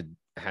care if it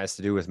has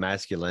to do with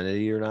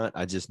masculinity or not.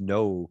 I just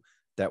know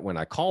that when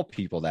I call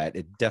people that,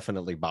 it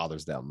definitely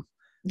bothers them.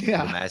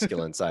 Yeah. The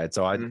masculine side.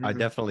 So I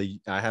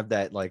definitely, I have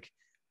that like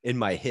in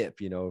my hip,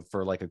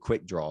 for like a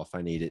quick draw if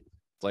I need it.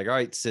 It's like, all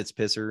right, sits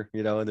pisser,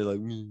 and they're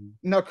like,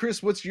 Now,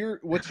 Chris, what's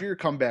your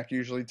comeback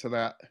usually to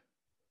that?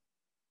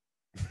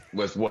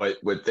 With what?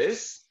 With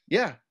this?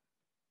 Yeah.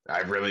 I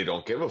really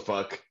don't give a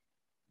fuck.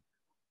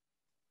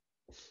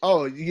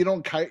 Oh, you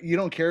don't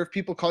care if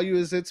people call you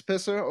a zits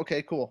pisser?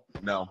 Okay, cool.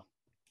 No.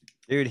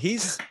 Dude,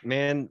 he's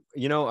man,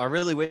 I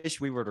really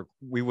wish we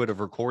would have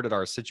recorded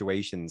our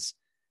situations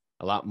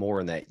a lot more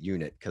in that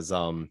unit, because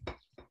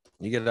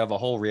you could have a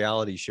whole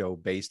reality show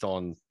based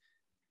on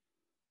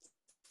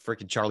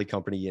freaking Charlie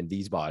Company and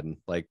Wiesbaden.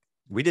 Like,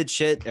 we did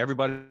shit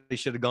everybody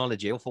should have gone to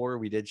jail for.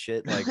 We did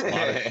shit like a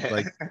lot of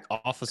like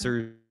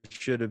officers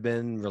should have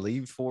been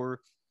relieved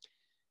for.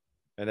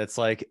 And it's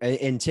like,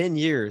 in 10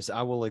 years,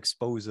 I will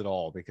expose it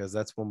all, because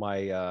that's when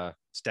my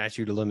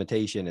statute of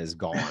limitation is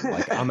gone.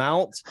 Like, I'm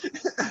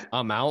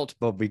out,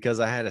 but because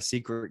I had a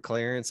secret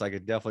clearance, I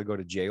could definitely go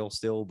to jail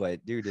still.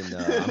 But dude,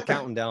 I'm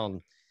counting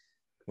down.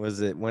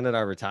 When did I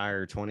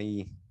retire?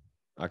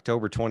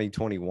 October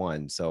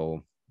 2021.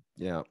 So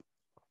yeah,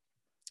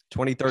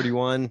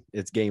 2031,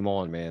 it's game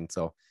on, man.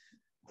 So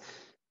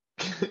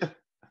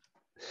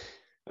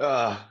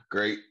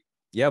great.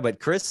 yeah, but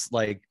Chris,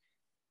 me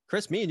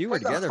and you were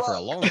together for a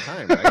long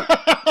time, right?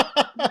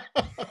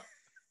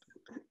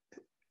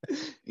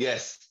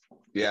 Yes.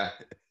 Yeah.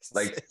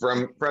 Like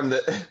from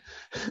the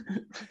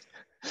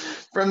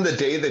from the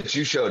day that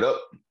you showed up.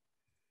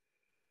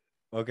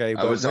 Okay,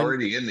 I was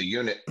already in the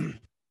unit.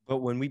 But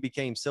when we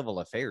became civil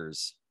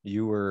affairs, did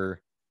you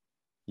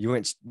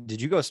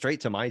go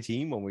straight to my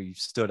team when we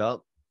stood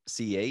up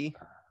CA?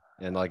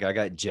 And like, I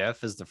got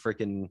Jeff as the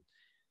freaking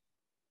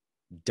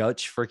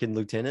Dutch freaking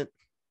lieutenant.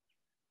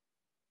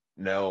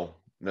 No.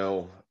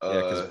 Yeah,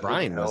 because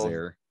Brian was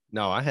there.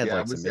 No, I had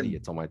some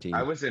idiots on my team.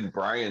 I was in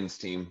Brian's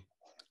team.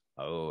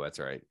 Oh, that's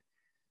right.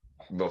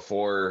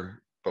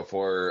 Before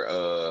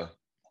oh,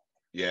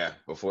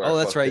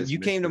 that's right. You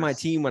came to my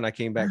team when I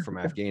came back from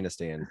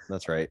Afghanistan.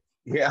 That's right.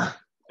 Yeah.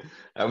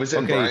 I was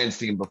in Brian's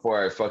team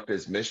before I fucked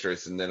his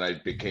mistress, and then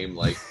I became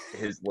like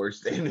his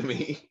worst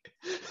enemy.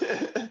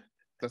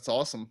 That's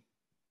awesome.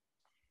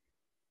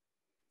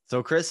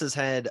 So Chris has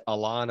had a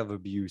lot of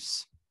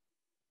abuse.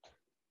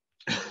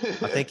 I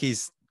think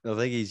he's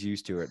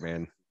used to it,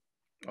 man.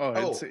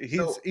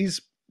 He's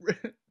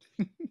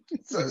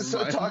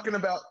so talking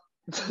about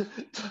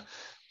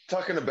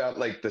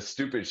like the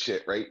stupid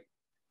shit, right?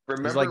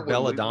 Remember, he's like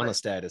belladonna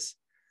status.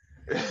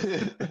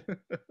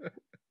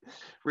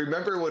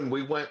 Remember when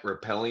we went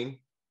rappelling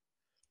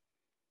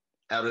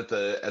out at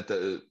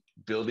the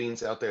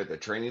buildings out there at the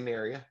training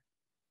area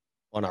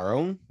on our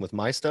own with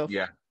my stuff?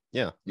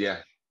 Yeah.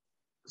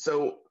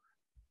 So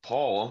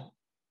Paul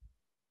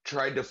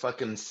tried to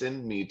fucking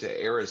send me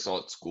to air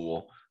assault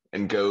school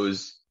and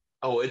goes,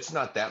 "Oh, it's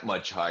not that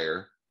much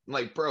higher." I'm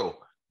like, bro,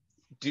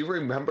 do you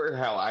remember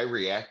how I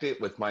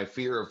reacted with my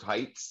fear of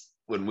heights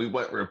when we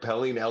went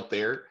rappelling out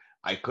there?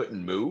 I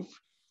couldn't move.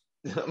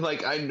 I'm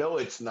like, I know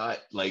it's not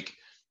like.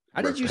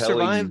 How did you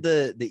survive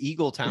the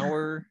Eagle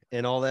Tower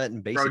and all that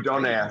in basic? Bro,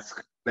 don't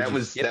ask. That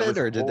was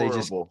or did they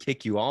just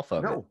kick you off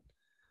of it?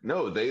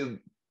 No,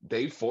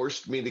 they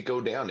forced me to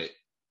go down it.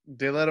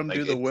 They let him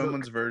do the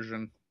women's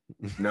version.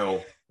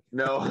 No.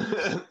 No.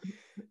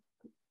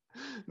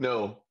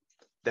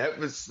 That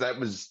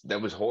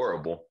was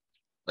horrible.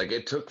 Like,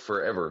 it took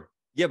forever.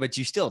 Yeah, but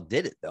you still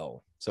did it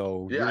though.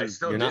 So yeah,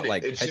 you're not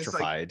like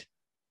petrified.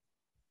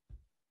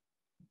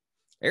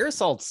 Air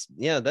assaults,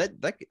 yeah, that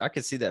I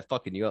could see that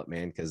fucking you up,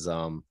 man, because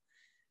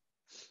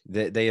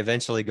they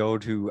eventually go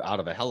to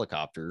out of a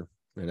helicopter,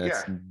 and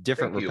that's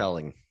different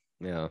rappelling.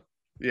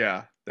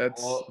 Yeah,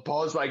 that's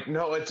Paul's like,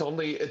 no, it's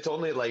only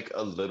like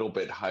a little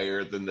bit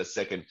higher than the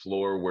second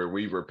floor where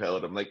we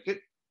rappelled. I'm like,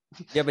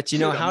 yeah, but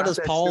how does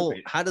Paul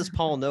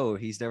know?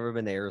 He's never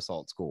been to air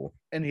assault school,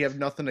 and he have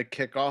nothing to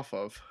kick off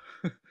of.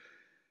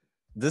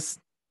 This,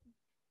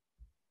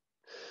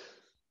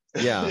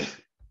 yeah,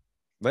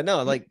 but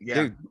no, like,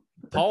 dude.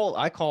 Paul,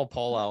 I call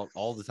Paul out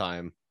all the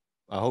time.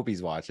 I hope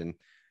he's watching.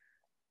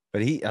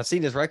 But I've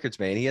seen his records,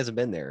 man. He hasn't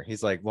been there.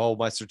 He's like, well,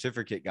 my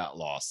certificate got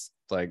lost.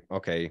 It's like,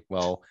 okay,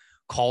 well,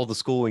 call the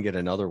school and get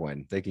another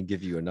one. They can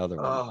give you another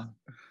one.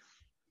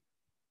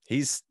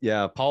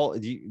 Paul,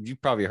 you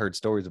probably heard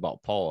stories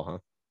about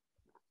Paul,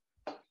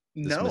 huh?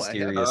 This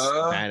mysterious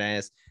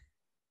badass.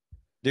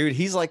 Dude,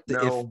 he's like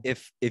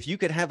if you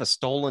could have a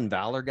stolen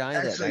valor guy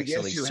that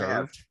actually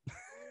served.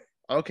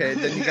 Okay,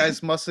 then you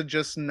guys must have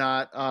just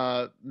not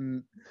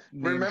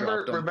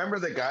remember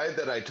the guy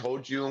that I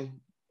told you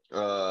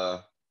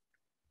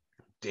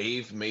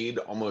Dave made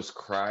almost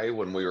cry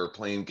when we were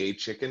playing Gay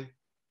Chicken?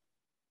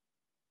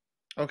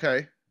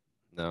 Okay.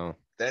 No.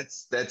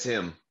 That's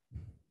him.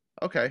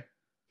 Okay.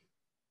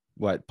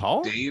 What,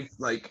 Paul? Dave,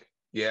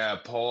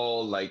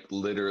 Paul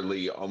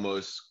literally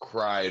almost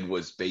cried,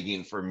 was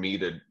begging for me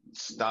to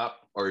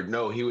stop, or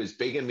no, he was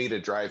begging me to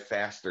drive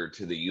faster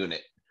to the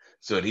unit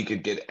so that he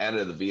could get out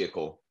of the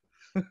vehicle.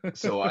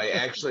 So I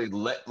actually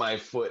let my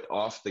foot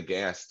off the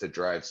gas to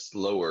drive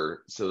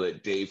slower so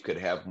that Dave could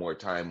have more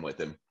time with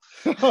him.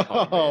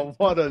 Oh,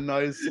 what a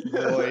nice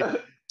boy.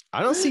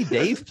 I don't see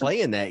Dave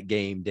playing that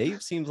game.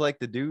 Dave seems like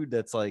the dude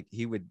that's like,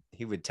 he would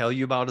tell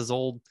you about his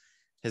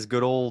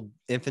good old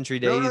infantry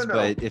days,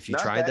 but if you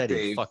tried that,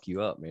 he'd fuck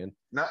you up, man.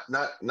 Not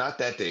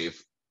that Dave.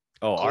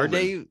 Oh, our Colvin.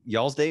 Dave,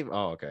 y'all's Dave.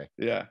 Oh, okay.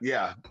 Yeah.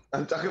 Yeah,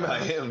 I'm talking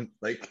about him.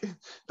 Like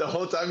the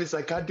whole time he's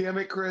like, God damn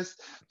it, Chris,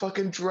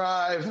 fucking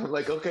drive. I'm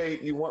like, okay,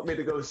 you want me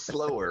to go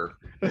slower?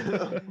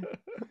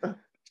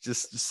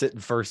 Just sit in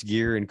first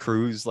gear and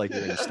cruise like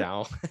you're in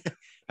style.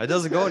 It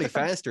doesn't go any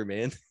faster,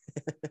 man.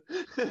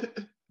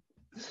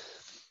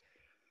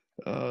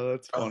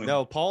 That's funny.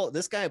 No, Paul,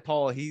 this guy,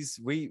 Paul,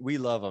 we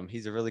love him.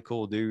 He's a really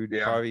cool dude.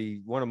 Yeah.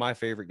 Probably one of my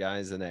favorite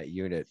guys in that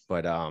unit.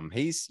 But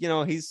he's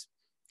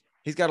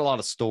got a lot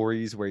of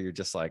stories where you're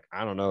just like,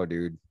 I don't know,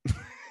 dude.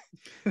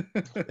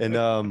 And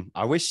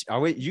I wish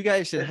you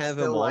guys should have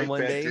him on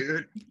one day.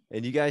 Dude.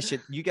 And you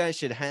guys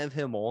should have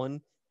him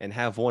on and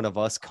have one of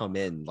us come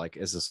in like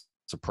as a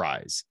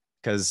surprise.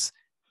 Because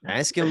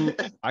ask him,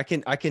 I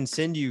can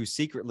send you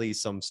secretly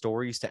some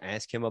stories to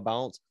ask him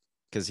about,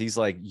 because he's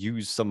like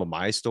used some of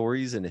my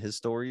stories and his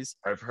stories.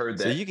 I've heard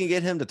that. So you can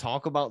get him to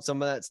talk about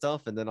some of that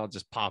stuff, and then I'll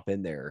just pop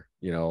in there,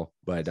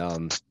 But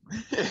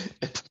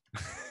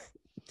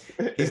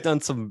he's done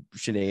some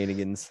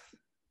shenanigans.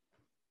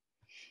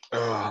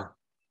 Oh,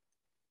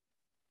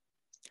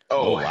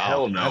 wow.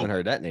 Hell no. I haven't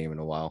heard that name in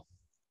a while.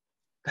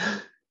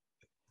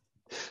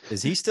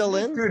 Is he still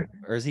in? Dude,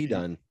 or is he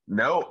done?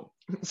 No.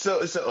 So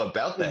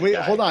about that. Wait,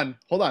 guy. hold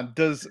on.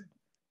 Does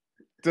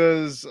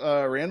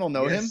Randall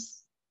know him?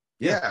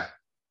 Yeah.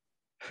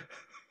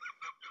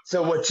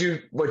 So what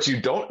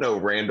you don't know,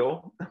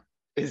 Randall,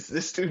 is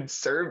this dude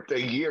served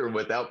a year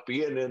without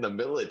being in the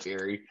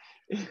military.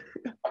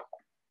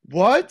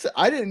 What?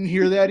 I didn't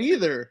hear that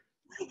either.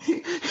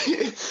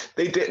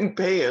 They didn't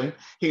pay him.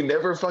 He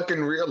never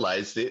fucking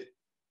realized it.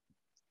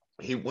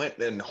 He went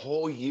a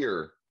whole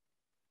year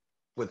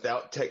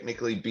without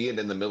technically being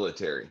in the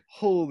military.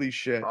 Holy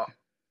shit.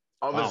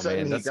 All of a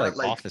sudden, man, that's like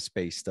Office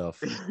Space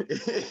stuff.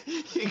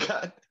 he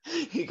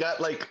got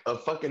like a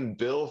fucking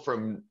bill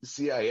from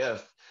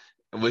CIF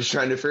and was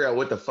trying to figure out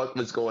what the fuck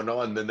was going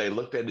on. Then they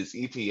looked at his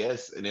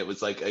ETS and it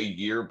was like a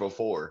year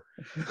before.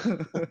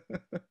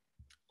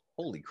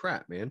 Holy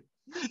crap, man.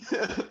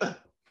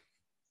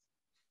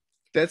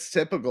 That's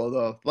typical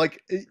though.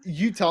 Like,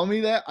 you tell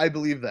me that, I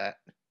believe that.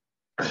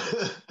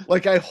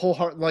 Like,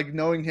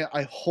 knowing him,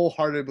 I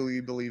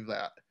wholeheartedly believe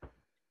that.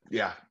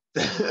 Yeah.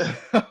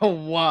 Oh,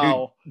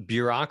 wow. Dude,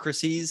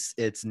 bureaucracies,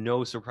 it's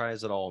no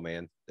surprise at all,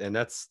 man. And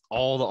that's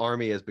all the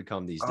Army has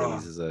become these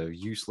days, is a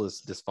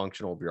useless,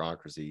 dysfunctional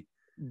bureaucracy.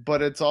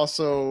 But it's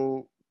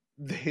also,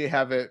 they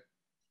have it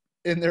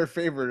in their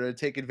favor to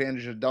take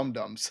advantage of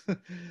dum-dums.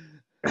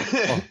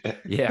 Oh,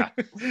 yeah.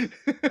 Dude,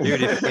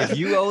 if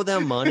you owe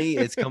them money,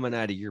 it's coming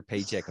out of your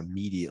paycheck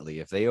immediately.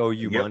 If they owe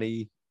you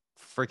money,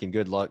 freaking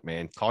good luck,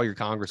 man. Call your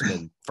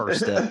congressman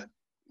first step.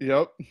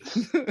 Yep.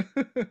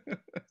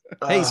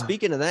 Hey,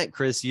 speaking of that,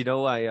 Chris,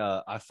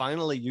 I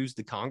finally used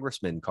the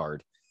congressman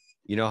card.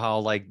 You know how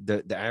like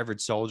the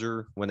average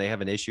soldier, when they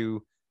have an issue,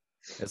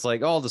 it's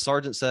like, oh, the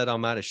sergeant said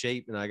I'm out of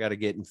shape and I got to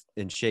get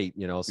in shape,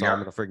 so I'm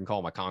gonna freaking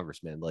call my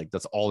congressman. Like,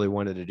 that's all they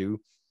wanted to do.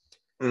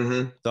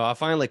 Mm-hmm. So I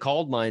finally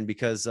called mine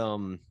because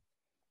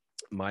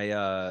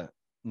my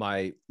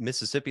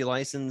Mississippi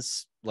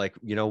license, like,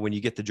 when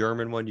you get the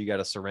German one, you got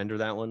to surrender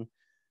that one.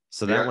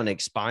 So that one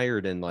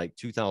expired in like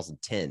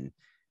 2010.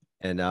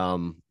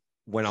 And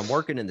when I'm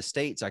working in the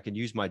States, I can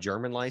use my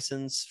German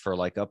license for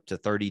like up to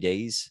 30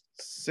 days.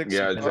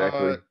 Exactly.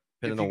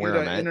 If you get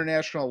an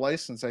international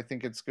license, I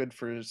think it's good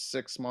for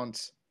 6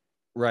 months.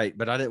 Right.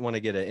 But I didn't want to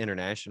get an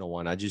international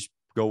one. I just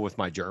go with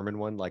my German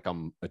one, like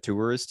I'm a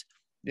tourist.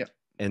 Yeah.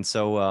 And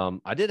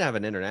so I did have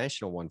an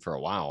international one for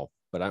a while,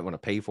 but I don't want to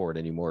pay for it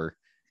anymore.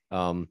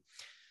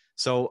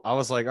 So I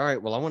was like, all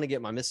right, well, I want to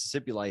get my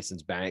Mississippi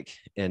license back.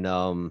 And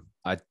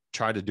I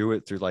tried to do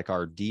it through like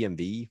our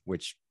DMV,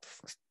 which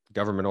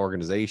government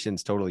organization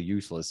is totally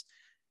useless.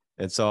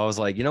 And so I was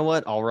like, you know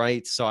what? All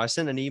right. So I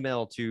sent an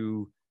email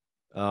to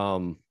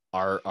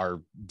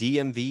our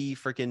DMV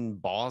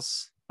freaking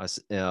boss.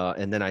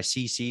 And then I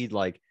CC'd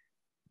like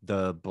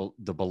the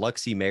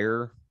Biloxi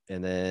mayor,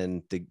 and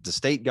then the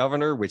state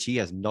governor, which he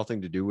has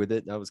nothing to do with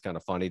it. That was kind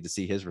of funny to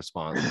see his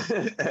response.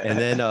 And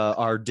then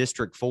our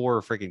District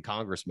 4 freaking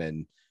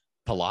congressman,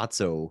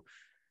 Palazzo.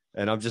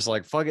 And I'm just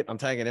like, fuck it. I'm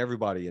tagging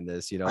everybody in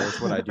this.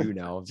 That's what I do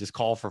now. Just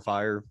call for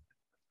fire.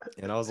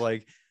 And I was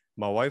like,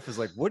 my wife was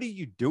like, what are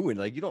you doing?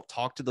 Like, you don't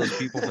talk to those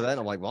people for that. And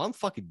I'm like, well, I'm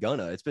fucking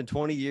gonna. It's been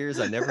 20 years.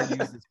 I never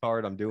used this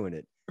card. I'm doing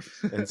it.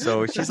 And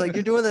so she's like,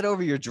 you're doing that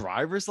over your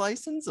driver's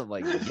license? I'm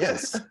like,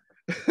 yes.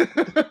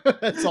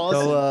 That's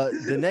awesome. So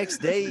the next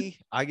day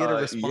I get a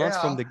response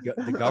from the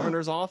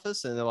governor's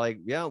office, and they're like,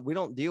 yeah, we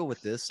don't deal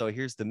with this. So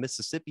here's the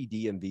Mississippi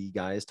DMV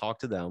guys, talk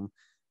to them.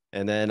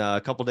 And then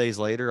a couple days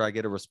later, I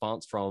get a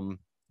response from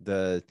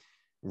the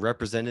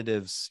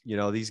representatives.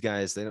 These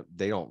guys,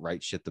 they don't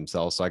write shit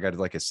themselves. So I got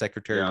like a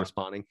secretary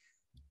responding.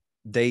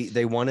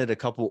 They wanted a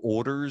couple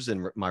orders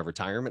and my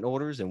retirement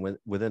orders. And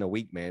within a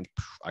week, man,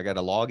 I got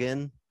a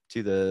login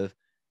to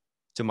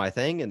my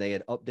thing, and they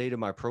had updated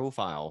my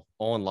profile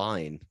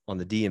online on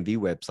the DMV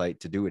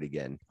website to do it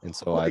again. And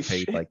so I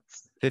paid like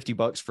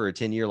 $50 for a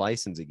 10-year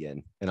license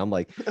again. And I'm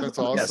like, that's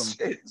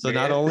awesome. So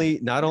not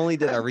only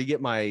did I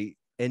re-get my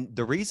And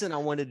the reason I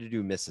wanted to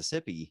do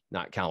Mississippi,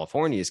 not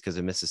California, is because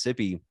in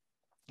Mississippi,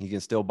 you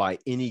can still buy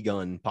any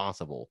gun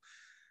possible.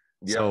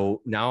 Yep.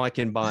 So now I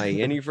can buy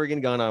any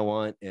friggin' gun I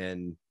want.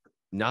 And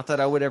not that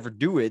I would ever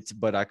do it,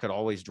 but I could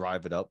always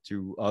drive it up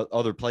to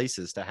other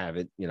places to have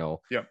it, you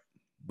know. Yep.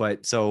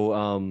 But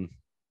so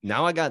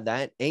now I got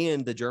that,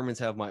 and the Germans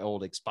have my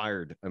old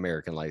expired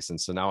American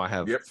license. So now I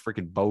have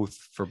freaking both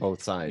for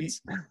both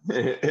sides.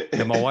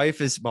 And my wife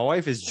is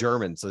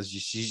German, so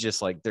she's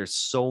just like, there's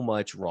so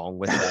much wrong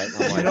with that.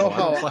 I'm like, you know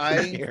how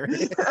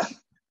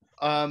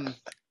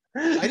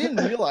I didn't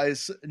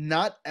realize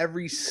not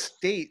every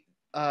state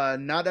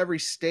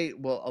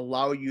will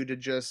allow you to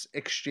just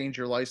exchange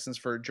your license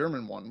for a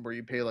German one, where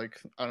you pay like,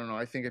 I don't know,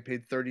 I think I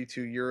paid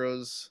 32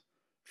 euros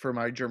for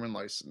my German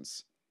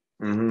license.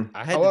 Mm-hmm.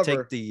 I had to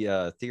take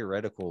the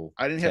theoretical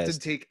I didn't have to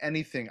take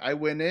anything. I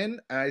went in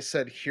and I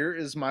said, here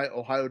is my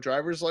Ohio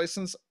driver's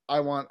license.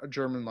 I want a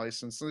German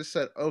license. So they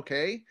said,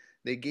 okay.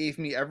 They gave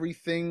me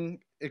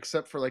everything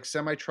except for like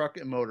semi-truck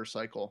and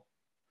motorcycle.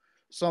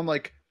 So I'm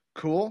like,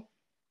 cool.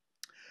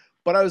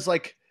 But I was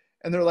like,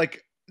 and they're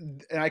like,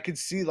 and I could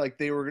see like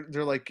they're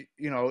like,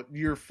 you know,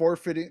 you're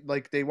forfeiting,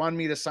 like they wanted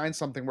me to sign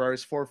something where I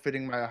was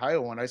forfeiting my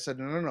Ohio one. I said,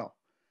 no.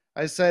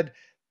 I said,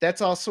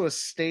 that's also a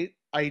state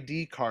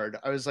ID card.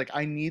 I was like,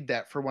 I need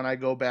that for when I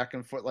go back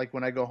and forth, like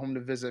when I go home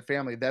to visit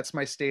family. That's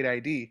my state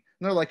ID. And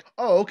they're like,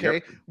 oh,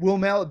 okay, we'll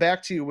mail it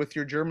back to you with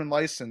your German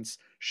license.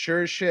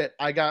 Sure as shit.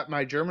 I got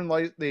my German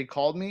license. They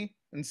called me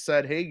and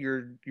said, hey,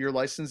 your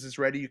license is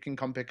ready. You can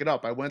come pick it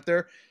up. I went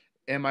there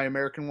and my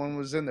American one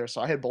was in there.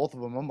 So I had both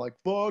of them. I'm like,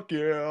 fuck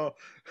yeah.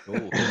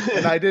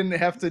 And I didn't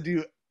have to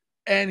do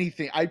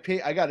anything. I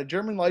got a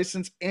German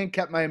license and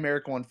kept my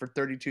American one for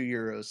 32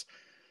 euros.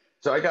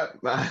 So I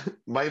got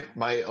my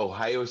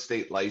Ohio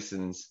state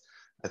license.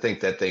 I think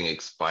that thing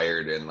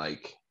expired in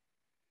like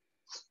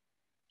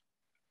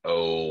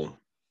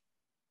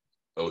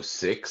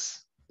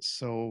 06.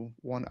 So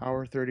 1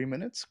 hour, 30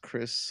 minutes.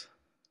 Chris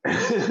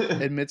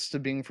admits to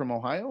being from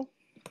Ohio.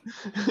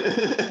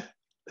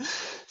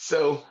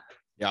 So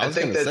I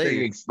think that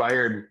thing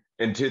expired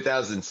in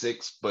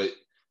 2006, but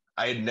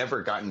I had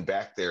never gotten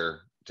back there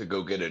to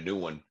go get a new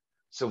one.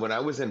 So when I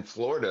was in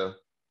Florida,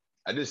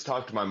 I just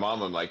talked to my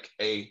mom. I'm like,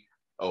 hey,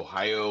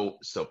 Ohio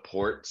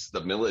supports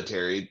the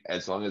military.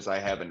 As long as I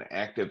have an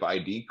active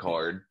ID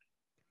card,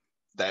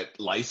 that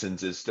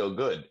license is still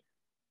good.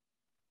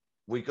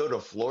 We go to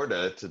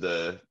Florida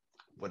to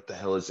what the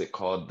hell is it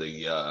called?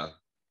 I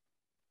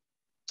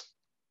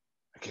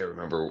can't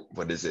remember,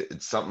 what is it?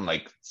 It's something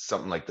like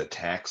the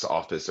tax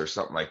office or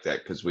something like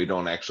that, because we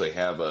don't actually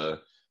have a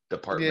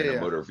Department of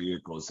Motor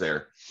Vehicles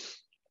there.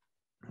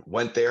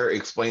 Went there,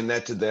 explained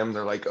that to them.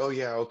 They're like, oh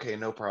yeah, okay,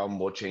 no problem.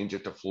 We'll change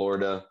it to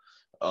Florida.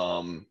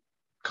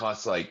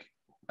 Costs like,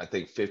 I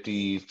think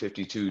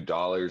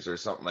 $52 or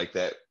something like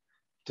that.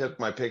 Took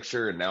my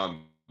picture and now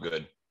I'm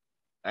good.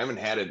 I haven't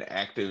had an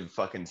active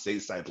fucking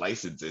stateside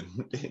license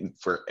in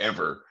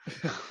forever.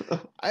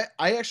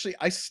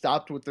 I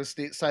stopped with the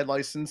stateside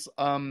license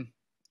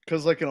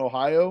because like in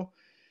Ohio,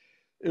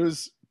 it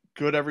was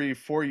good every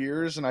 4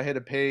 years, and I had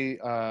to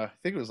pay I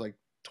think it was like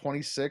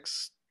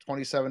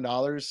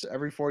 $27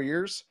 every 4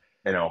 years.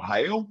 In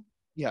Ohio?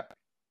 Yeah.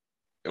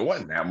 It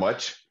wasn't that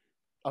much.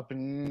 Up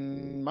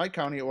in my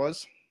county, it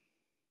was.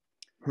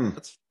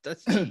 That's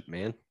cheap,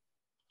 man.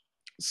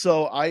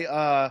 So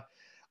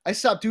I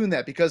stopped doing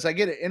that because I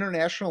get an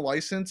international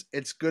license.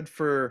 It's good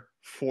for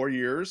 4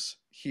 years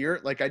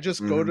here. Like I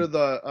just go to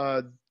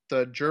the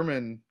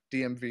German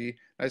DMV.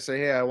 I say,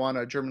 hey, I want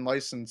a German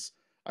license.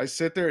 I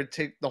sit there.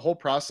 The whole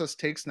process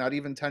takes not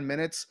even 10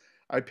 minutes.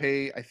 I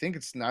pay. I think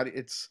it's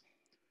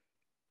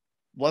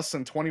less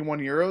than 21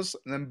 euros,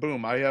 and then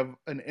boom, I have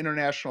an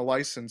international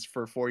license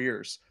for 4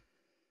 years.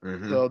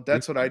 So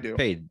that's what I do.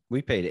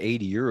 We paid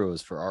 80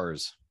 euros for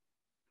ours.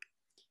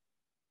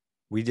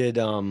 We did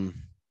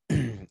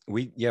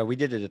we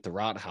did it at the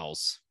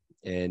Rathaus,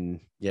 and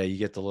you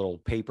get the little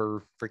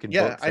paper freaking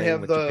book thing I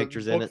have with the your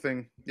pictures in it.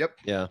 Thing. Yep.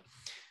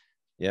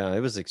 Yeah, it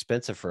was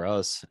expensive for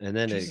us, and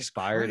then it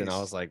expired, Christ. And I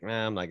was like,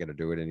 man, I'm not gonna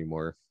do it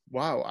anymore.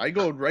 Wow, I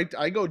go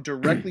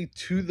directly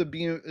to the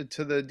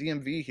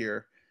DMV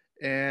here,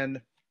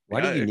 and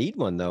why do you need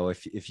one though?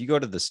 If you go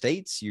to the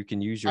States, you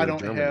can use your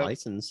German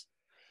license.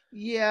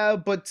 Yeah,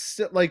 but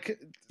still,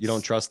 like, you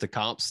don't trust the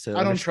cops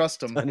I don't trust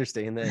them.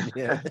 Understand that?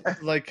 Yeah,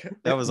 like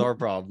that was our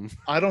problem.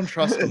 I don't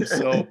trust them.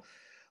 So,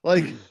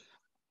 like,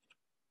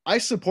 I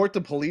support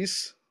the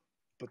police,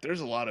 but there's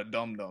a lot of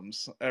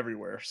dum-dums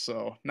everywhere.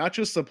 So not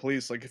just the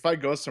police. Like if I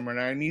go somewhere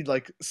and I need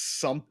like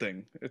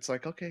something, it's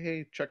like, okay,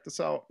 hey, check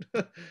this out.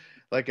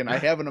 Like, and I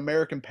have an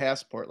American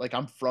passport. Like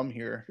I'm from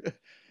here,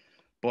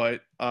 but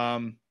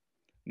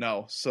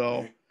no.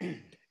 So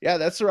yeah,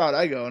 that's the route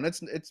I go, and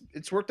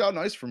it's worked out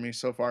nice for me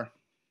so far.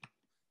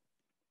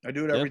 I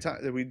do it every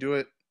time that we do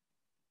it.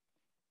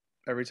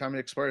 Every time it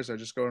expires, I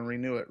just go and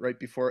renew it right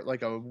before,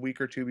 like a week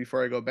or two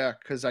before I go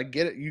back. Because I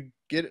get it. You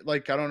get it.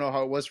 Like, I don't know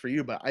how it was for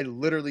you, but I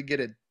literally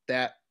get it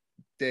that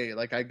day.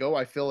 Like I go,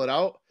 I fill it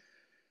out,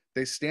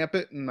 they stamp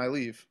it, and I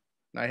leave,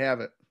 and I have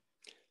it.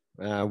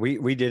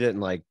 We did it in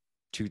like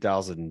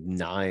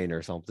 2009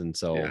 or something.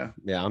 So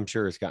yeah, I'm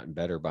sure it's gotten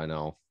better by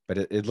now. But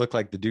it looked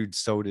like the dude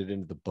sewed it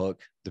into the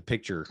book, the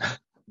picture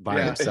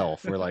by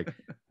himself. We're like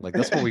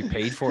that's what we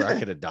paid for. I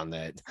could have done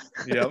that.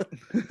 Yep.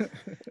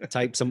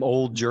 Type some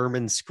old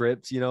German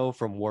script,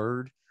 from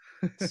Word,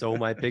 sew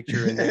my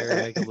picture in there,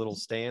 make a little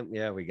stamp.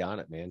 Yeah, we got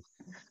it, man.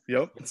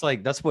 Yep. It's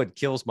like that's what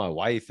kills my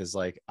wife is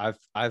like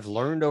I've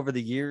learned over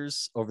the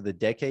years, over the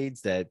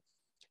decades, that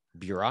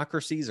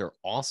bureaucracies are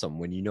awesome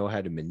when you know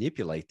how to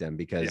manipulate them,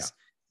 because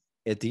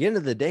at the end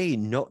of the day,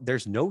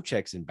 there's no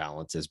checks and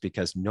balances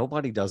because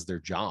nobody does their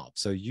job.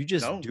 So you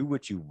just do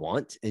what you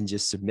want and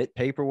just submit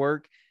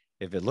paperwork.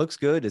 If it looks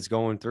good, it's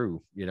going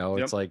through.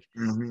 It's like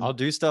I'll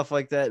do stuff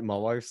like that. And my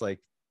wife's like,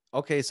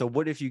 okay, so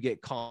what if you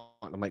get caught?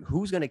 I'm like,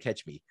 who's going to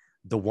catch me?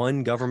 The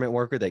one government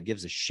worker that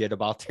gives a shit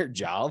about their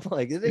job?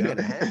 Like, it ain't going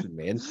to happen,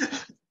 man.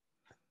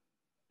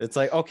 It's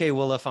like, okay,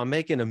 well, if I'm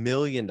making $1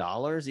 million,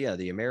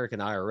 the American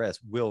IRS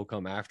will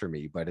come after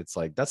me. But it's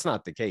like, that's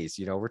not the case.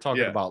 We're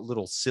talking about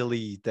little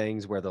silly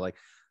things where they're like,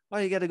 oh,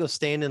 you got to go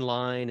stand in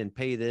line and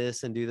pay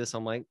this and do this.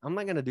 I'm like, I'm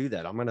not going to do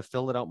that. I'm going to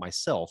fill it out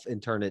myself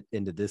and turn it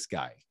into this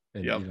guy.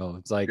 And,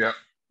 it's like,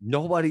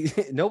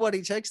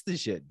 nobody checks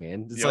this shit,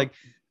 man. It's like,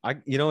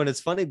 and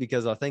it's funny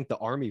because I thank the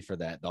Army for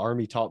that. The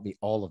Army taught me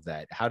all of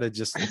that, how to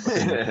just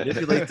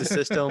manipulate the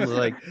system.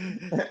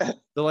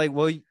 They're like,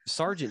 well,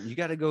 Sergeant, you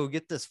got to go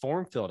get this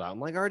form filled out. I'm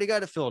like, I already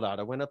got it filled out.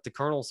 I went up to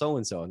Colonel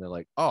so-and-so, and they're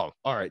like, oh,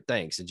 all right,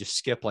 thanks. And just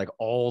skip like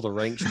all the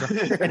rank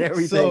structure and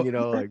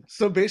everything,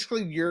 So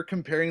basically you're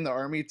comparing the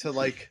Army to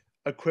like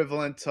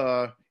equivalent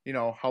to,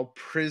 how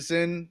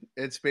prison,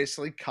 it's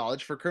basically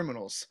college for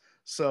criminals.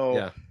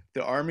 So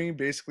the Army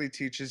basically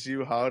teaches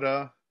you how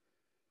to.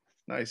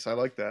 Nice. I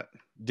like that.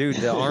 Dude,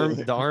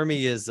 the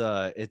Army is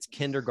it's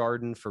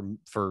kindergarten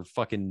for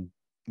fucking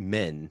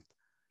men.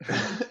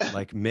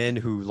 Like men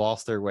who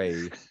lost their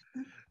way.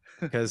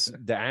 Because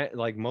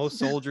like most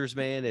soldiers,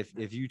 man,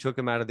 if you took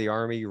them out of the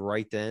Army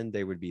right then,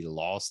 they would be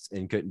lost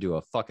and couldn't do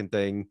a fucking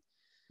thing.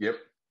 Yep.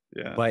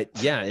 Yeah. But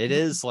yeah, it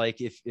is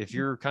like if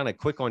you're kind of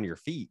quick on your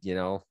feet,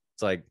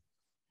 it's like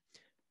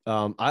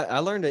I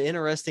learned an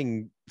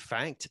interesting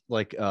fact,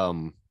 like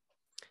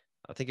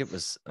I think it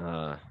was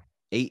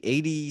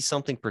 80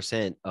 something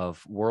 %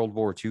 of World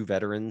War II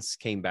veterans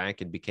came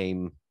back and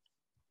became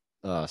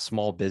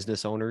small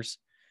business owners.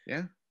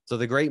 Yeah. So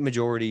the great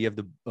majority of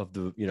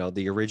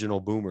the original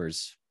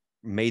boomers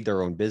made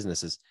their own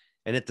businesses.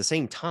 And at the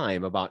same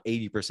time, about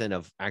 80%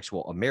 of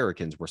actual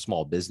Americans were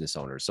small business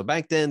owners. So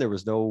back then there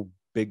was no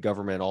big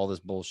government, all this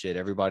bullshit.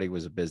 Everybody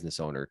was a business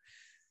owner.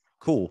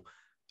 Cool.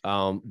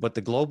 But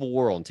the global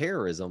war on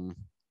terrorism,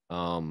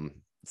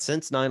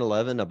 since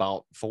 9/11,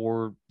 about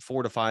 4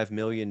 to 5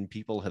 million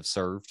people have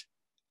served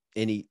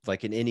in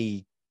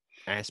any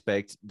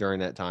aspect during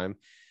that time.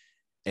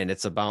 And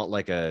it's about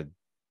 4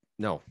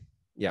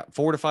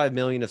 to 5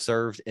 million have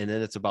served. And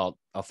then it's about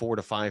a 4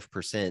 to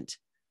 5%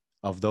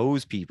 of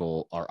those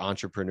people are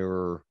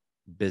entrepreneur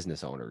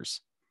business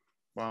owners.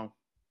 Wow.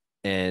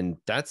 And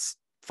that's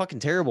fucking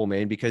terrible,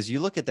 man, because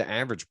you look at the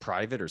average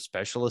private or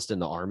specialist in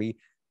the Army,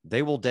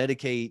 they will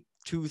dedicate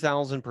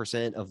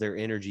 2,000% of their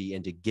energy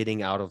into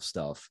getting out of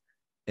stuff.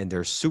 And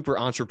they're super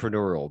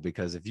entrepreneurial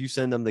because if you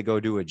send them to go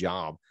do a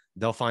job,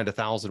 they'll find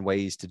 1,000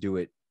 ways to do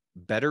it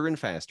better and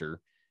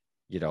faster.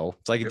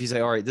 It's like if you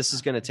say, all right, this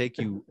is going to take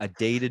you a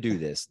day to do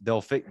this,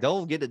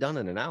 they'll get it done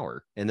in an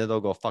hour and then they'll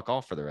go fuck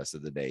off for the rest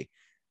of the day.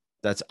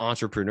 That's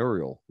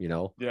entrepreneurial,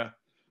 Yeah.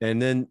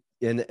 And then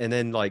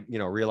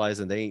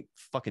realizing they ain't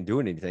fucking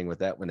doing anything with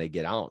that when they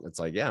get out. It's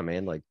like, yeah,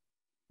 man,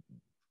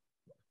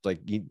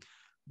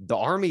 the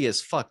Army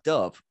is fucked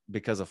up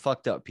because of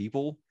fucked up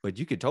people, but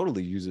you could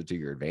totally use it to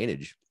your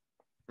advantage.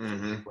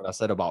 Mm-hmm. What I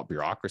said about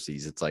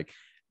bureaucracies, it's like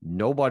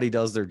nobody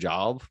does their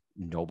job,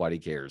 nobody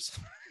cares.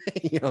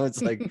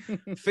 It's like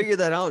figure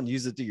that out and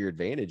use it to your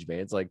advantage, man.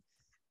 It's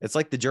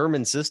like the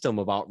German system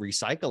about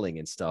recycling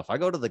and stuff. I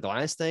go to the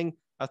glass thing,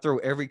 I throw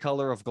every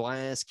color of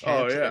glass,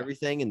 caps,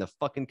 everything in the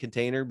fucking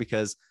container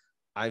because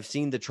I've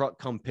seen the truck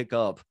come pick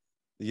up.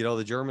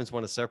 The Germans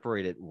want to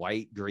separate it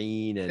white,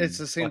 green, and it's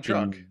the same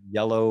truck,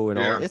 yellow, and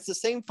all. It's the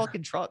same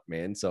fucking truck,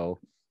 man. So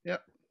yeah.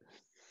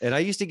 And I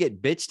used to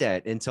get bitched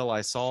at until I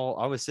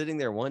was sitting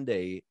there one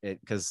day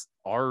because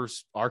our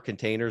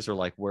containers are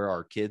like where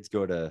our kids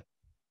go to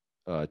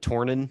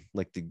Tornin,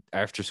 like the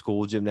after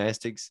school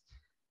gymnastics.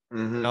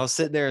 Mm-hmm. And I was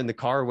sitting there in the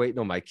car waiting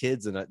on my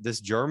kids, and this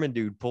German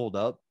dude pulled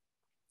up,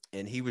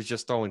 and he was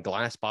just throwing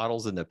glass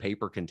bottles in the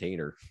paper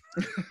container.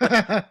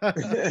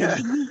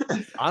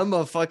 I'm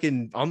a fuck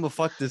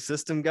the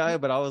system guy,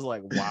 but I was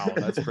like, wow,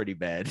 that's pretty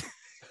bad.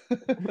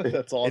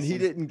 That's awesome. And he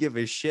didn't give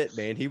a shit,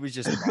 man. He was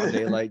just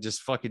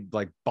just fucking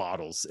like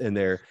bottles in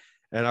there.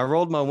 And I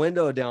rolled my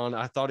window down.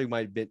 I thought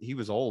he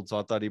was old, so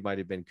I thought he might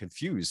have been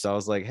confused. So I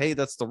was like, hey,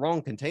 that's the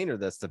wrong container.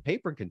 That's the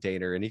paper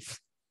container. And he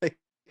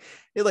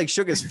he like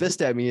shook his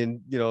fist at me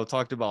and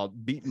talked about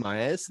beating my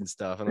ass and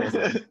stuff. And I was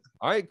like,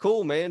 all right,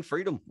 cool, man,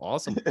 freedom,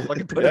 awesome,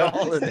 fucking put it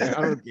all in there.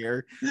 I don't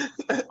care.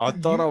 I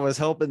thought I was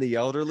helping the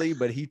elderly,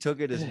 but he took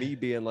it as me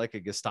being like a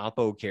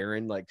Gestapo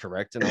Karen, like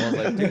correcting. I was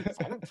like, dude,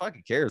 I don't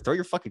fucking care. Throw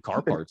your fucking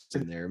car parts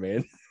in there,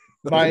 man.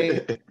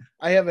 I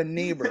have a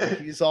neighbor.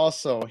 He's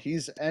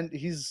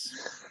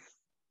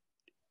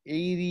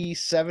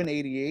 87,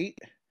 88.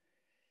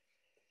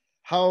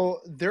 How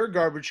their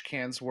garbage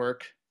cans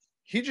work,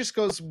 he just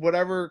goes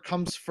whatever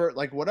comes first,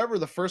 like whatever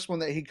the first one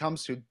that he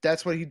comes to,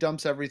 that's what he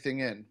dumps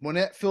everything in. When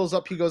it fills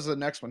up, he goes to the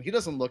next one. He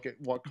doesn't look at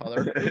what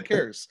color. Who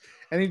cares?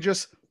 And he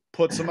just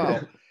puts them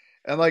out.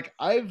 And like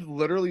I've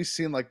literally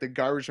seen like the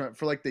garbage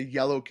for like the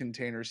yellow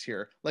containers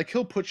here. Like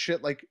he'll put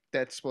shit like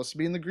that's supposed to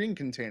be in the green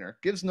container.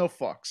 Gives no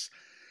fucks.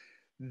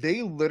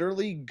 They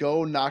literally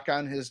go knock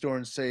on his door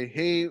and say,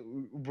 "Hey,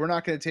 we're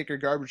not going to take your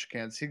garbage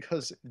cans." He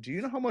goes, "Do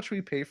you know how much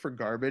we pay for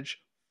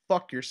garbage?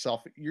 Fuck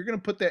yourself. You're going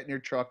to put that in your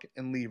truck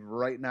and leave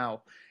right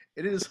now."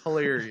 It is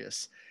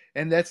hilarious.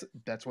 And that's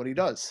what he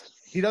does.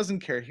 He doesn't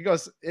care. He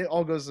goes, it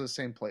all goes to the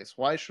same place.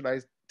 Why should I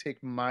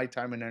take my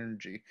time and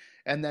energy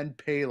and then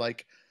pay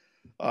like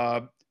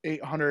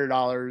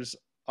 $800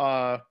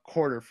 a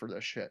quarter for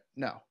this shit?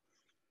 No.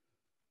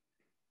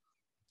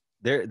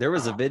 There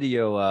was a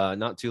video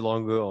not too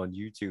long ago on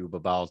YouTube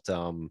about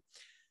the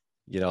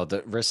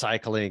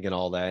recycling and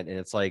all that, and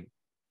it's like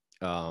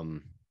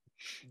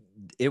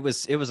it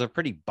was a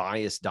pretty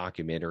biased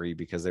documentary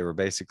because they were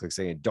basically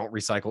saying don't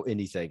recycle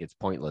anything, it's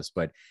pointless.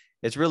 But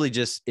it's really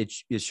just it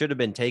should have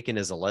been taken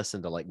as a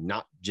lesson to like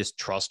not just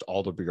trust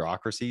all the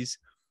bureaucracies,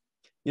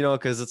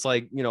 because it's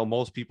like,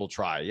 most people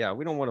try. Yeah,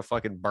 we don't want to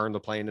fucking burn the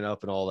planet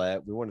up and all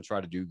that. We want to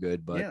try to do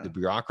good, but the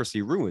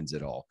bureaucracy ruins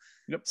it all.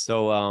 Yep.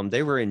 So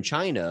they were in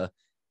China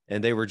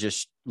and they were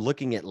just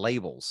looking at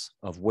labels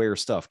of where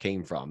stuff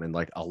came from. And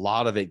like a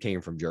lot of it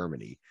came from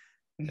Germany.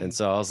 And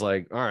so I was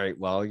like, all right,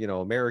 well,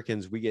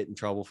 Americans, we get in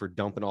trouble for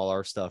dumping all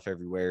our stuff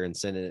everywhere and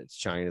sending it to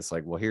China. It's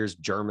like, well, here's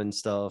German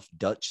stuff,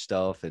 Dutch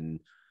stuff. And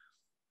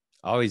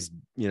I always,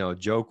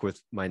 joke with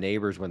my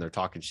neighbors when they're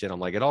talking shit. I'm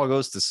like, it all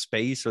goes to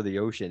space or the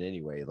ocean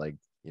anyway. Like,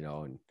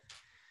 and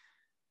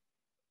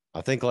I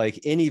think like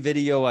any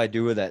video I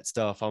do with that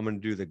stuff, I'm going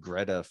to do the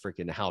Greta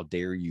freaking how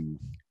dare you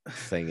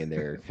thing in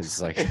there.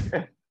 Cause like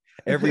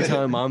every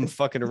time I'm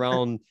fucking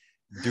around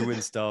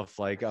doing stuff,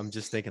 like I'm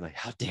just thinking like,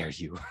 how dare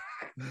you?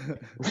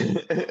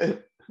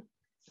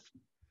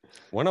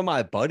 One of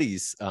my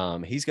buddies,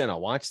 he's going to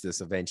watch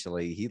this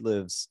eventually. He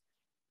lives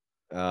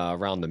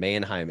around the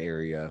Mannheim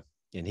area.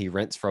 And he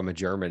rents from a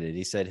German, and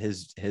he said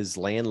his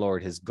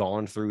landlord has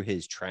gone through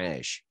his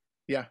trash,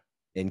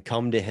 and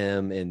come to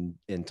him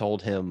and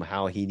told him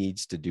how he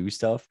needs to do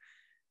stuff.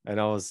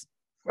 And I was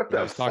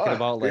talking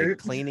about like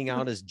cleaning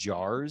out his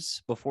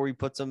jars before he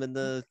puts them in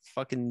the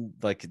fucking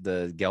like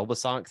the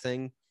Gelbasack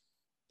thing.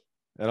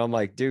 And I'm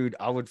like, dude,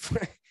 I would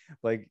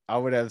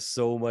have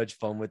so much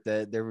fun with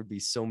that. There would be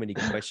so many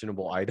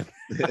questionable items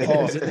in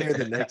there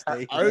the next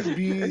day.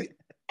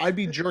 I'd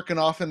be jerking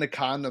off into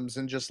condoms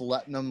and just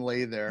letting them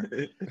lay there.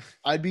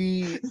 I'd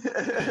be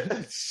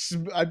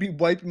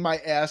wiping my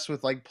ass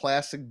with like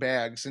plastic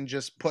bags and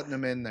just putting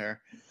them in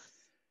there.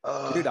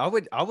 Dude, I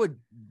would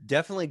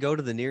definitely go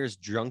to the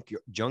nearest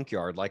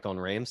junkyard, like on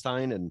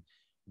Ramstein, and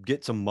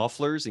get some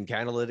mufflers and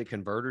catalytic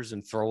converters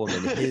and throw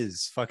them in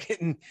his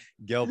fucking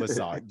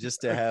Gelbasack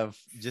just to have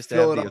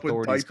the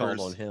authorities called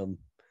on him.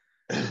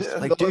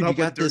 Like, dude, you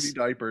got this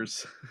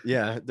diapers.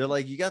 Yeah, they're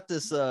like, you got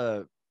this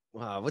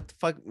wow, what the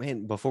fuck,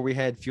 man? Before we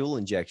had fuel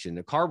injection,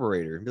 a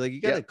carburetor. Be like,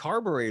 you got a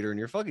carburetor in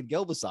your fucking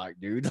Gelbasack,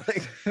 dude.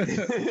 Like,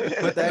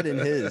 put that in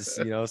his,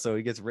 so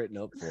he gets written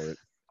up for it.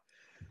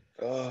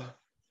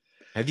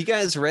 Have you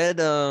guys read,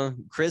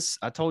 Chris?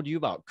 I told you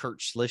about Kurt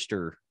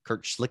Schlichter,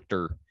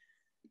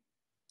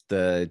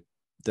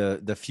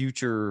 the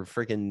future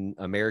freaking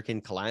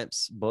American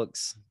collapse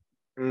books.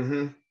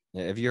 Mm-hmm.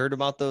 Have you heard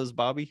about those,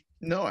 Bobby?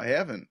 No, I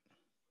haven't.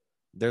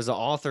 There's an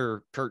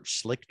author, Kurt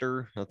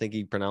Schlichter, I think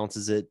he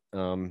pronounces it.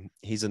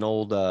 He's an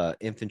old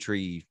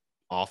infantry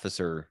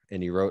officer,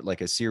 and he wrote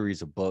like a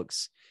series of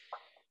books.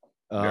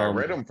 I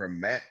read them from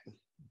Matt.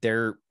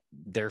 They're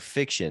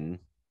fiction,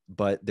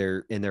 but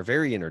they're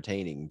very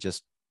entertaining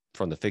just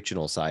from the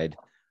fictional side.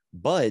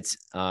 But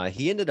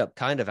he ended up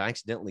kind of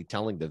accidentally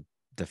telling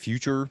the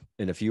future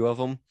in a few of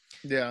them.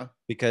 Yeah,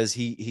 because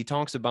he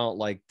talks about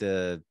like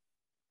the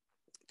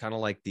kind of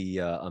like the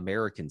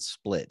American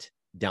split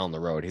down the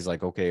road. He's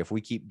like, okay, if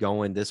we keep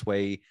going this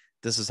way,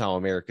 this is how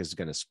America is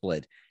going to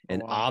split.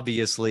 And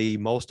obviously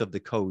most of the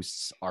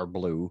coasts are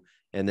blue,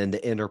 and then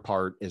the inner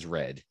part is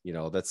red.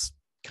 That's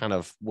kind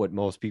of what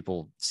most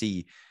people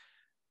see.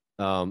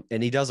 And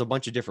he does a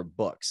bunch of different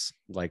books,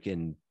 like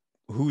in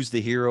Who's the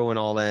Hero and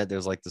all that.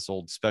 There's like this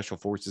old special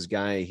forces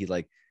guy. He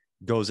like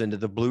goes into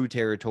the blue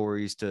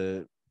territories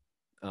to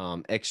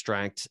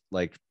extract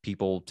like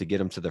people to get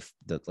them to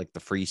the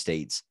free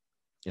states.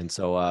 And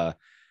so,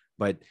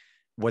 but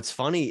what's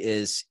funny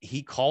is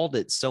he called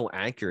it so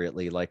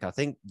accurately. Like, I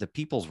think The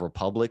People's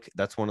Republic,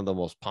 that's one of the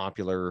most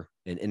popular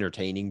and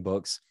entertaining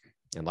books.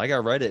 And like, I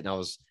read it and I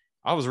was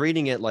I was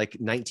reading it like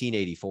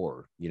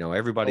 1984. You know,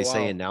 everybody's wow.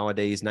 saying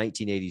nowadays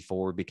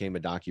 1984 became a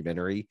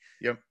documentary.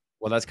 Yep.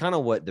 Well, that's kind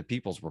of what the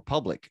People's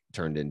Republic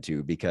turned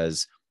into,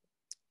 because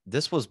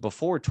this was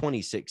before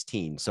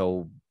 2016.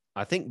 So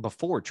I think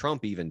before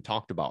Trump even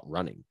talked about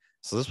running.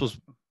 So this was,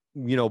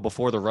 you know,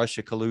 before the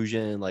Russia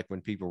collusion, like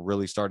when people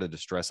really started to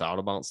stress out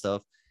about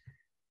stuff.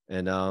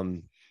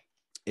 And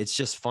it's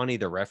just funny,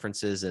 the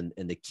references and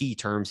the key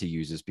terms he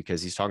uses,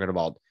 because he's talking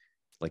about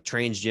like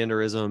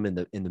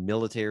transgenderism in the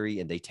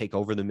military, and they take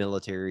over the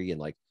military, and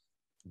like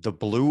the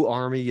blue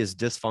army is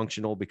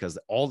dysfunctional because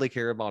all they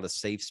care about is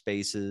safe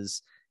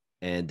spaces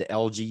and the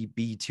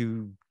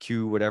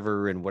LGBTQ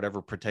whatever and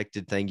whatever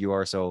protected thing you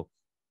are. So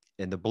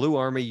in the blue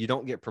army, you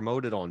don't get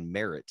promoted on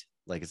merit.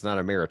 Like, it's not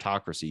a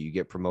meritocracy. You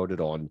get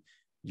promoted on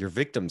your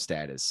victim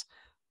status.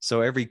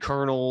 So every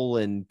colonel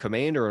and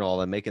commander and all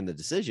that making the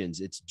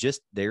decisions, it's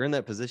just they're in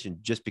that position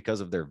just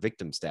because of their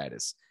victim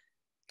status.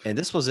 And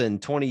this was in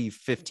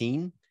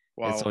 2015.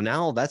 Wow. And so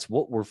now that's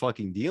what we're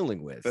fucking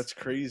dealing with. That's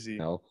crazy. You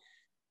know?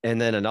 And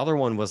then another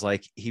one was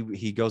like,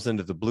 he goes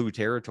into the blue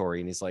territory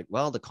and he's like,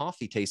 well, the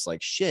coffee tastes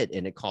like shit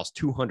and it costs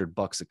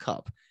 $200 a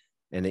cup.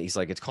 And he's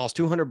like, it costs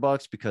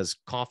 $200 because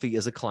coffee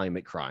is a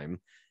climate crime,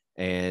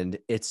 and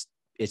it's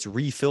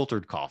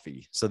refiltered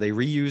coffee. So they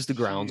reuse the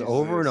grounds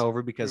over and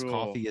over because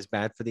coffee is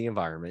bad for the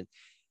environment.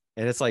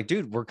 And it's like,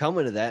 dude, we're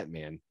coming to that,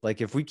 man. Like,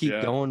 if we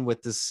keep going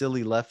with this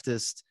silly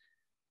leftist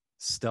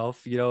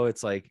stuff, you know,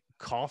 it's like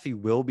coffee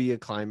will be a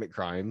climate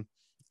crime.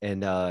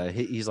 And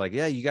he's like,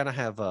 yeah, you got to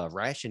have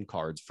ration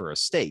cards for a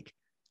steak.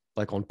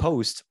 Like on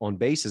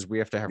bases, we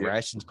have to have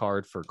rations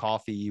card for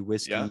coffee,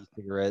 whiskey,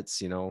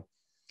 cigarettes, you know.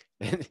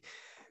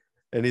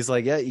 And he's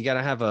like, yeah, you got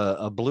to have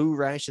a blue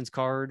rations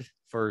card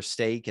for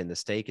steak, and the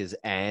steak is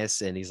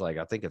ass. And he's like,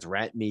 I think it's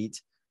rat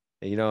meat,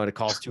 and, you know, and it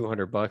costs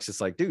 $200.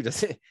 It's like, dude,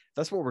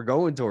 that's what we're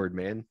going toward,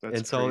 man.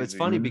 And so it's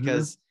funny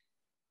because,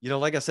 you know,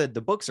 like I said, the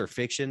books are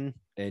fiction,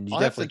 and you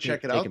definitely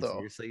check it out though.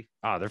 Seriously.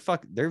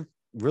 They're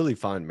really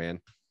fun,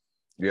 man.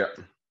 Yeah.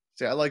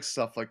 See, I like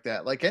stuff like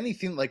that. Like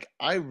anything, like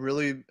I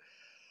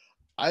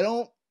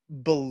don't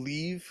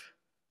believe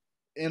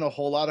in a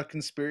whole lot of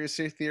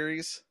conspiracy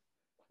theories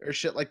or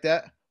shit like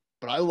that,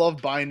 but I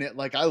love buying it.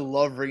 Like, I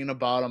love reading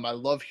about them. I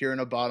love hearing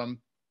about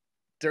them.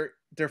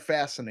 They're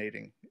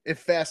fascinating. It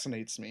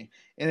fascinates me.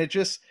 And it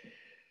just,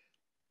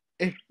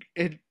 I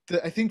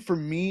think for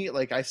me,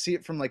 like, I see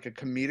it from like a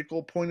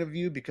comedical point of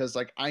view, because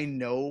like I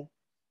know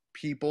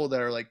people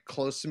that are like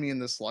close to me in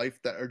this life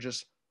that are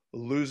just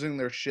losing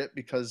their shit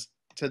because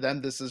to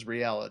them this is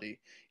reality.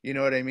 You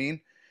know what I mean?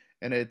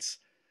 And it's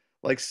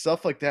like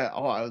stuff like that.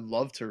 Oh, I would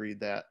love to read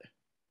that.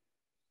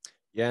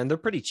 Yeah, and they're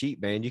pretty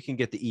cheap, man. You can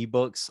get the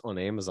ebooks on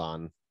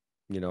Amazon,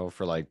 you know,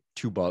 for like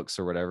 $2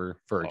 or whatever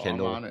for a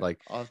Kindle. I'm on it. Like,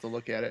 I'll have to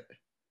look at it.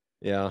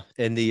 Yeah,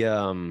 and the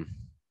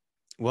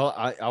well,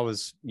 I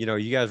was, you know,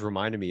 you guys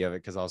reminded me of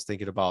it because I was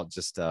thinking about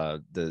just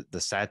the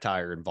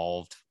satire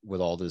involved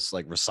with all this,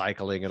 like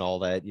recycling and all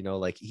that. You know,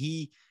 like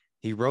he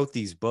wrote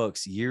these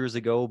books years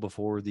ago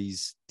before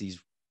this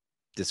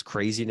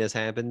craziness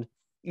happened,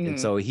 and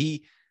so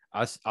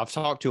I've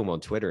talked to him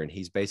on Twitter, and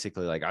he's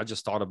basically like, I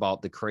just thought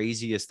about the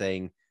craziest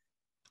thing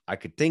I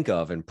could think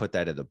of and put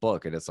that in the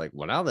book. And it's like,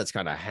 well, now that's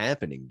kind of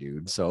happening,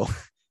 dude. So,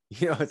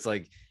 you know, it's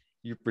like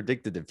you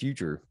predicted the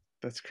future.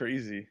 That's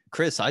crazy.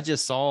 Chris, I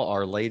just saw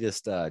our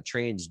latest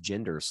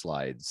transgender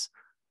slides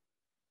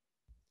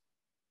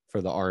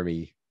for the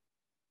Army.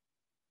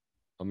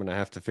 I'm going to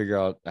have to figure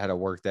out how to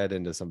work that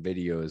into some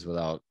videos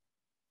without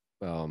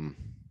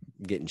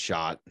getting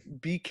shot.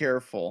 Be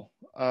careful.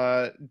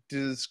 Do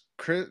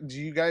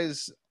you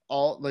guys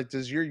all, like,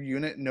 does your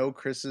unit know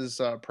Chris's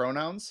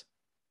pronouns?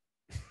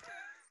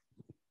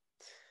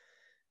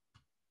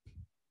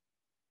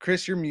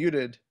 Chris, you're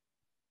muted.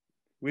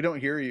 We don't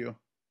hear you.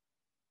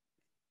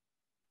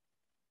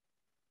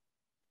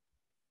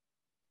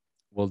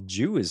 Well,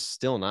 Jew is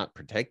still not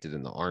protected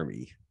in the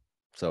Army.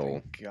 So,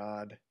 thank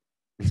God.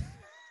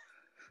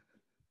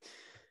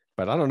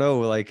 But I don't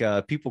know, like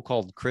people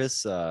called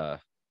Chris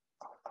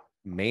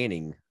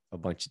Manning a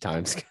bunch of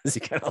times because he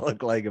kind of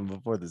looked like him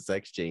before the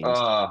sex change.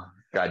 Oh,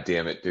 God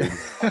damn it, dude.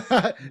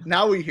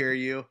 Now we hear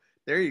you.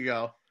 There you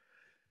go.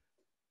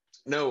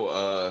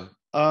 No,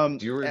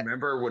 do you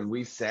remember when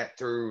we sat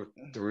through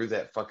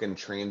that fucking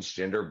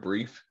transgender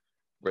brief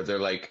where they're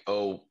like,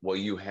 oh, well,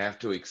 you have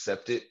to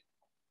accept it?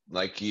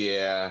 Like,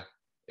 yeah,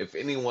 if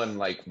anyone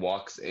like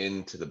walks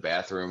into the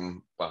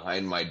bathroom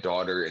behind my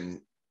daughter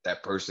and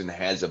that person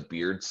has a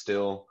beard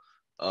still,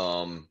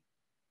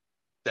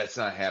 that's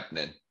not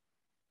happening.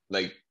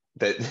 Like,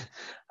 that,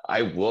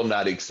 I will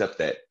not accept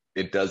that.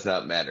 It does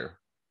not matter.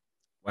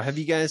 Well, have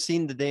you guys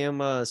seen the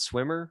damn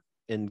swimmer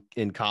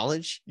in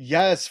college?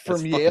 Yes,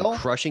 from Yale,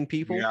 crushing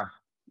people. Yeah.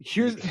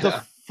 Here's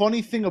the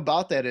funny thing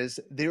about that is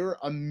they were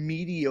a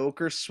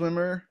mediocre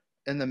swimmer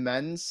in the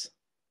men's,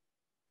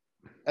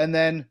 and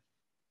then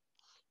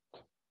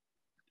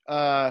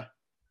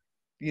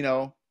you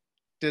know,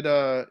 did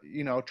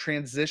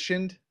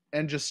transitioned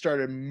and just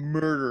started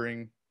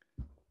murdering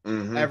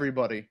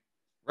everybody.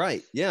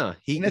 Right. Yeah.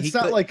 And it's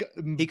not like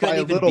he by couldn't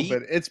a even little beat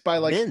bit. It's by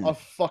like men. a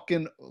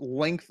fucking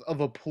length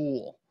of a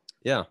pool.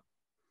 Yeah.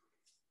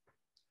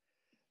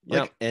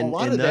 Like, yeah. And a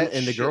lot and of none that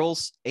and the shit.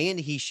 girls, and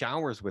he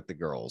showers with the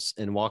girls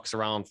and walks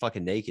around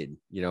fucking naked,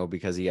 you know,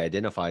 because he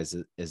identifies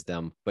as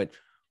them. But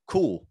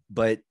cool.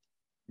 But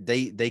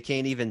they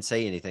can't even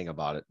say anything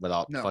about it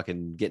without No.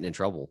 fucking getting in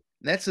trouble.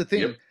 That's the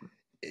thing. Yep.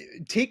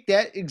 Take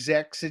that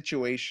exact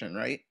situation,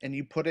 right? And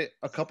you put it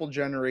a couple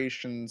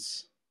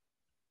generations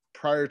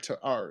prior to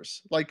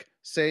ours. Like,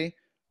 say,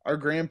 our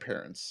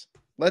grandparents.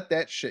 Let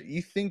that shit.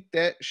 You think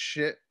that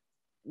shit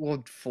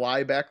would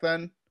fly back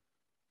then?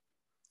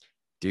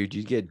 Dude,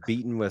 you'd get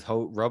beaten with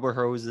rubber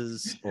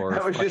hoses or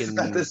I was just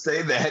about to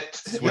say that.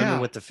 swimming Yeah.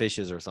 with the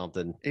fishes or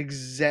something.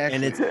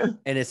 Exactly.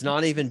 And it's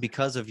not even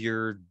because of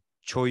your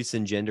choice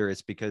in gender.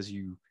 It's because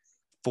you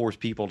force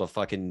people to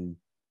fucking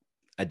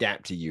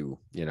adapt to you,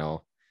 you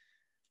know.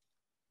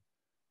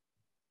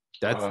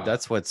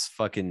 That's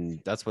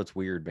what's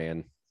weird,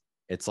 man.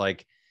 It's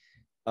like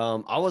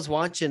I was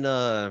watching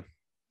I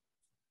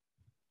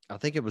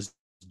think it was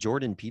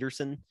Jordan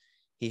Peterson.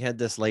 He had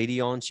this lady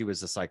on. She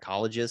was a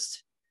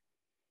psychologist,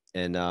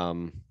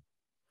 and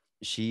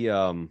she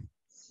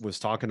was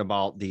talking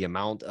about the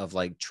amount of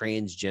like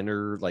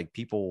transgender like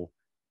people,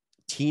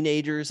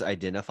 teenagers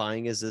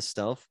identifying as this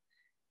stuff,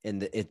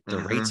 and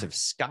the rates have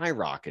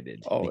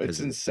skyrocketed Oh, because it's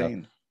of this stuff.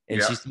 insane.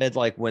 And she said,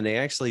 like, when they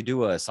actually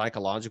do a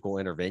psychological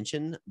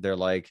intervention, they're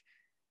like,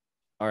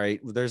 all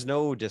right, there's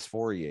no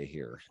dysphoria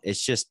here.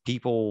 It's just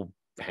people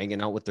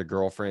hanging out with their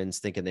girlfriends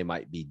thinking they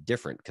might be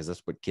different because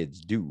that's what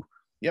kids do.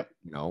 Yep.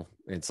 You know,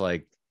 it's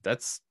like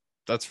that's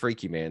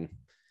freaky, man.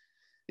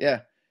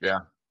 Yeah. Yeah.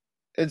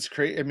 It's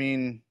crazy. I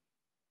mean,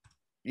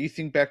 you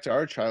think back to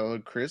our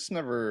childhood,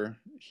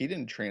 he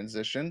didn't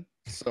transition.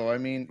 So, I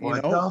mean,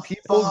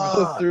 people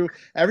go through,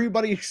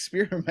 everybody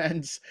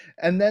experiments,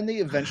 and then they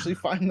eventually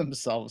find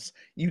themselves.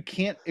 You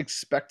can't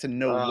expect to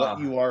know what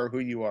you are, who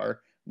you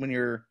are when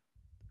you're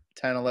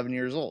 10, 11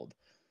 years old.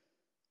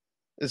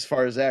 As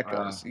far as that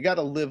goes, you got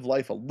to live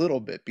life a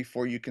little bit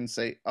before you can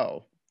say,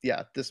 oh,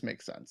 yeah, this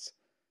makes sense.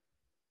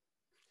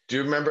 Do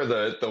you remember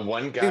the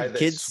one guy that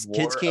kids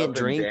can't up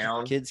drink, and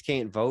down? kids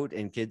can't vote,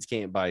 and kids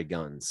can't buy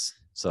guns.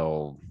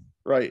 So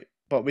right,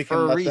 but we for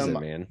can a let reason,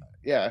 them, man.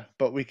 Yeah,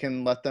 but we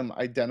can let them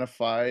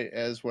identify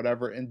as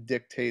whatever and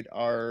dictate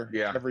our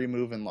every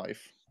move in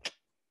life.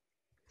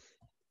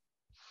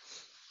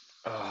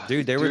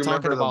 Dude, they were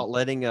talking about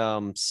letting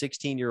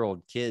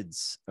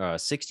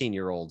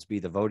 16-year-olds be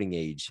the voting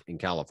age in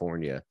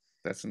California.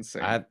 That's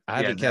insane. I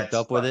haven't kept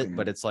up with it,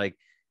 but it's like,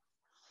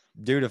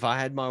 dude, if I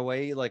had my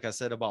way, like I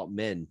said about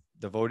men,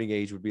 the voting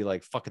age would be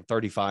like fucking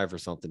 35 or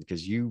something,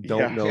 because you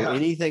don't know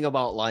anything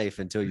about life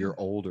until you're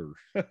older.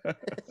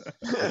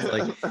 It's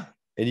like,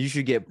 and you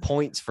should get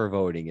points for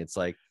voting. It's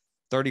like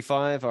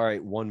 35, all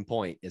right, 1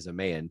 point is a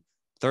man.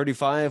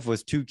 35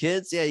 with 2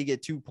 kids, yeah, you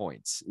get 2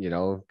 points, you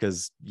know,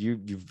 because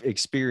you've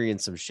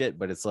experienced some shit.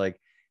 But it's like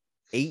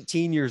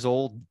 18 years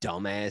old,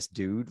 dumbass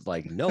dude.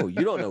 Like, no,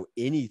 you don't know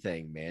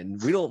anything, man.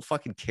 We don't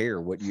fucking care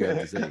what you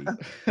have to say.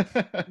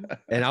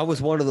 And I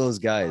was one of those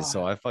guys,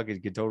 so I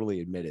fucking could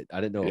totally admit it.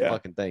 I didn't know a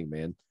fucking thing,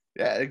 man.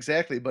 Yeah,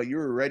 exactly. But you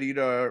were ready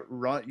to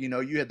run. You know,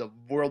 you had the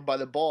world by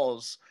the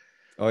balls.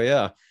 Oh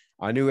yeah,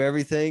 I knew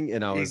everything,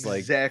 and I was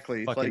like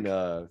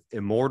fucking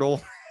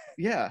immortal.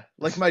 Yeah,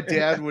 like my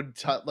dad would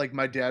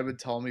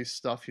tell me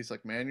stuff. He's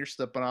like, "Man, you're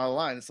stepping out of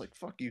line." It's like,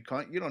 "Fuck you,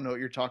 cunt! You don't know what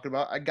you're talking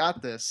about. I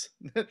got this.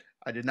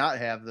 I did not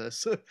have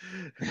this."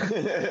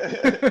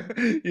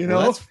 You know,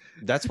 well,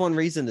 that's one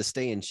reason to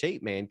stay in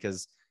shape, man.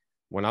 Because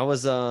when I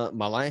was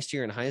my last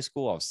year in high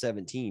school, I was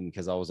 17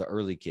 because I was an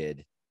early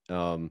kid.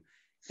 And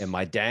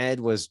my dad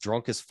was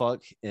drunk as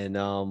fuck and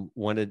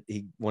wanted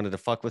to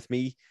fuck with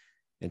me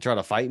and try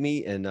to fight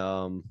me, and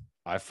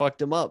I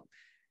fucked him up,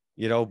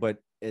 you know. But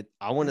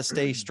I want to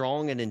stay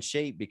strong and in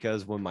shape,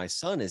 because when my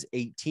son is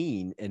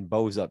 18 and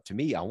bows up to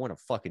me, I want to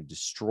fucking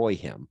destroy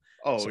him.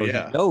 Oh, so he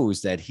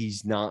knows that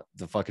he's not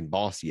the fucking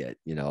boss yet,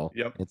 you know.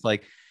 Yep. It's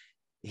like,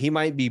 he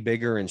might be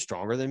bigger and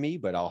stronger than me,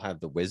 but I'll have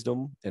the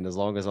wisdom, and as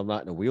long as I'm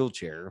not in a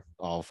wheelchair,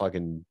 I'll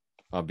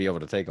be able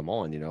to take him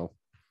on, you know.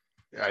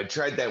 I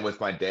tried that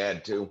with my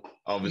dad too.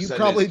 You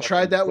probably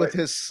tried that with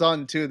his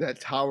son too, that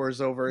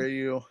towers over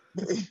you.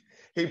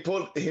 He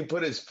put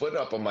his foot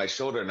up on my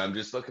shoulder, and I'm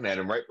just looking at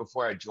him. Right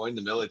before I joined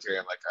the military,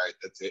 I'm like, all right,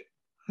 that's it.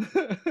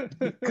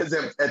 Because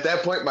at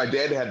that point, my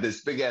dad had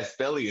this big ass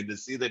belly, and to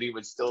see that he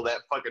was still that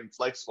fucking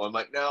flexible, I'm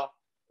like, no,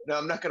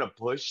 I'm not gonna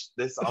push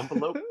this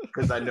envelope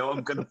because I know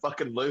I'm gonna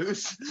fucking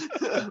lose.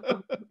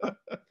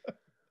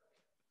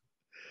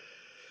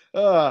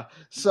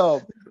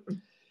 So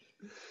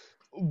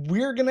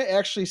we're gonna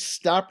actually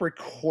stop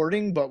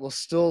recording, but we'll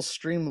still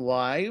stream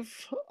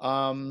live.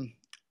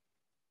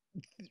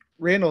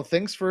 Randall,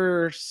 thanks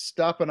for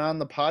stopping on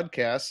the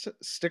podcast.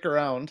 Stick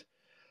around.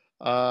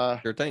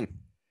 Sure thing.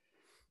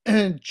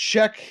 And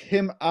check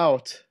him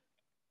out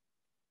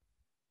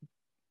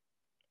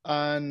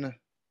on.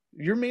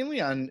 You're mainly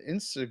on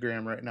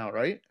Instagram right now,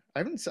 right?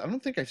 I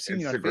don't think I've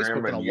seen you on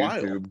Facebook in a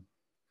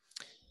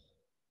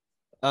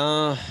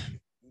while.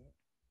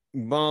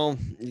 Well,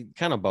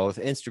 kind of both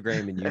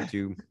Instagram and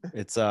YouTube.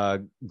 It's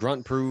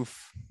Grunt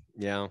Proof,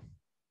 yeah,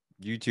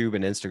 YouTube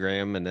and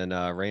Instagram, and then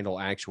Randall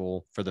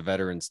Actual for the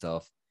veteran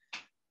stuff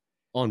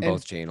on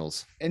both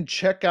channels. And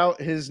check out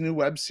his new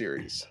web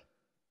series.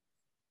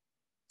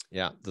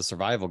 Yeah, the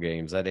survival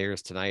games that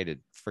airs tonight at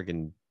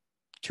freaking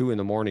 2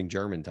 a.m.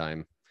 German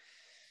time,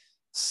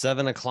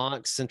 7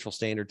 o'clock Central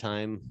Standard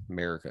Time,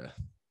 America.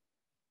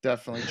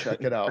 Definitely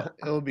check it out.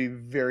 It'll be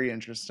very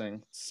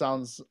interesting.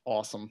 Sounds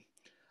awesome.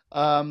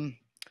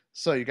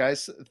 So you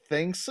guys,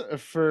 thanks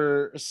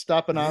for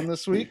stopping on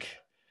this week.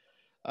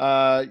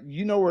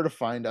 You know where to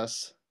find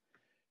us.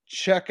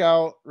 Check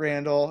out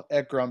Randall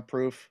at Grunt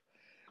Proof,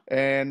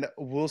 and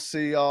we'll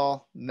see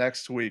y'all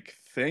next week.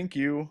 Thank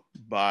you.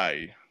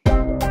 Bye.